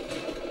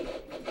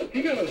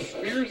 He got a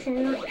spear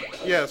sword?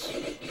 Yes.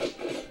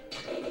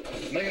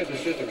 And I got the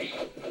scissors.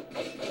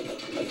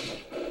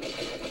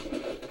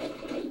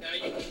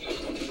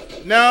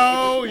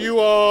 Now you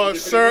are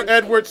Sir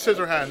Edward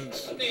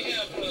Scissorhands. They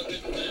have good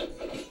sense.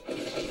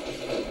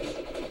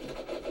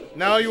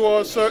 Now you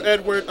are Sir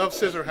Edward of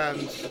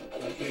Scissorhands.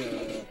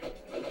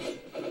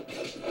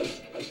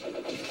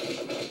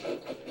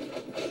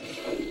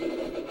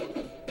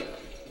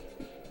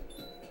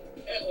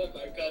 Oh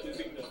my god, this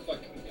ain't the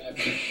fucking guy.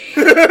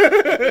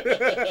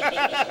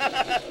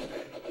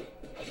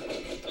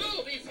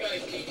 Oh, these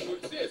guys need to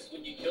exist.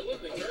 When you kill them,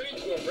 they turn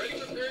into a ready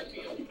prepared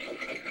meal.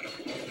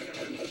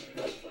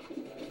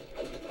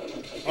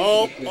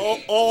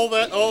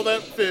 All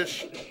that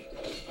fish.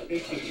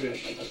 It's the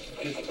fish.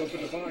 Just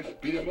open the box,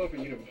 beat him up,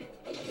 and eat him.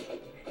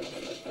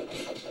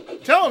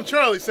 Tell him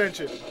Charlie sent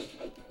you.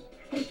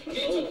 It's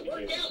a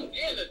workout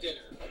and a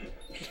dinner.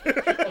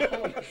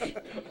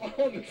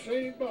 On the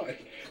same box.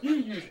 You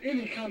use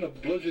any kind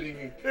of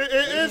bludgeoning.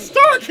 It's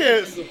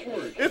Starkiss.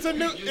 It's a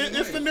new.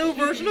 It's the new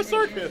version of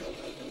Starkiss.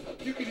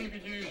 You can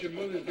even use your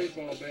mother's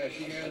baseball bat.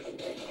 She has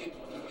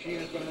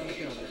behind the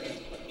counter.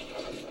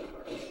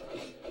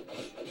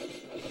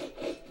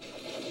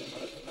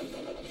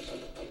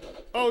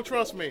 Oh,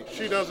 trust me,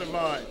 she doesn't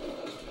mind.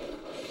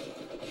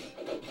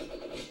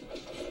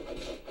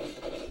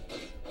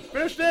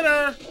 Fish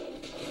dinner. I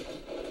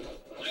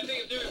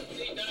think if there's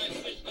 8 dies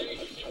fish dinner,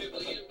 you should be able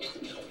to eat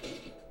them.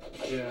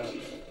 Yeah.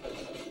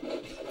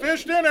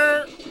 Fish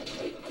dinner.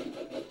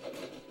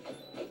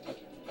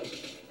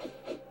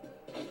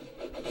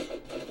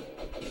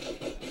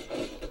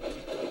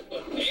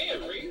 Well,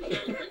 damn, Reed,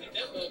 that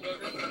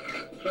motherfucker.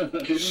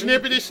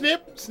 Snippity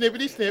snip,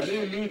 snippity I snip.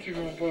 didn't mean to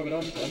go for it, but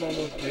I'm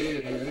almost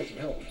dead here. I need some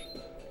help.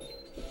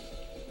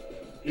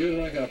 Even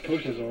though I got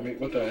pushes on me.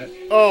 What the heck?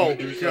 Oh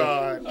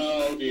God.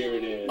 Oh, dear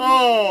it is.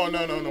 Oh no.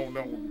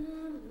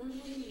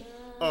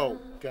 Oh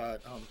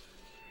God.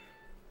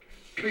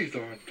 Please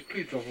don't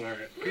let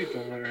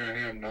her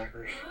have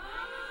knockers.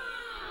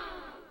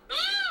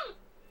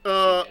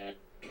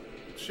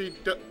 She.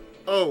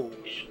 Oh.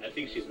 I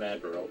think she's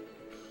mad, bro.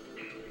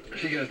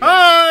 She got.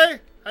 Hi.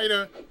 How you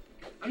doing?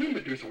 I knew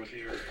Medusa was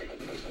here.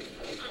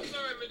 I'm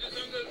sorry, Medusa.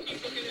 I'm going to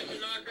keep looking at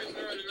your knockers in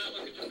order to not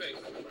look at your face.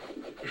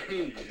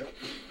 Yep.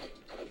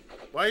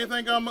 Why you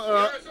think I'm There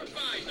are some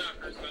fine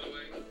knockers, by the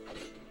way.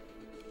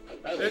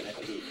 I like that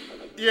too.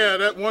 Yeah,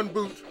 that one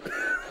boot.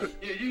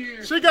 Yeah,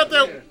 you. She got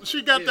that. Yeah.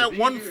 She got Yeah, that did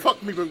one you-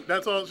 fuck me boot.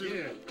 That's all she.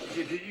 Yeah.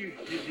 Did you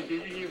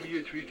hear me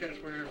a tweet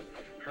test where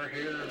her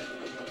hair?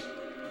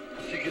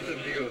 She gets up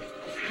and she goes,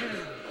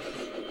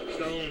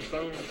 stone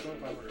power.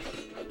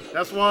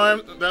 That's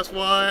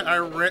why I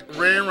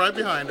ran right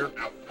behind her.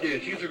 Yeah,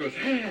 she gets her goes,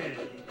 hey.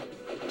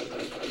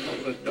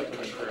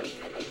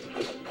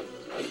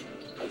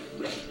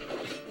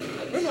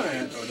 Where am I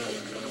at?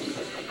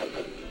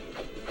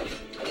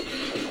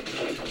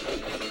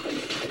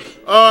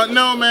 Oh no.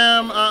 No,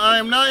 ma'am. I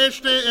am not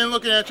interested in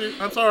looking at you.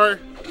 I'm sorry.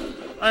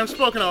 I am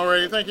spoken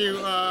already. Thank you.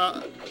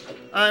 I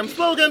am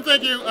spoken.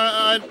 Thank you.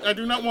 I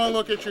do not want to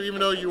look at you, even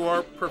though you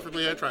are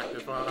perfectly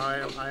attractive. I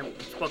am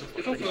spoken.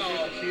 It's also good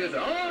that she has a...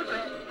 Oh,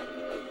 crap.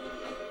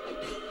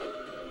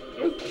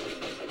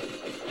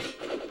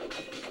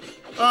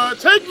 Nope.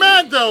 Take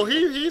Mag though.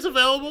 He's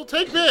available.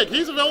 Take Big.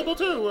 He's available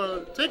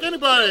too. Take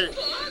anybody.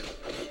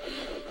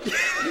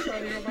 You're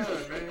out of your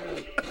mind,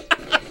 man.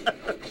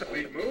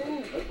 Wait,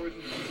 move.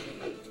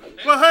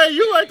 Well, hey,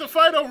 you like to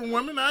fight over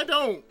women. I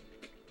don't.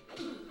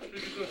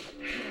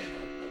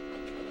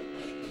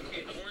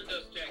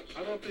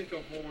 I don't think the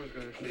horn's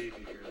gonna save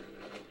you here now.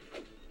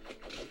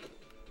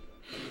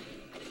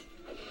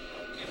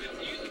 If it's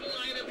a usable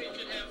item, it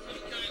should have some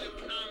kind of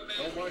combat.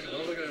 Don't look at it,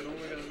 don't look at it, don't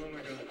look at it, don't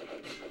look at it.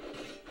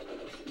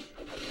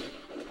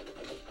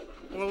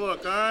 Well,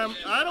 look, I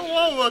don't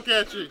want to look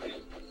at you.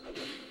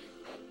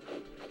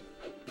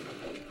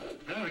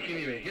 Now I can't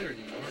even hit her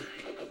anymore.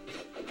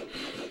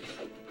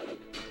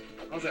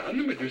 I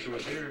knew Medusa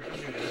was here. I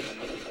knew that.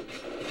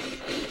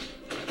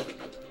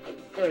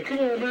 Hey, come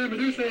on, man.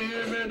 Medusa ain't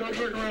here, man. Don't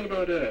joke around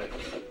about that.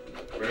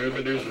 Where's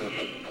Medusa?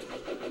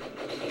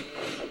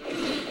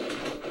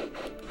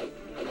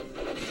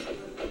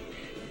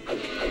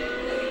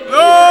 No!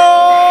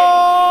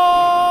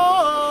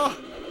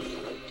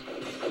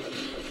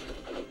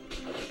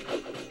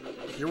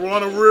 You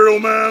want a real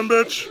man,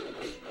 bitch?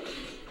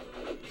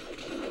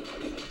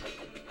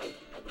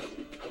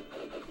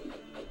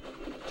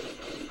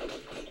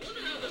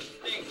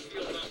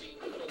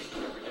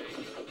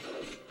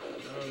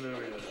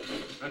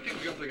 I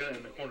think we also got it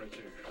in the corner too.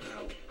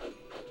 Ow.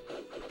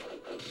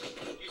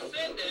 You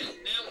said that,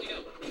 now we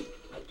know.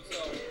 So,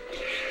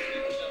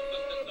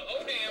 the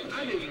whole damn I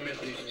didn't miss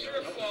anything. It's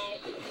your fault.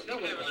 That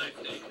was Have a nice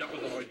day. That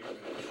was all you, man.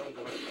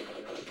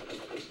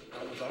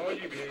 That was all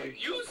you, big.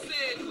 You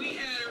said we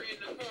had her in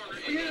the corner.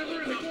 We had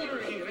her in the corner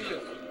again. Look at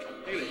that.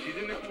 Look at that. She's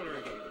in the corner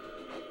again.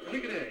 And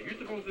look at that. You're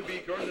supposed to be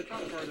guarding the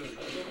top part of it.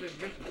 You're supposed to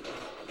be missing it.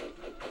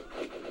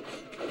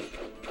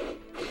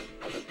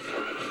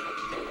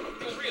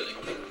 Oh, really?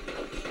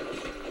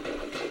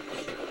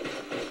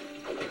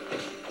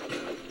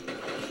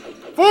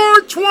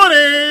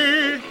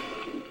 $420.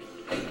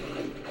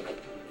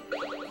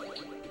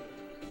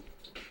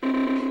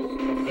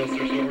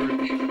 Buster Sword.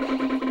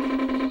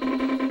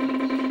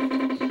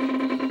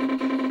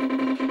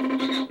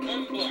 I got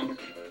one block.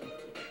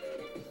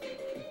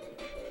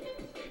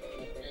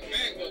 And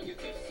Magma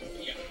gets this.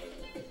 Yeah.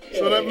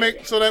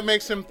 So that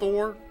makes him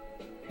Thor.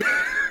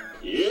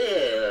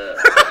 Yeah.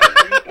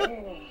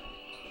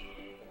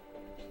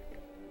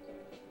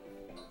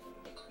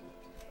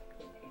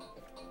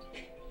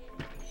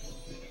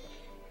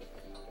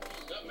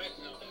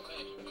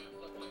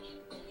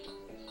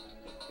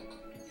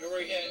 You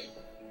already had it.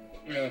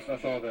 Yes, I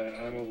saw that.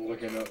 I'm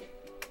looking up.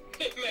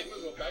 Magma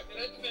go back to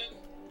that defense.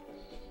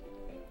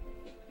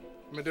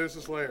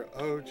 Medusa's lair.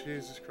 Oh,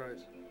 Jesus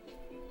Christ.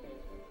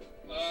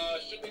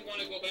 Should we want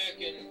to go back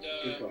and,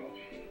 Good call.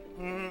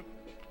 Mm-hmm.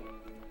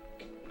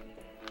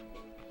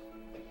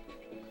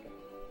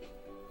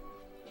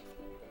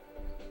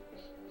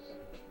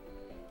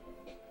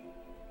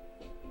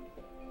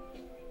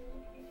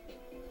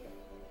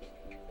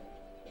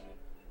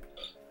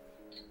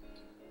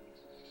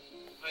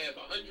 I have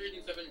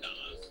 $107.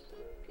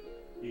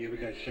 Yeah, we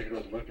gotta check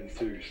those weapons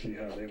too, see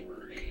how they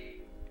work.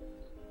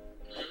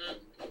 Mm-hmm.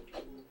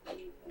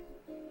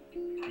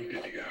 I'm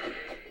good to go.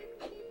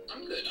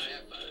 I'm good, I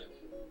have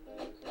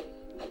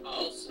 5.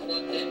 I'll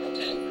split that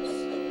tax.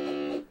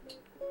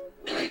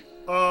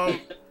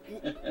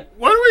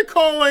 What are we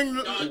calling?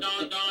 Don.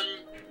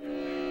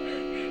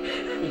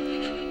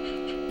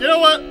 You know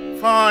what?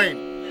 Fine.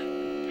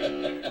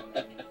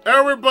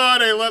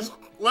 Everybody,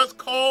 let's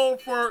call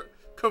for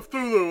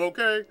Cthulhu,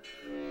 okay?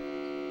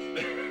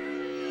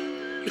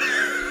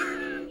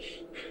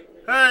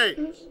 Hey!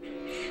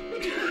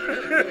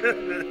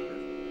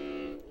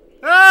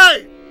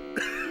 Hey!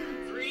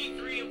 3,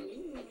 ooh,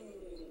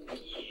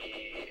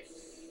 yes.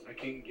 I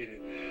can't get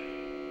it.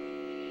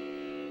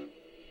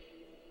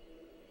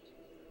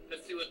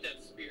 Let's see what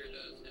that spear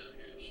does down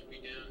here. It should be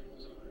down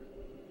somewhere.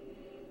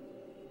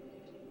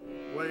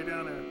 Way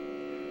down there.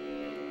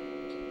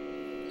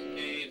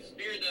 Okay, the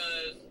spear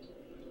does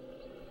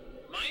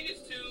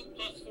 -2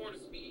 + 4 to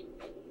speed.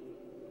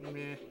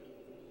 Meh.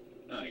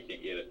 No, I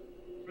can't get it.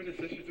 What does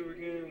this do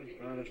again?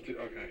 -2.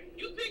 Okay.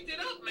 You picked it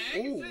up, Mag.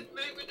 Ooh. It says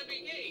Magma to be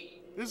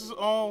gay. This is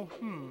all,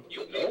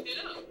 You picked it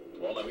up.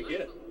 Well, let me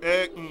get it.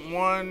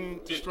 1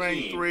 to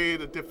strength 15. 3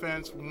 to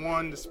defense,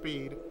 1 to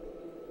speed.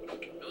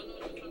 Don't know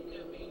what the fuck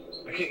that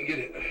means. I can't get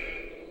it.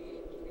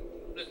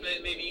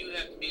 Maybe you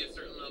have to be a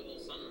certain level,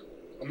 something.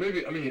 Or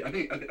maybe, I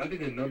think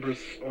the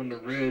numbers on the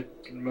red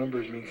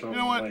numbers mean something. You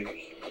know what?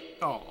 Like,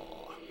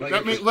 Oh. like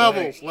That if means it's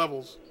levels, black-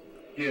 levels.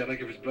 Yeah,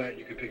 like if it's black,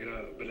 you could pick it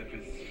up. But if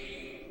it's...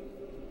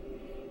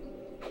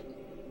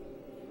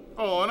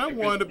 Oh, and I If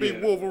wanted to be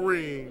it's- yeah.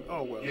 Wolverine.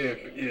 Oh, well. Yeah,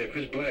 if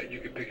it's black, you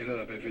can pick it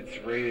up. If it's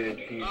red,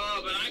 you...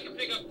 But I can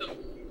pick up the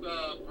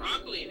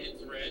broccoli and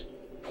it's red.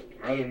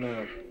 I don't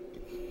know.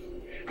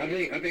 I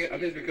think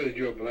it's because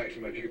you're a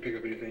blacksmith. You can pick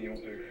up anything you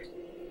want to.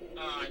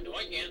 No,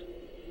 I can't.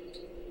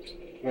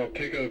 Well,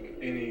 pick up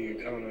any,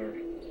 I don't know.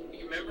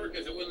 You remember?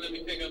 Because it wouldn't let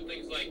me pick up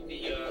things like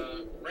the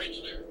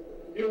wrench there.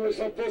 You were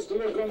supposed to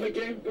look on the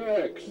game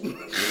packs.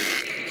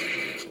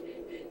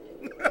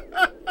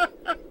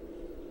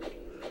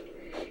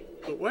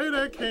 The way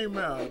that came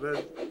out,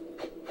 that...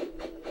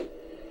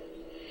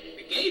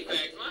 The game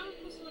packs? Why am I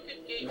supposed to look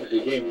at game packs? The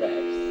game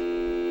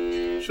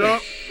packs. Shut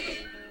up.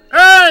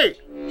 Hey!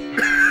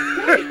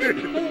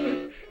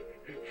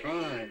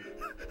 Fine.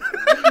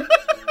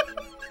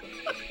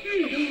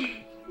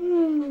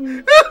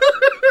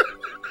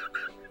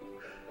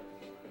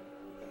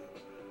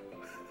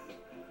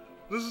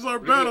 This is our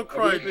battle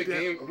cry. Are we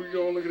going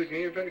to look at the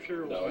game facts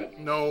here or what?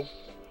 No.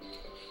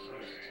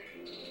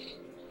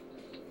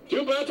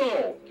 To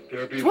battle!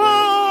 There be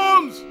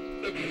Twums!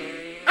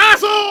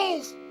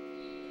 Assholes!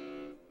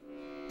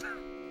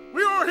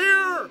 We are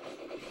here!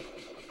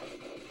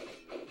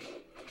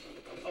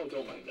 Oh,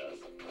 don't mind us.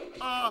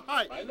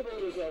 Hi. Mind the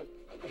voters, though.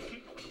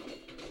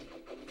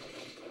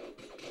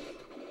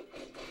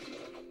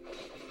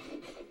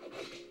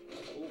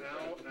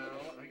 Now,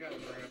 I got to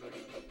grab it.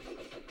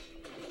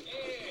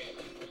 Hey,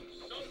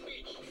 Sun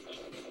Beach.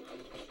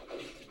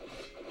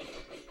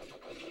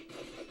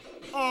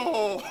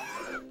 Oh!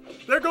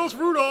 There goes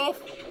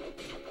Rudolph!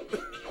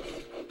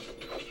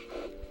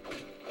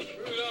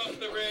 Rudolph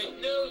the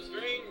red-nosed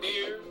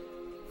reindeer.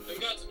 They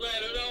got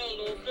splattered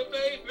all over the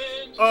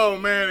pavement. Oh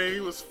man, he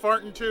was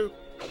farting too.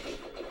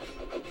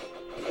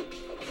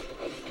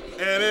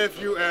 And if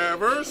you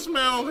ever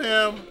smell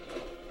him,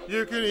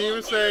 you can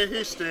even say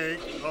he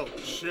stink. Oh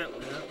shit,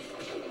 man.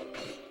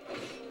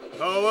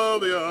 Although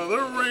the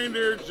other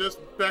reindeer just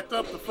backed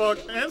up the fuck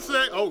and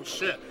say, oh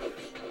shit.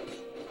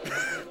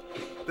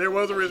 There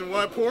was a reason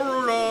why poor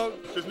Rudolph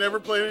just never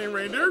played any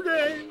reindeer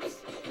games.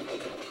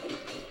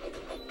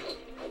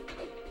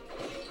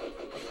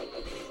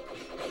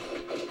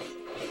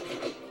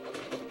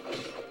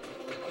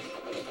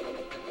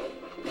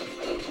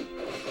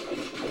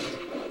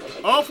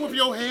 Off with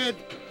your head!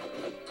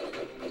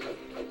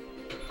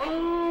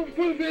 Off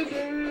with his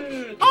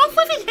head! Off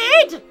with his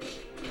head!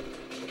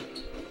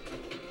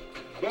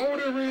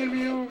 Boulder ran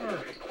me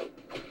over.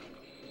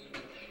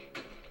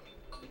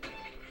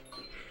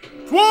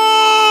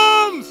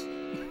 Twums!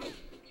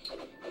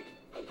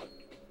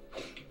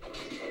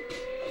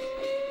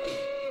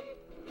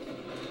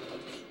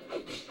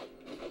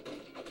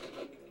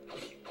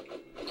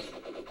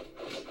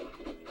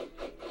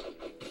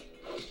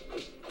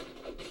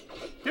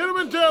 Get him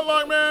in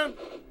deadlock, man!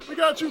 We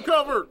got you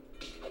covered!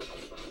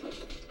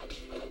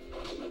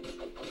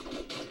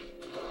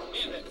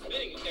 Man, that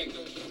spinning attack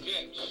don't do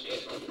jack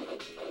shit.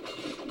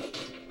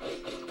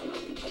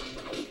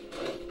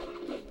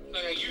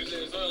 Like I use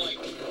it, it's all like...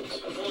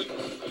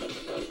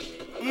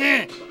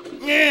 Yeah,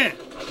 yeah,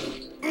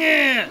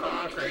 yeah.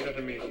 Ah, great,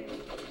 nothing me.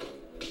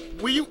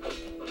 Will you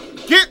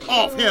get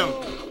off him?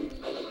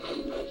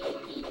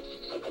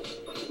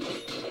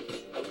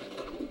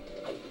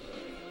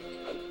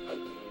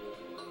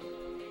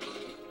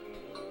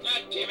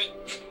 God damn it.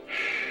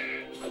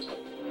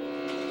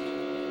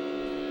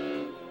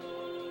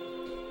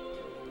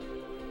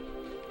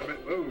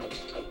 Oh.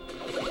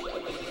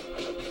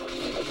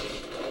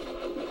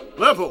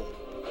 Level.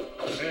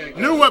 Hey,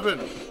 New weapon.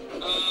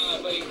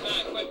 But he's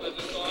not equipped with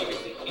it, so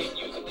obviously he can't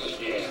use it.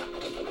 Yeah.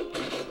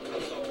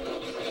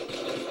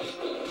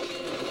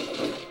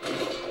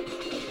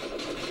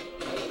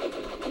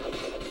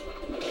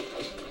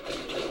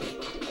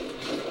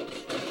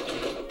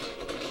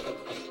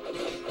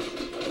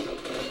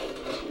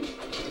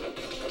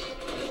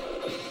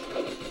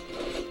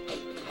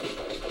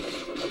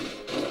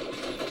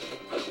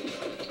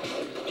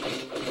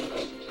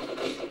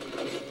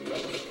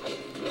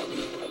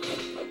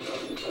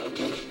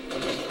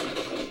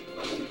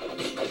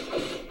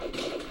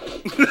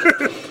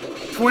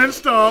 Twin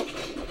stomp.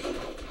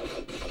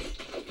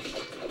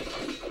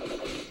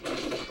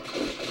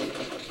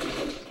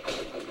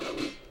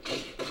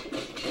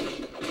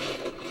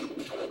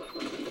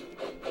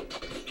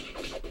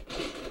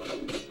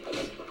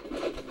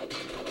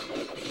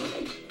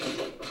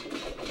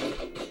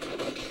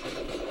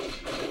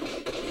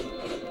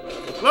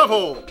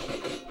 Level.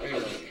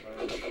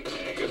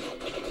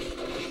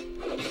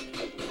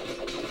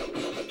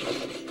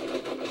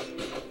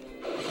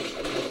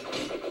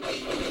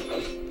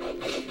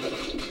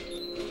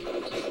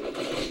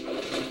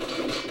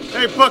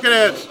 Hey,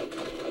 bucketheads,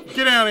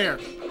 get down here.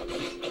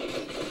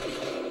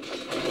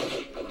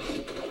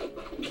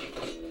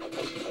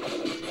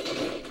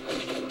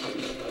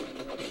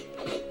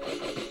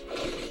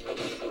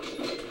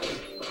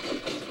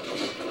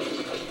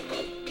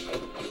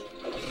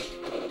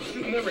 Is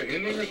this never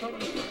ending or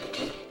something?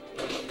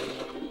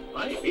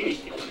 Might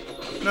be.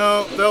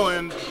 No, they'll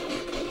end.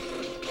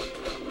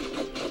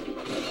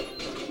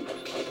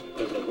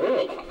 There's a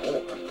world a lot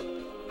more.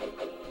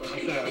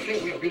 I think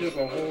we beat up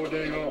a whole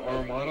dang old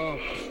armada.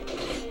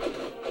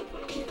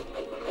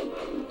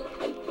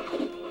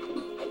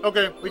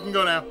 Okay, we can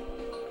go now.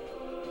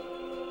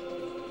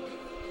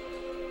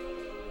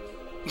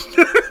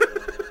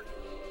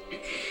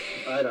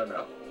 I I don't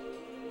know.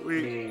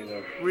 Me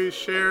either. We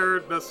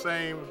shared the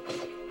same.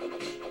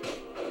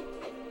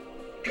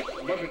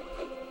 Muffin.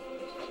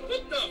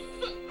 What the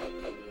fuck?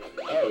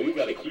 Oh, you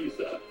got a key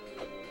set.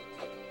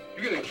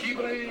 You got a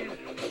keyblade?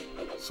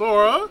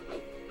 Sora?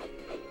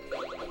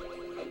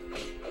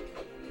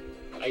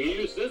 I can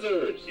use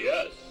scissors,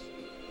 yes.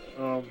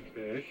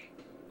 Fish.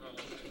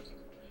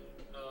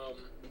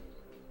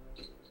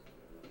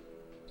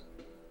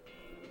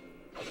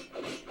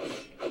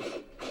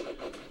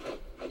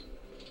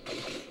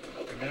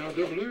 And now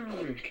the blue,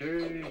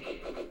 okay.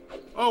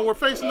 Oh, we're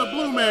facing the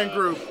Blue Man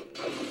group.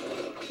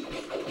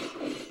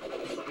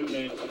 Good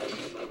name.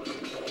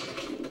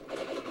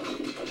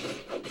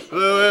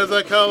 Blue is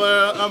the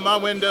color of my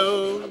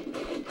window.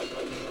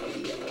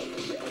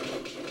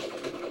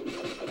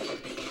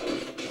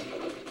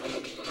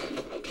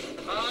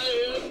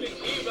 I am the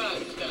key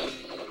master.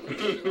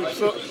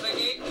 So- I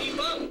can't keep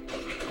up.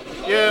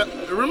 Yeah,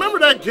 remember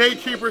that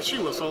gatekeeper? She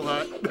was so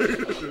hot.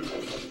 Just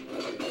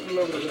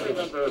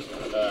remember,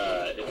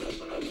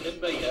 if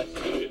anybody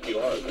asks you if you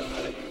are a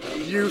guy,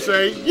 You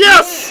say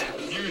yes!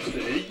 You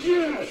say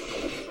yes!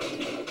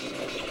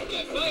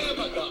 Yes, I am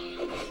a god.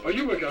 Are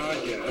you a god?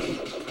 Yes.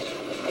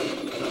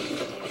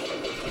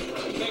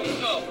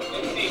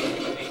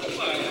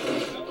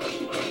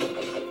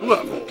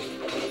 Level.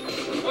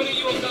 What are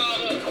you a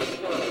god of?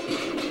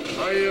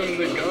 I am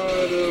the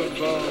god of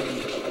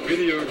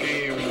video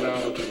game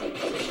knowledge.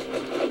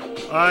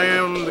 I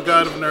am the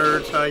god of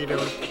nerds. How you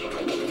doing?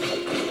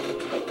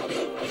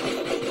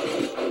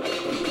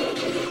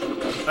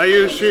 I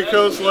use cheat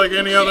codes like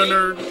any other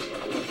nerd.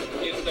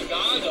 It's the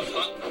god of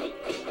hot.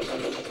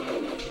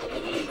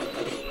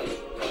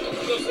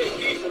 Go say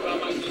peace about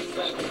my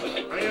consent.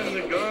 I am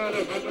the god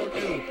of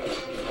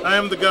Hadouken. I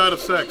am the god of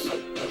sex.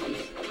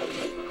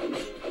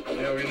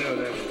 Yeah, we know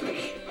that.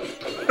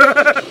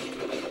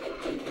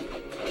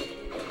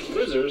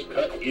 scissors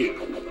cut you.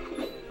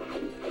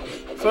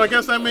 So I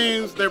guess that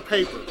means they're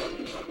paper.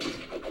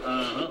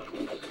 Uh-huh.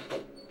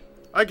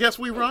 I guess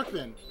we rock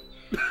then.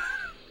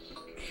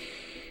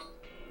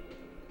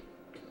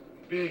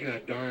 Big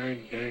that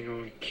darn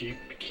dang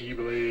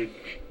keyblade.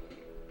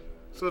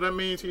 So that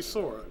means he's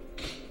Sora.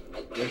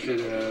 Yes, it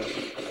is.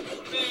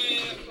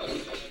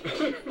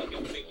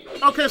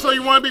 Okay, so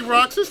you want to be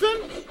Roxas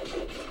then?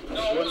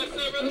 No, I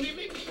said rather be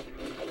Mickey.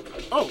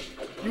 Oh,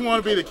 you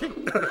want to be the king?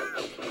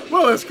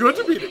 Well, it's good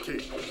to be the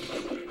king.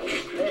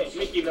 Hey,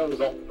 Mickey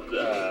knows all,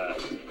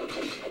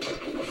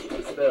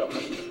 still.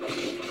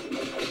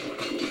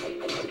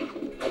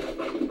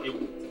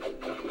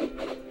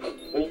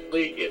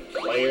 Only get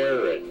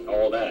flare and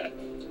all that.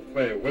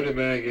 Wait, what did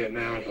man get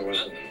now as a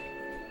weapon?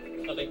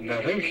 Nothing.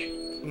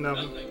 Nothing? No.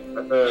 Nothing. I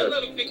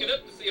let him pick it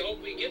up to see,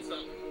 hopefully he gets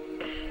something.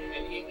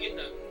 And he didn't get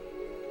nothing.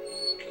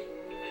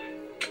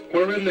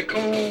 We're in the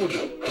cold.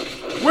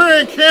 We're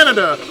in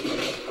Canada.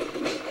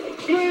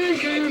 We're in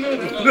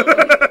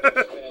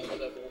Canada.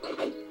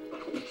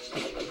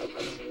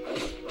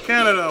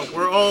 Canada,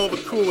 where all the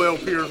cool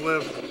LPers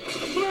live.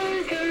 We're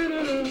in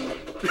Canada.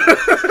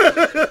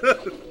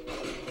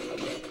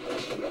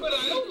 But I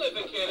don't live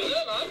in Canada,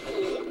 and I'm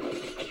cool.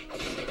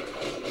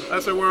 I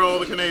said where all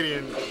the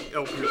Canadian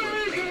LPers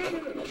live.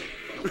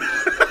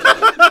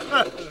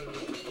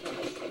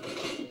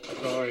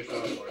 Sorry,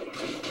 South Park.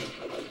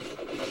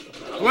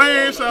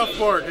 Way South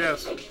Park,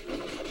 yes.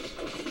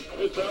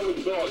 This how we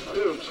call it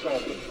curb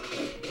stomping.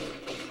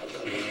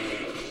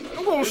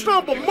 I'm gonna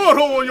stomp a mud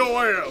hole in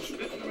your ass.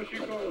 This is what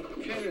you call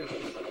tennis.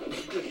 You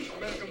just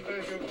smack them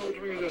back and forth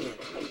between each other.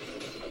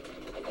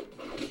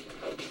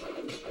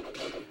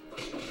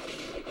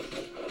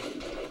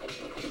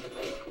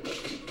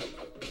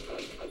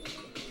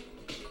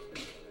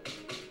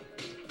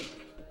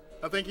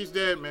 I think he's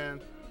dead,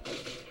 man.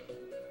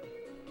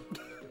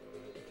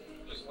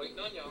 Just waiting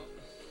on y'all.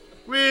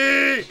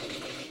 Wee!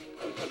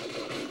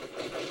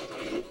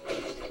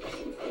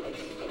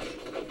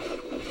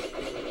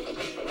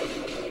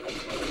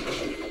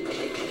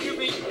 You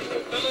mean,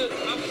 fellas,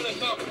 I'm gonna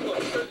talk to a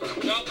certain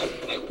Johnson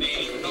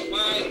nickname. How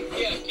wide?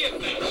 Yeah, get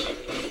that shit.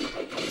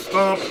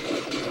 Stomp.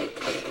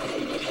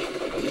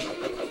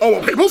 Oh,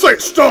 well, people say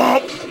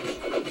stomp.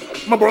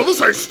 My brother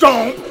say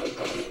stomp.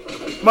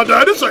 My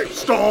daddy say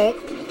stomp.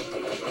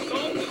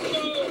 Stomp the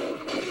stone.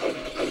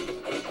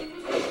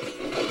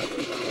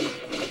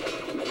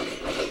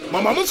 My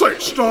mama say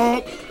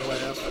stomp.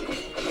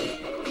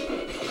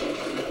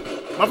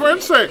 My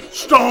friends say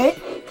stomp.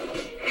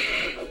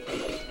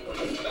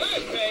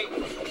 Okay.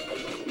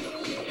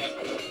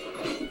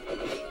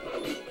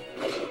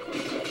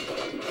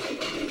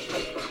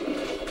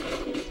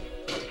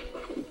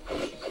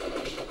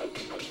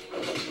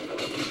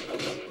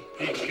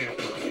 Be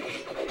careful.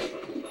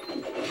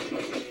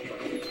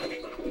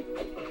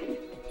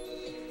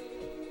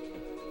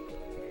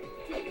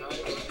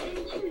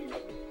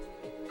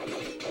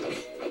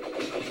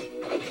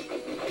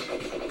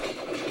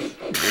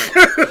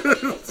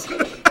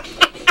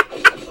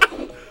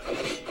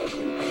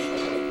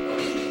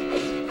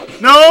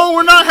 No,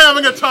 we're not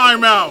having a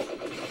timeout.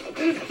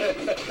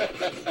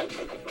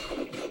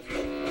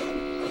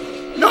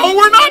 No,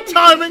 we're not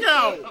timing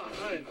out.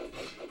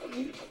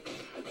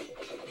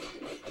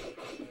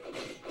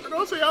 We're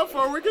gonna see how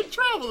far we can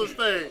travel this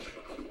thing.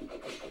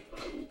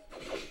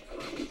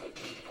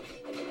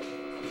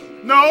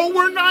 No,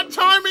 we're not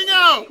timing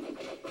out.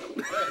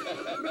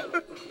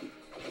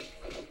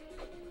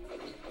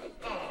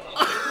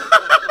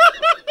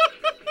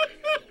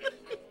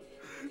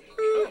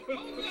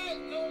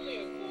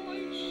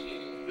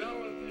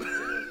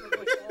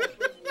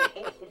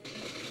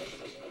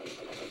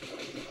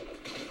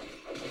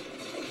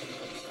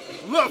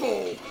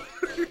 Level.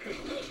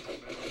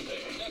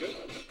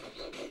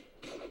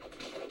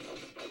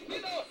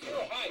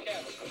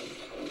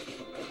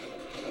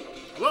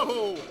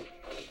 Level.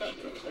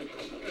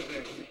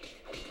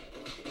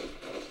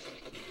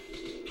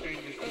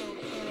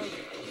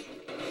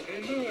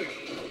 And look,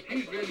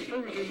 he's been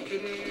frozen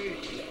today.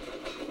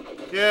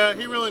 Yeah,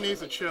 he really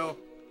needs to chill.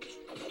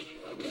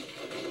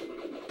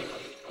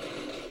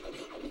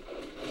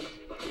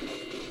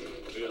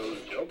 We'll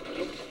jump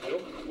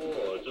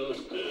for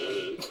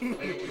justice.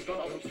 Hey, we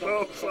stop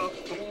Stop.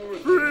 for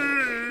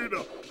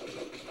Freedom.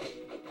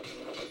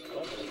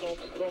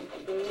 Stomp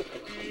for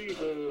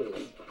freedom.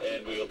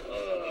 And we'll,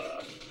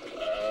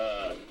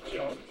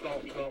 jump.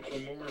 Stop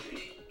some more.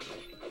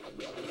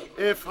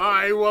 If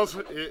I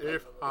wasn't an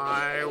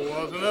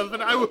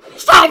elephant, I would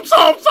stomp.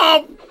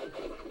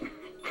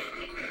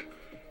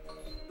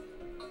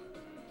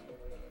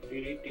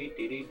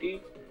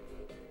 Dee-dee-dee-dee-dee-dee.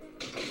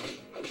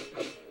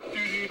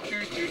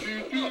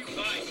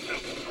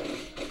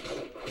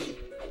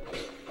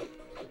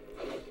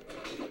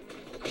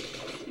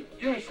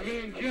 Yes,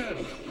 man, yes.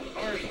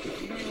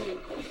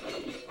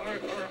 Our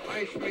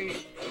ice main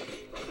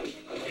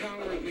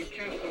towers and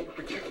castle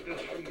protect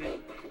us from the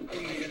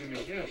enemy.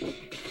 Yes.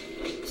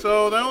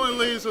 So that only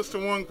leads us to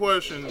one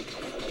question: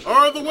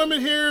 are the women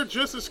here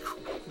just as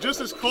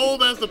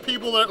cold as the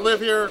people that live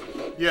here?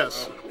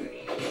 Yes.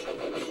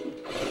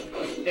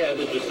 Yeah,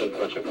 they're just a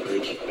bunch of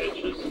frigid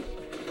bitches.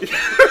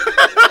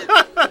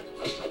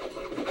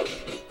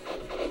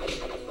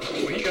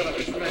 Oh, he got up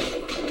and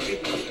smacked.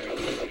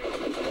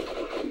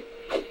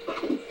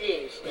 He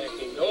ain't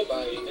smacking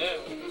nobody now.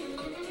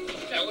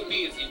 That would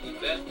be as easy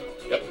as that.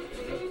 Yep.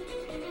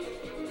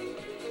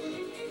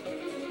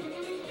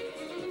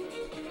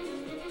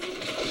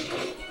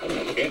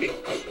 Candy.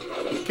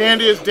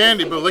 Candy is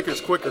dandy, but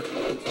liquor's quicker.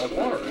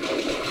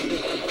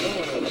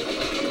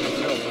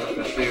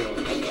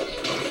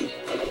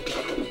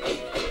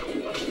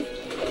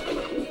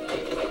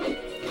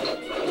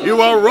 You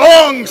are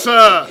wrong,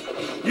 sir!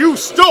 You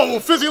stole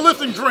fizzy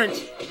lifting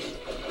drinks!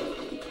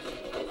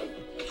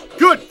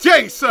 Good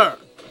day, sir!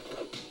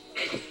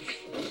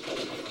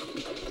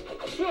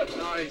 What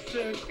I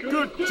said,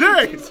 Good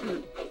day!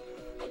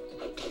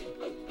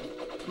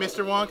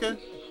 Mr. Wonka?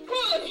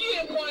 Well, if you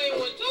didn't want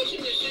anyone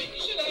touching this shit, you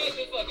should have had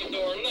the fucking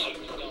door locked,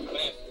 you dumb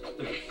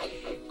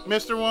bastard.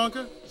 Mr.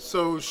 Wonka,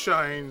 so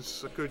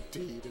shines a good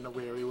deed in a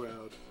weary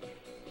world.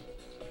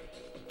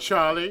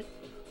 Charlie,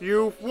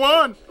 you've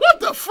won! What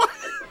the fuck?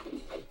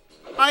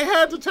 I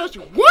had to touch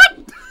you. What?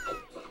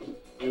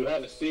 You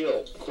had a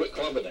seal. Quit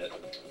clubbing it.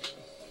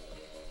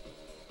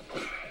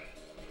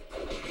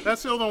 That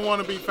still don't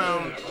want to be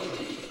found.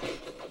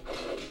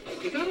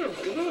 Is that a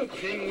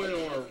penguin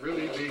or a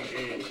really big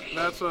egg?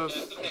 That's us.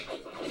 That's the thing.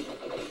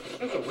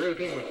 That's a weird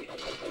penguin.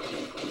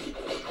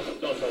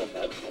 Don't tell him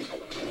that.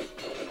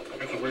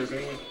 That's a weird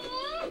penguin.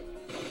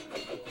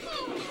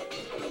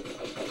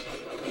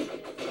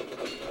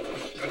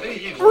 I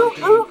think he's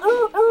watching. I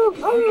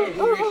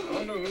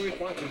don't know who he's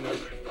watching there. I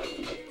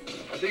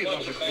think it's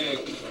watching big.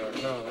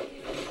 No.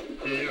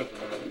 Yeah, you got the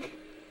man.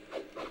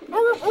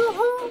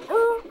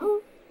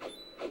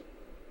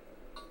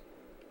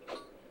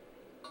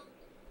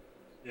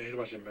 Yeah, he's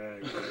watching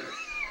Mag.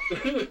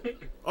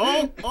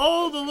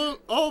 all the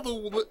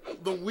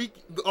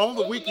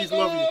weekies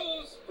love you.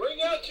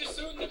 Bring out your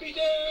soon-to-be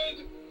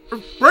dead.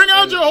 Bring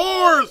out your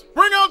whores!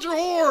 Bring out your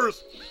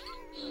whores!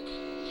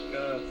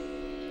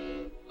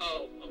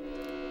 Oh.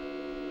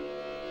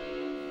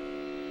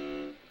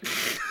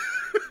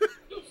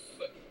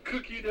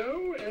 Cookie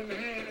dough and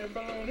ham and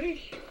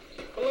bologna.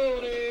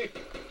 Baloney.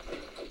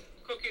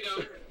 Cookie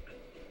dough.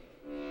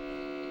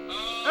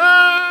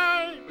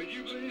 Hey! Would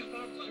you please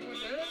stop doing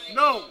that?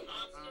 No!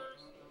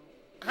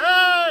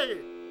 Hey!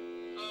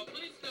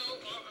 Please know,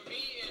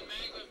 me and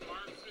Magna's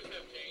monsters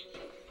have changed.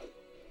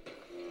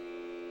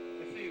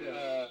 I see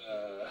that.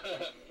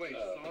 Wait,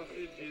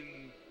 sausage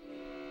and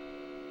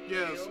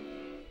Yes. ham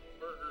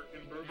Burger.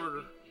 and burger.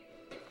 Burger.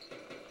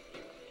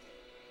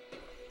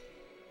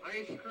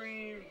 Ice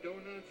cream,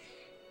 donuts.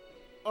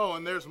 Oh,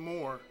 and there's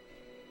more.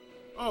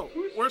 Oh,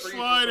 Who's we're freezing?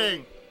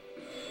 sliding.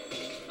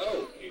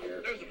 Oh,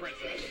 dear. There's the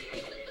princess.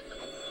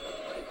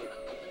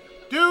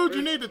 Dude,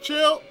 you need to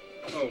chill.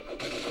 Oh.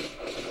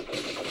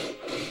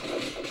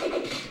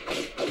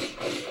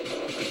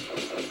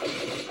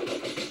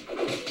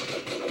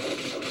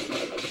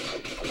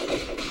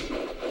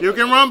 You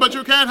can run, but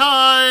you can't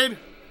hide.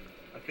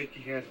 I think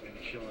he has been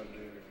chilling,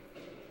 dude.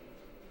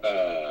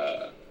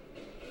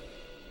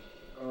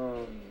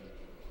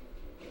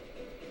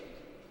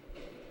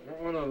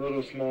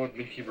 little small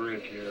dinky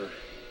bridge here.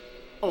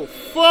 Oh,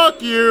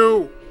 fuck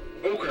you!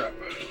 Oh crap.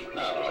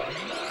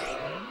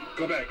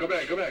 Go back, go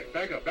back, go back.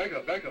 Back up, back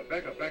up, back up,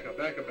 back up, back up,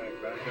 back up, back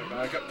up, back up,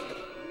 back up.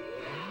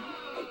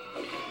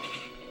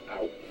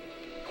 Ow.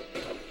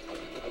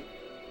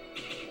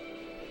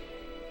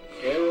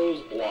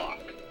 Arrows block.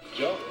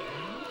 Jump.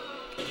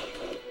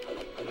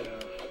 Yeah.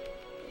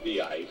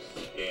 The ice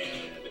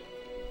and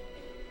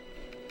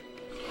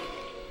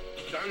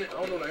Darn it,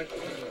 oh no, nice.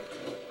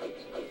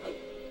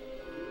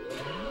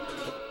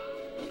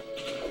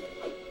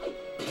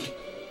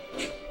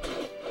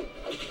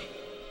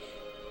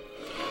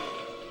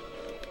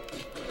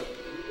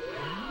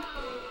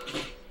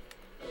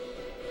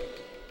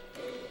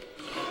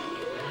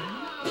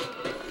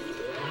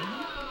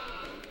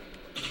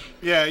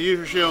 Yeah, use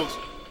your shields.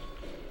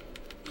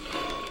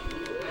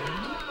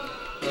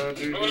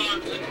 Dude, Hold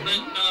on,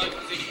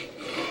 see.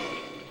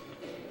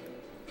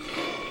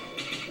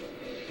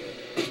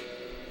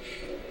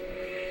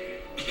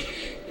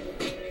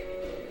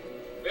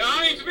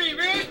 Behind me,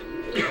 man!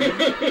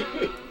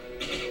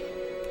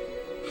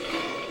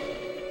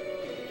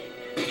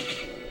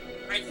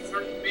 Nice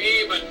for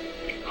me, but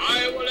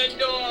I will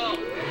endure!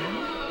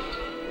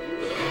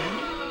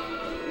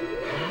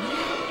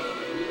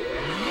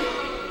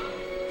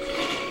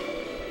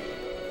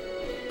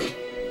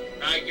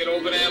 I get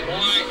over that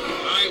boy.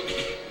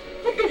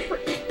 what the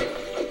frick?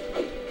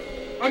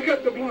 I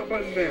got the block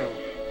button down.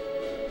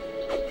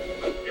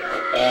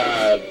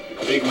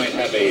 Big might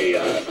have a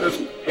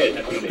head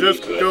affinity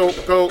Just to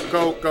it. go.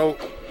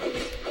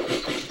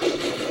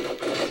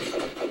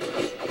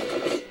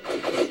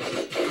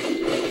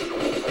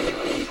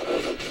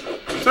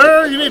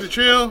 Sir, you need to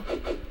chill.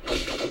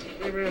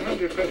 Hey man, how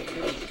do you fetch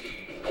this?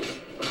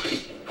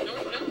 I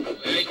don't know.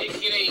 I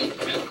didn't get any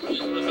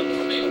messages or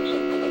something.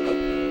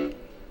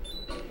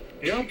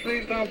 Y'all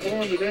please stop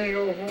blowing the dang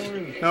old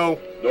horn. No.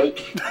 Nope.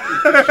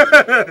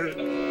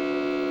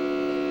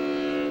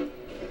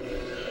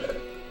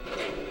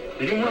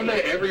 You don't want to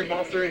let every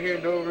monster in here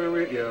know where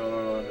we... Yeah,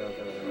 no.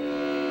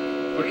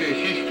 Okay,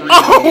 she's free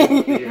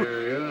Oh! in the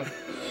area.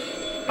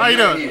 How you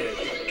doing?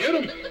 Get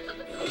him!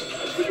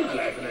 What are you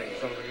laughing at, you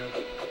son of a gun?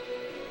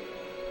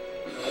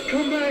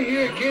 Come back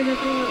here, get him!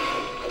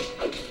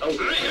 Oh,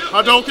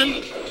 Hadouken.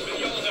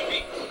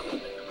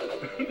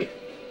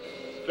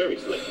 very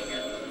slick.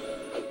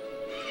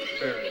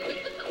 There.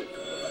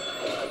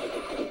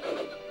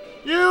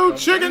 You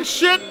chicken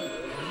shit.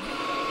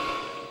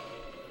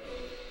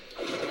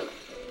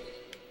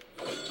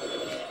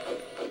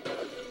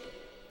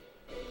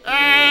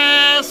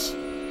 Ass.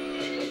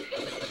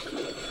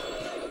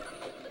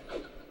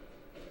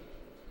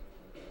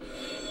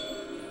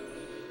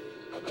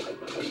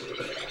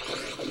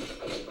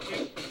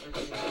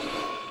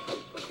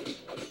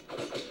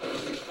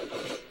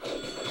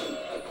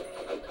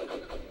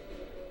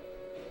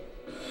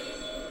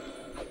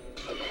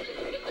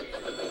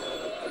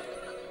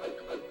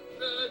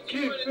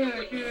 Get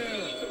back here!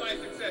 To my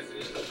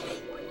successes.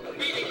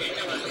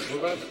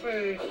 Move out the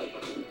way.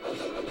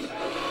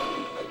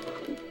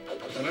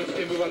 And let's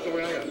see, move out the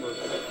way I got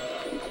first.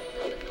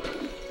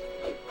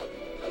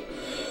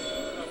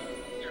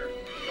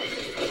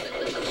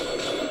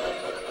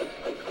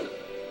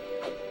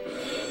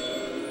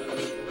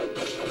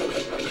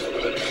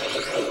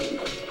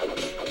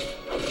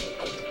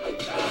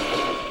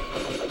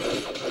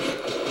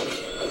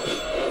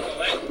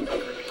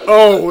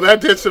 Oh,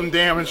 that did some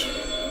damage.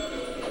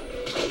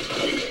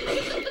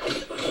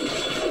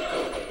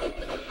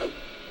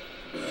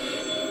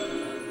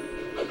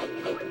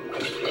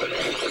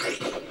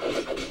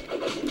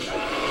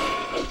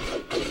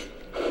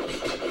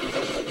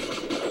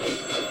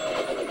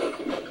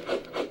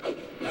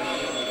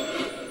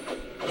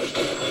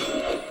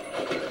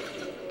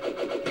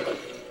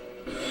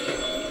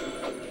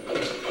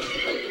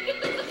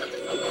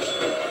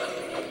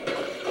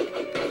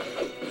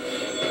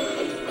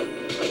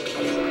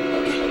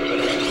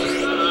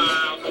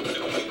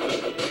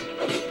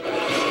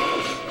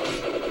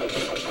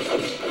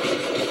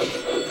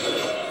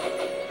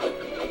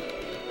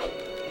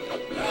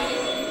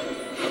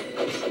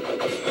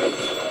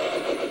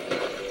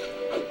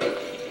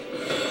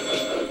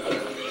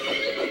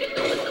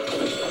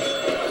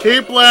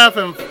 Keep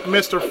laughing,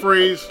 Mr.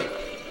 Freeze.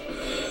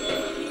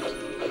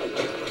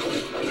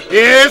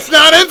 It's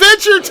not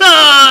adventure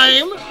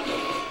time!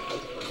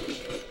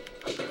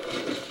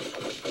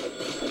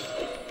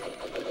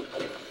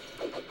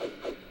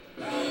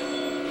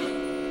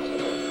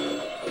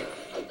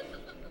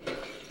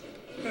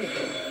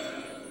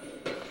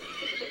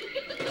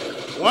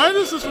 Why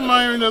does this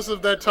remind us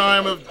of that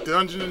time of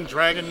Dungeons and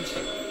Dragons?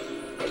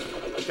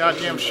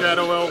 Goddamn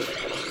Shadow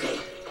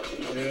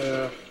Elf.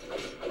 Yeah.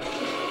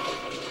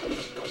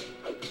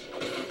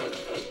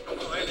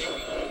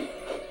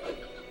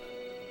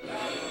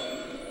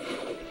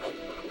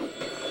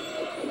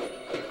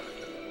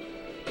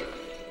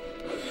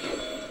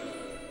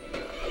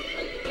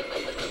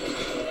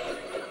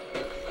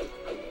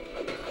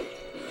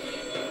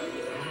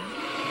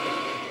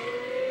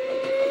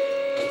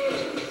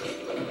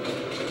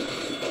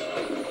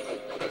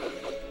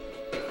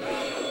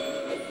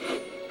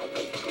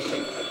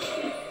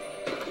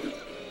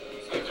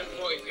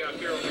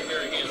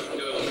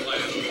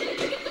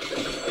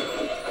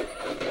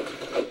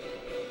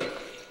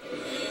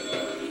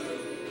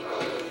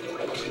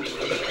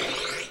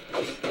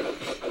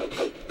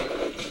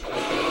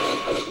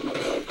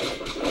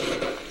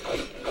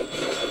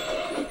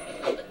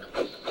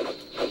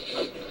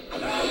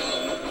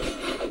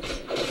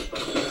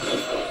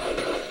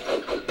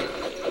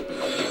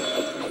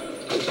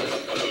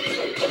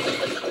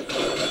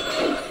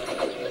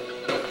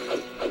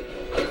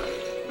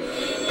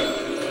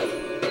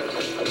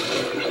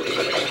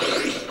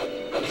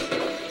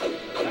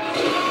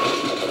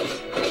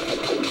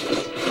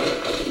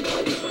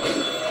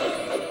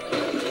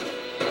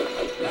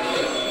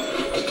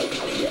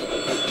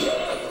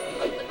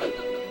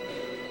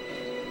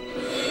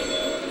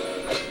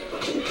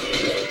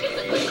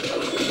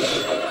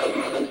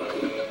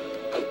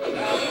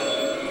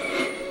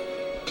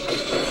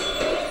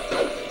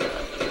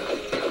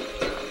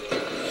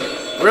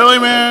 Really,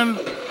 man?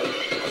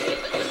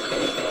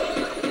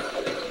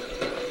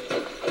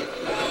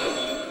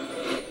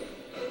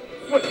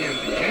 What in the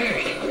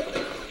heck?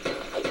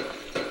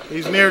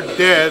 He's near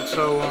dead,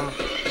 so,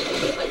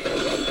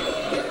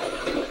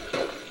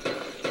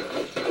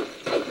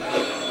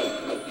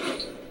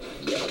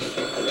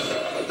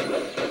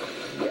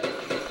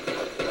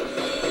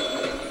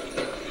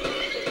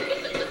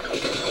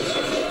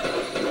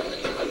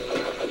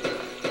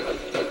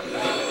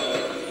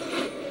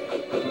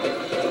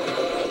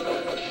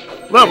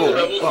 Level.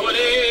 Level 20.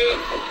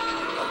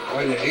 Oh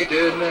yeah, he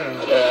did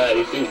now.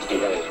 He seems to be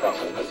having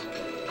problems.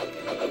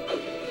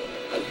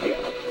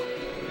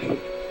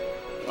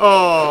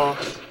 Oh.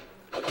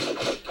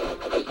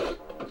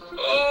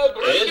 Oh,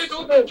 It's Brisket.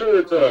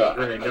 Adventure Time.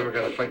 Really never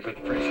gotta fight for the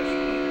princess.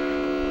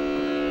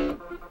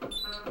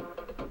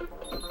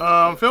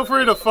 Feel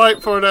free to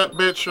fight for that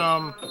bitch,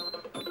 I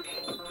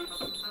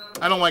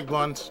don't like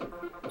blunts.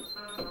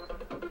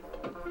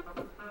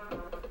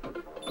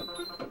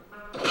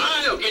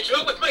 I'll get you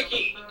up with my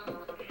key.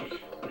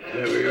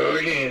 There we go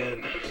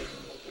again.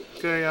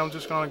 Okay, I'm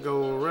just gonna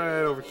go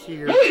right over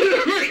here. Well,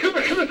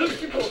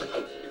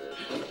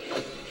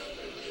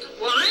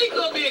 I ain't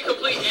gonna be a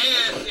complete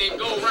ass and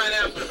go right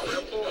after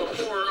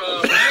poor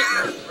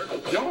Max.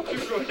 Y'all two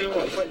go ahead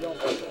and fight y'all.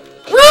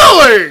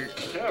 Really?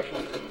 Have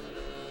fun.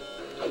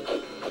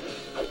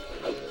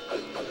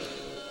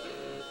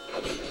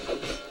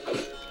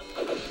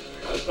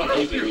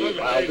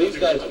 While these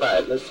guys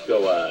fight, let's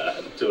go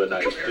to a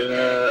nice dinner,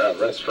 a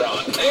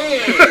restaurant. Hey!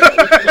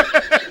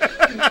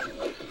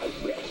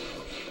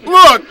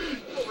 Look!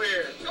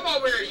 Come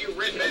over here, you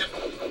red man.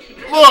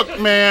 Look,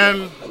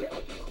 man!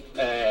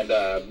 And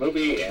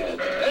movie and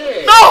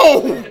hey!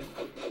 No!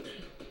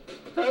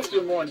 Perhaps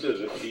you're more into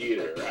the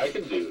theater. I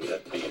can do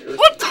that theater.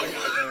 What the?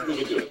 We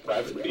can do a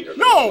private theater.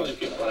 No!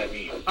 If you know what I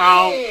mean.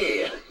 Ow.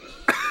 Hey!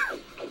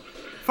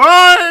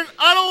 Fine!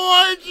 I don't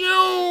like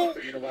you!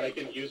 You know what I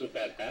can use with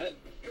that hat?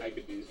 I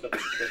could do something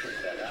different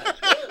with that hat.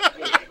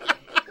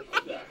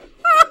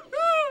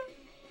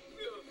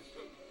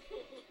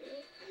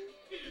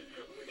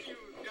 You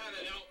got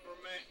it out for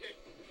me.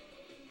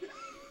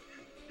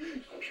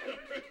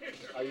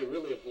 Are you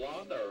really a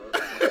blonde or your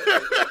hair?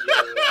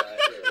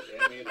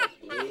 Jamie, that's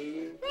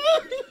blue.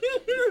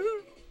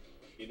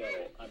 You know,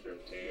 under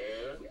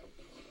hair.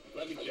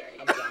 Let me check.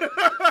 I'm done.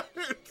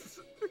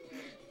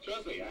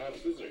 Trust me, I have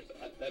scissors.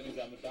 That means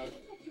I'm a doctor.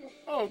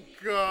 Oh,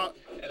 God.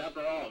 And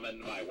after all, I'm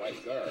in my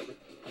white garb.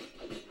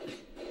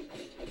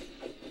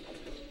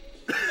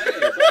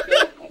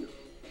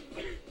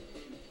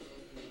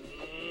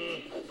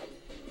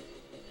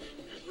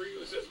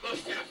 Reuse his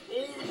mustache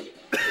wound.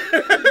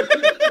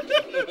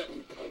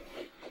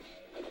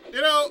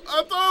 You know,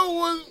 I thought it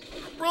was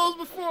bros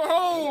before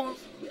hoes.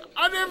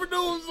 I never knew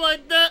it was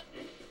like that.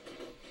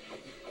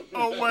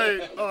 Oh,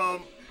 wait,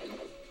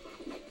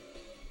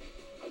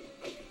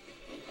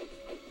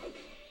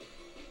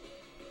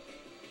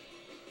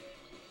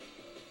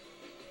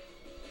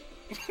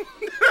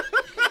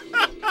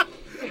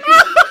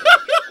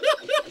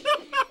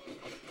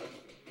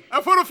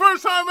 And for the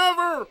first time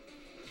ever,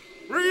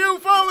 Ryu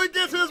finally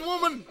gets his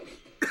woman.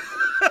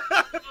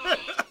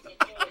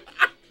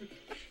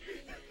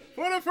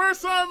 For the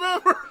first time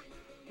ever,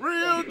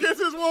 Ryu gets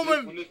his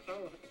woman.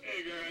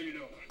 Hey girl, how you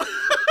doing?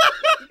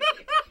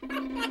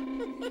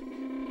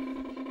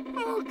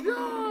 Oh,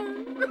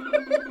 God.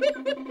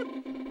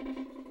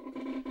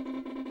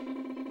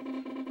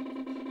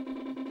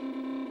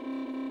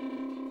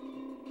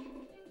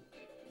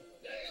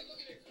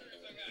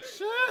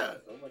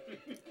 Shit.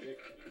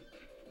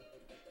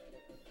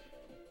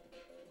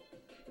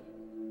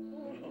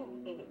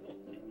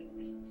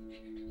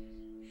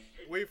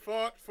 We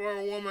fought for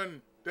a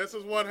woman. This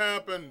is what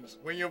happens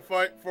when you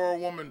fight for a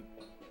woman.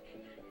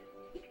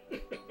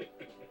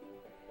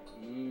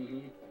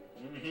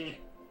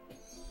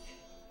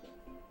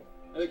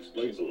 That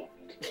explains a lot.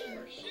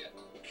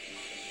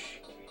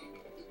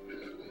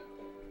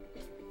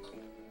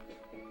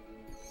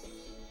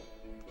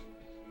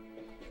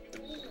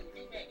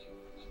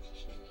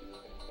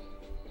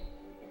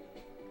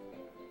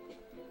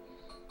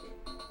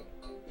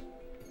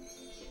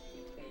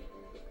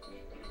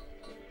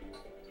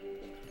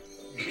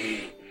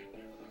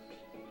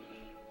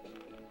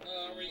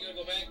 Are we gonna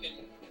go back and?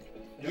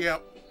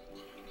 Yep.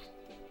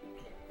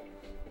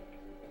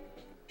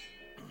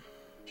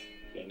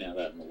 Okay, now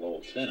that I'm a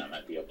level 10, I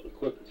might be able to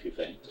equip a few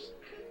things.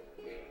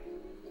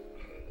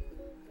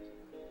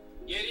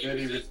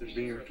 Eddie is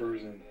being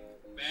frozen.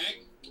 Back.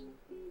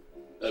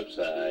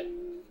 Upside.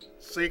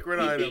 Secret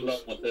Leave me items.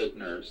 alone with those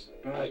nerves.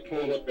 Oh, I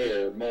pull up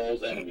bear,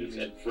 moles, enemies,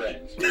 and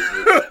friends.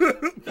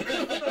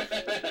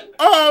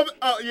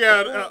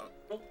 Yeah.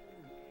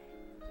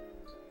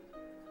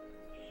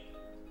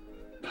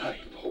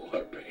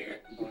 Bipolar bear.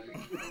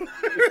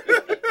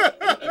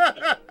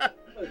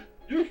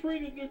 You're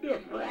afraid of the devil.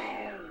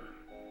 I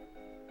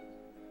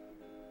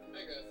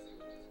gotta see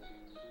what this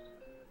means.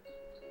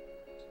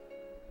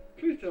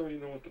 Please tell me you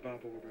know what the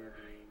bipolar bear.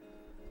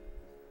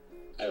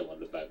 I don't want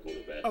the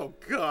bipolar bear. Oh,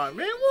 God,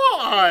 man,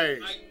 why?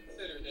 I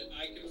considered it.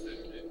 I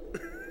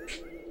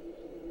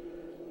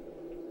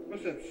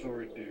what's that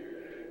sword do?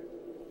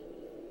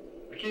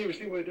 I can't even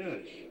see what it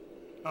does.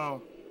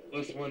 Oh.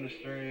 +1 to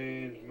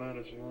strength,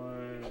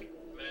 -1.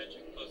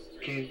 Magic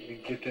 +3. Can't even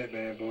get that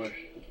bad boy.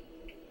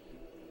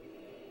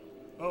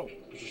 Oh.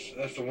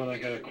 That's the one I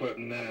got equipped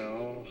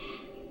now.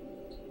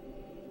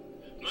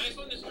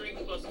 -1 to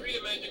strength, +3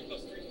 to magic, +3 to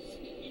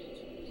speed.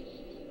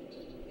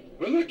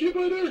 Where's that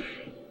Keyblade?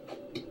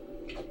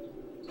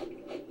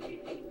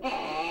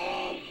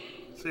 Ah!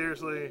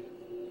 Seriously.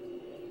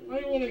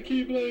 I want a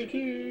Keyblade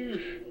too.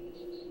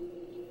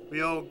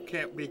 We all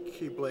can't be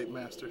Keyblade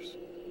masters.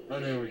 I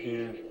know we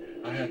can.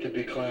 I have to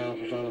be Cloud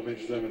for Final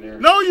Fantasy 7 here.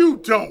 No, you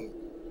don't!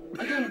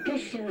 I got a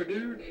bus sword,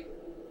 dude.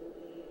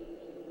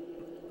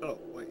 Oh,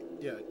 wait.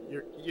 Yeah,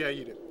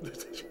 you do.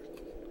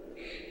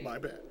 My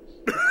bad.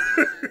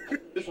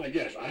 It's like,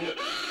 yes, I have.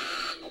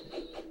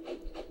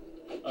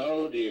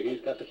 Oh dear,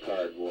 he's got the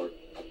cardboard.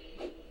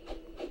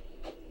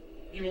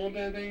 You want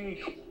that thing?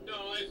 No,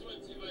 I just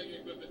want to see if I can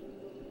equip it.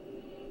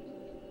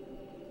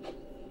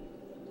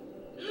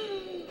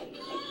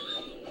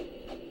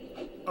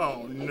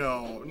 Oh,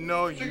 no.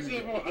 No, you... 6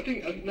 of all. I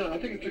think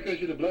it's because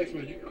you're the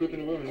blacksmith. You can equip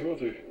any weapon you want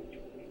to.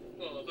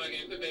 Well, if I can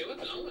equip a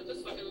weapon, I want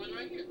this fucking one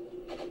right here.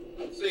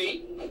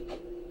 See?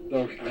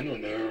 Oh, I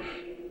don't know.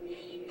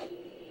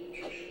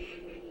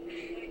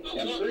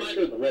 Yeah, I'm pretty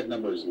sure the red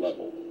number is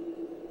level.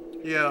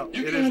 Yeah,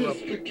 You it got is a level.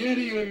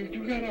 spaghetti and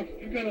you got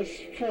a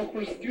fork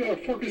with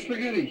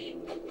spaghetti.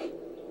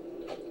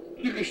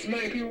 You can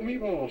smack people with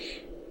meatballs.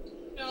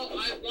 No,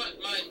 I want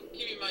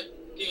give me my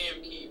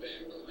damn key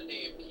back. I want my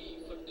damn key.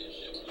 Fuck this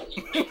shit. I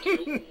want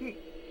my key.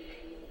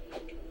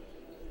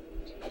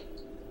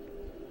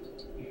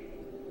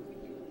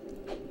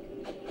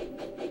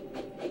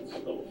 It's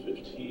level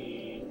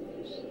 15,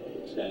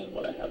 10,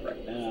 what I have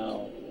right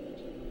now.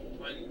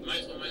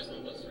 Mine's one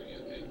 +3,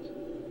 okay.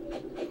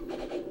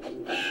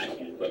 I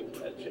can't equip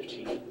at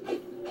 15.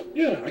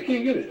 Yeah, I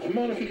can't get it. I'm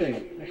on a 15.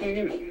 I can't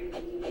get it.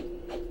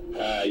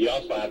 You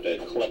also have to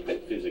collect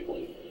it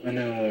physically.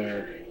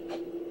 Another.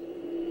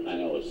 I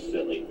know it's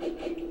silly.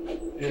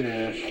 It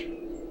is.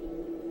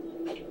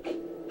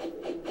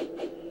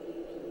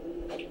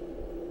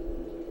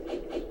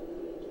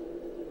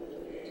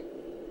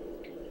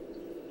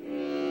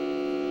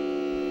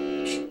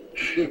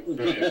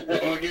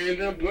 Again,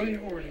 that bloody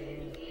horn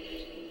again.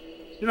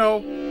 You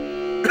know.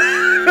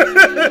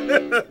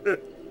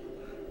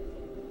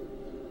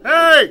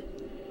 Hey!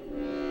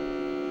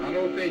 I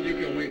don't think you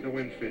can wake the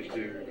windfish,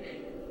 dude.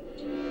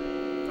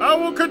 I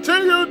will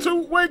continue to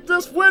wake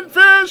this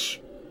windfish!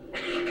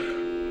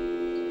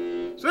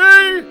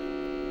 See?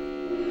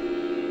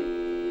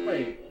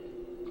 Wait.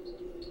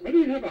 Why do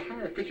you have a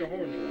higher pitch of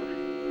horn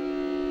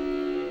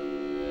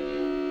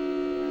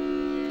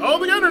for? All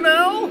together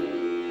now!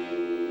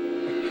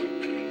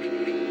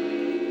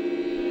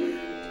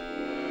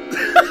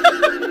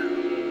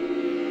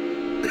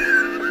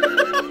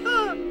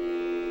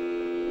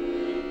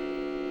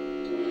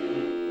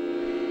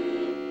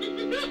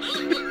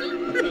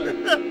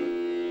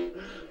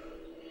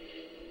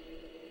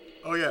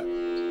 Oh, yeah.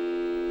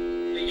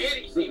 The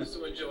Yeti seems to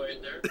enjoy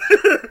it there.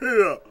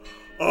 Yeah.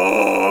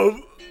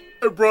 Oh,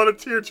 it brought a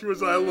tear to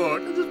his eye.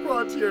 Look, it just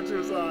brought a tear to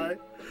his eye.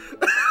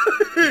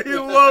 He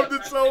loved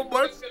it so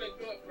much. That's gonna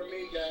do it for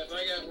me, guys.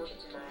 I got work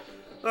tomorrow.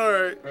 All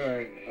right.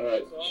 Alright.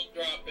 Alright. So I'll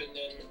drop and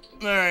then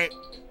All right.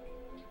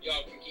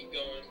 y'all can keep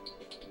going.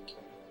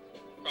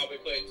 Probably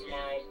play it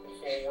tomorrow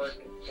before work.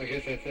 I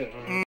guess that's it,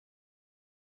 huh?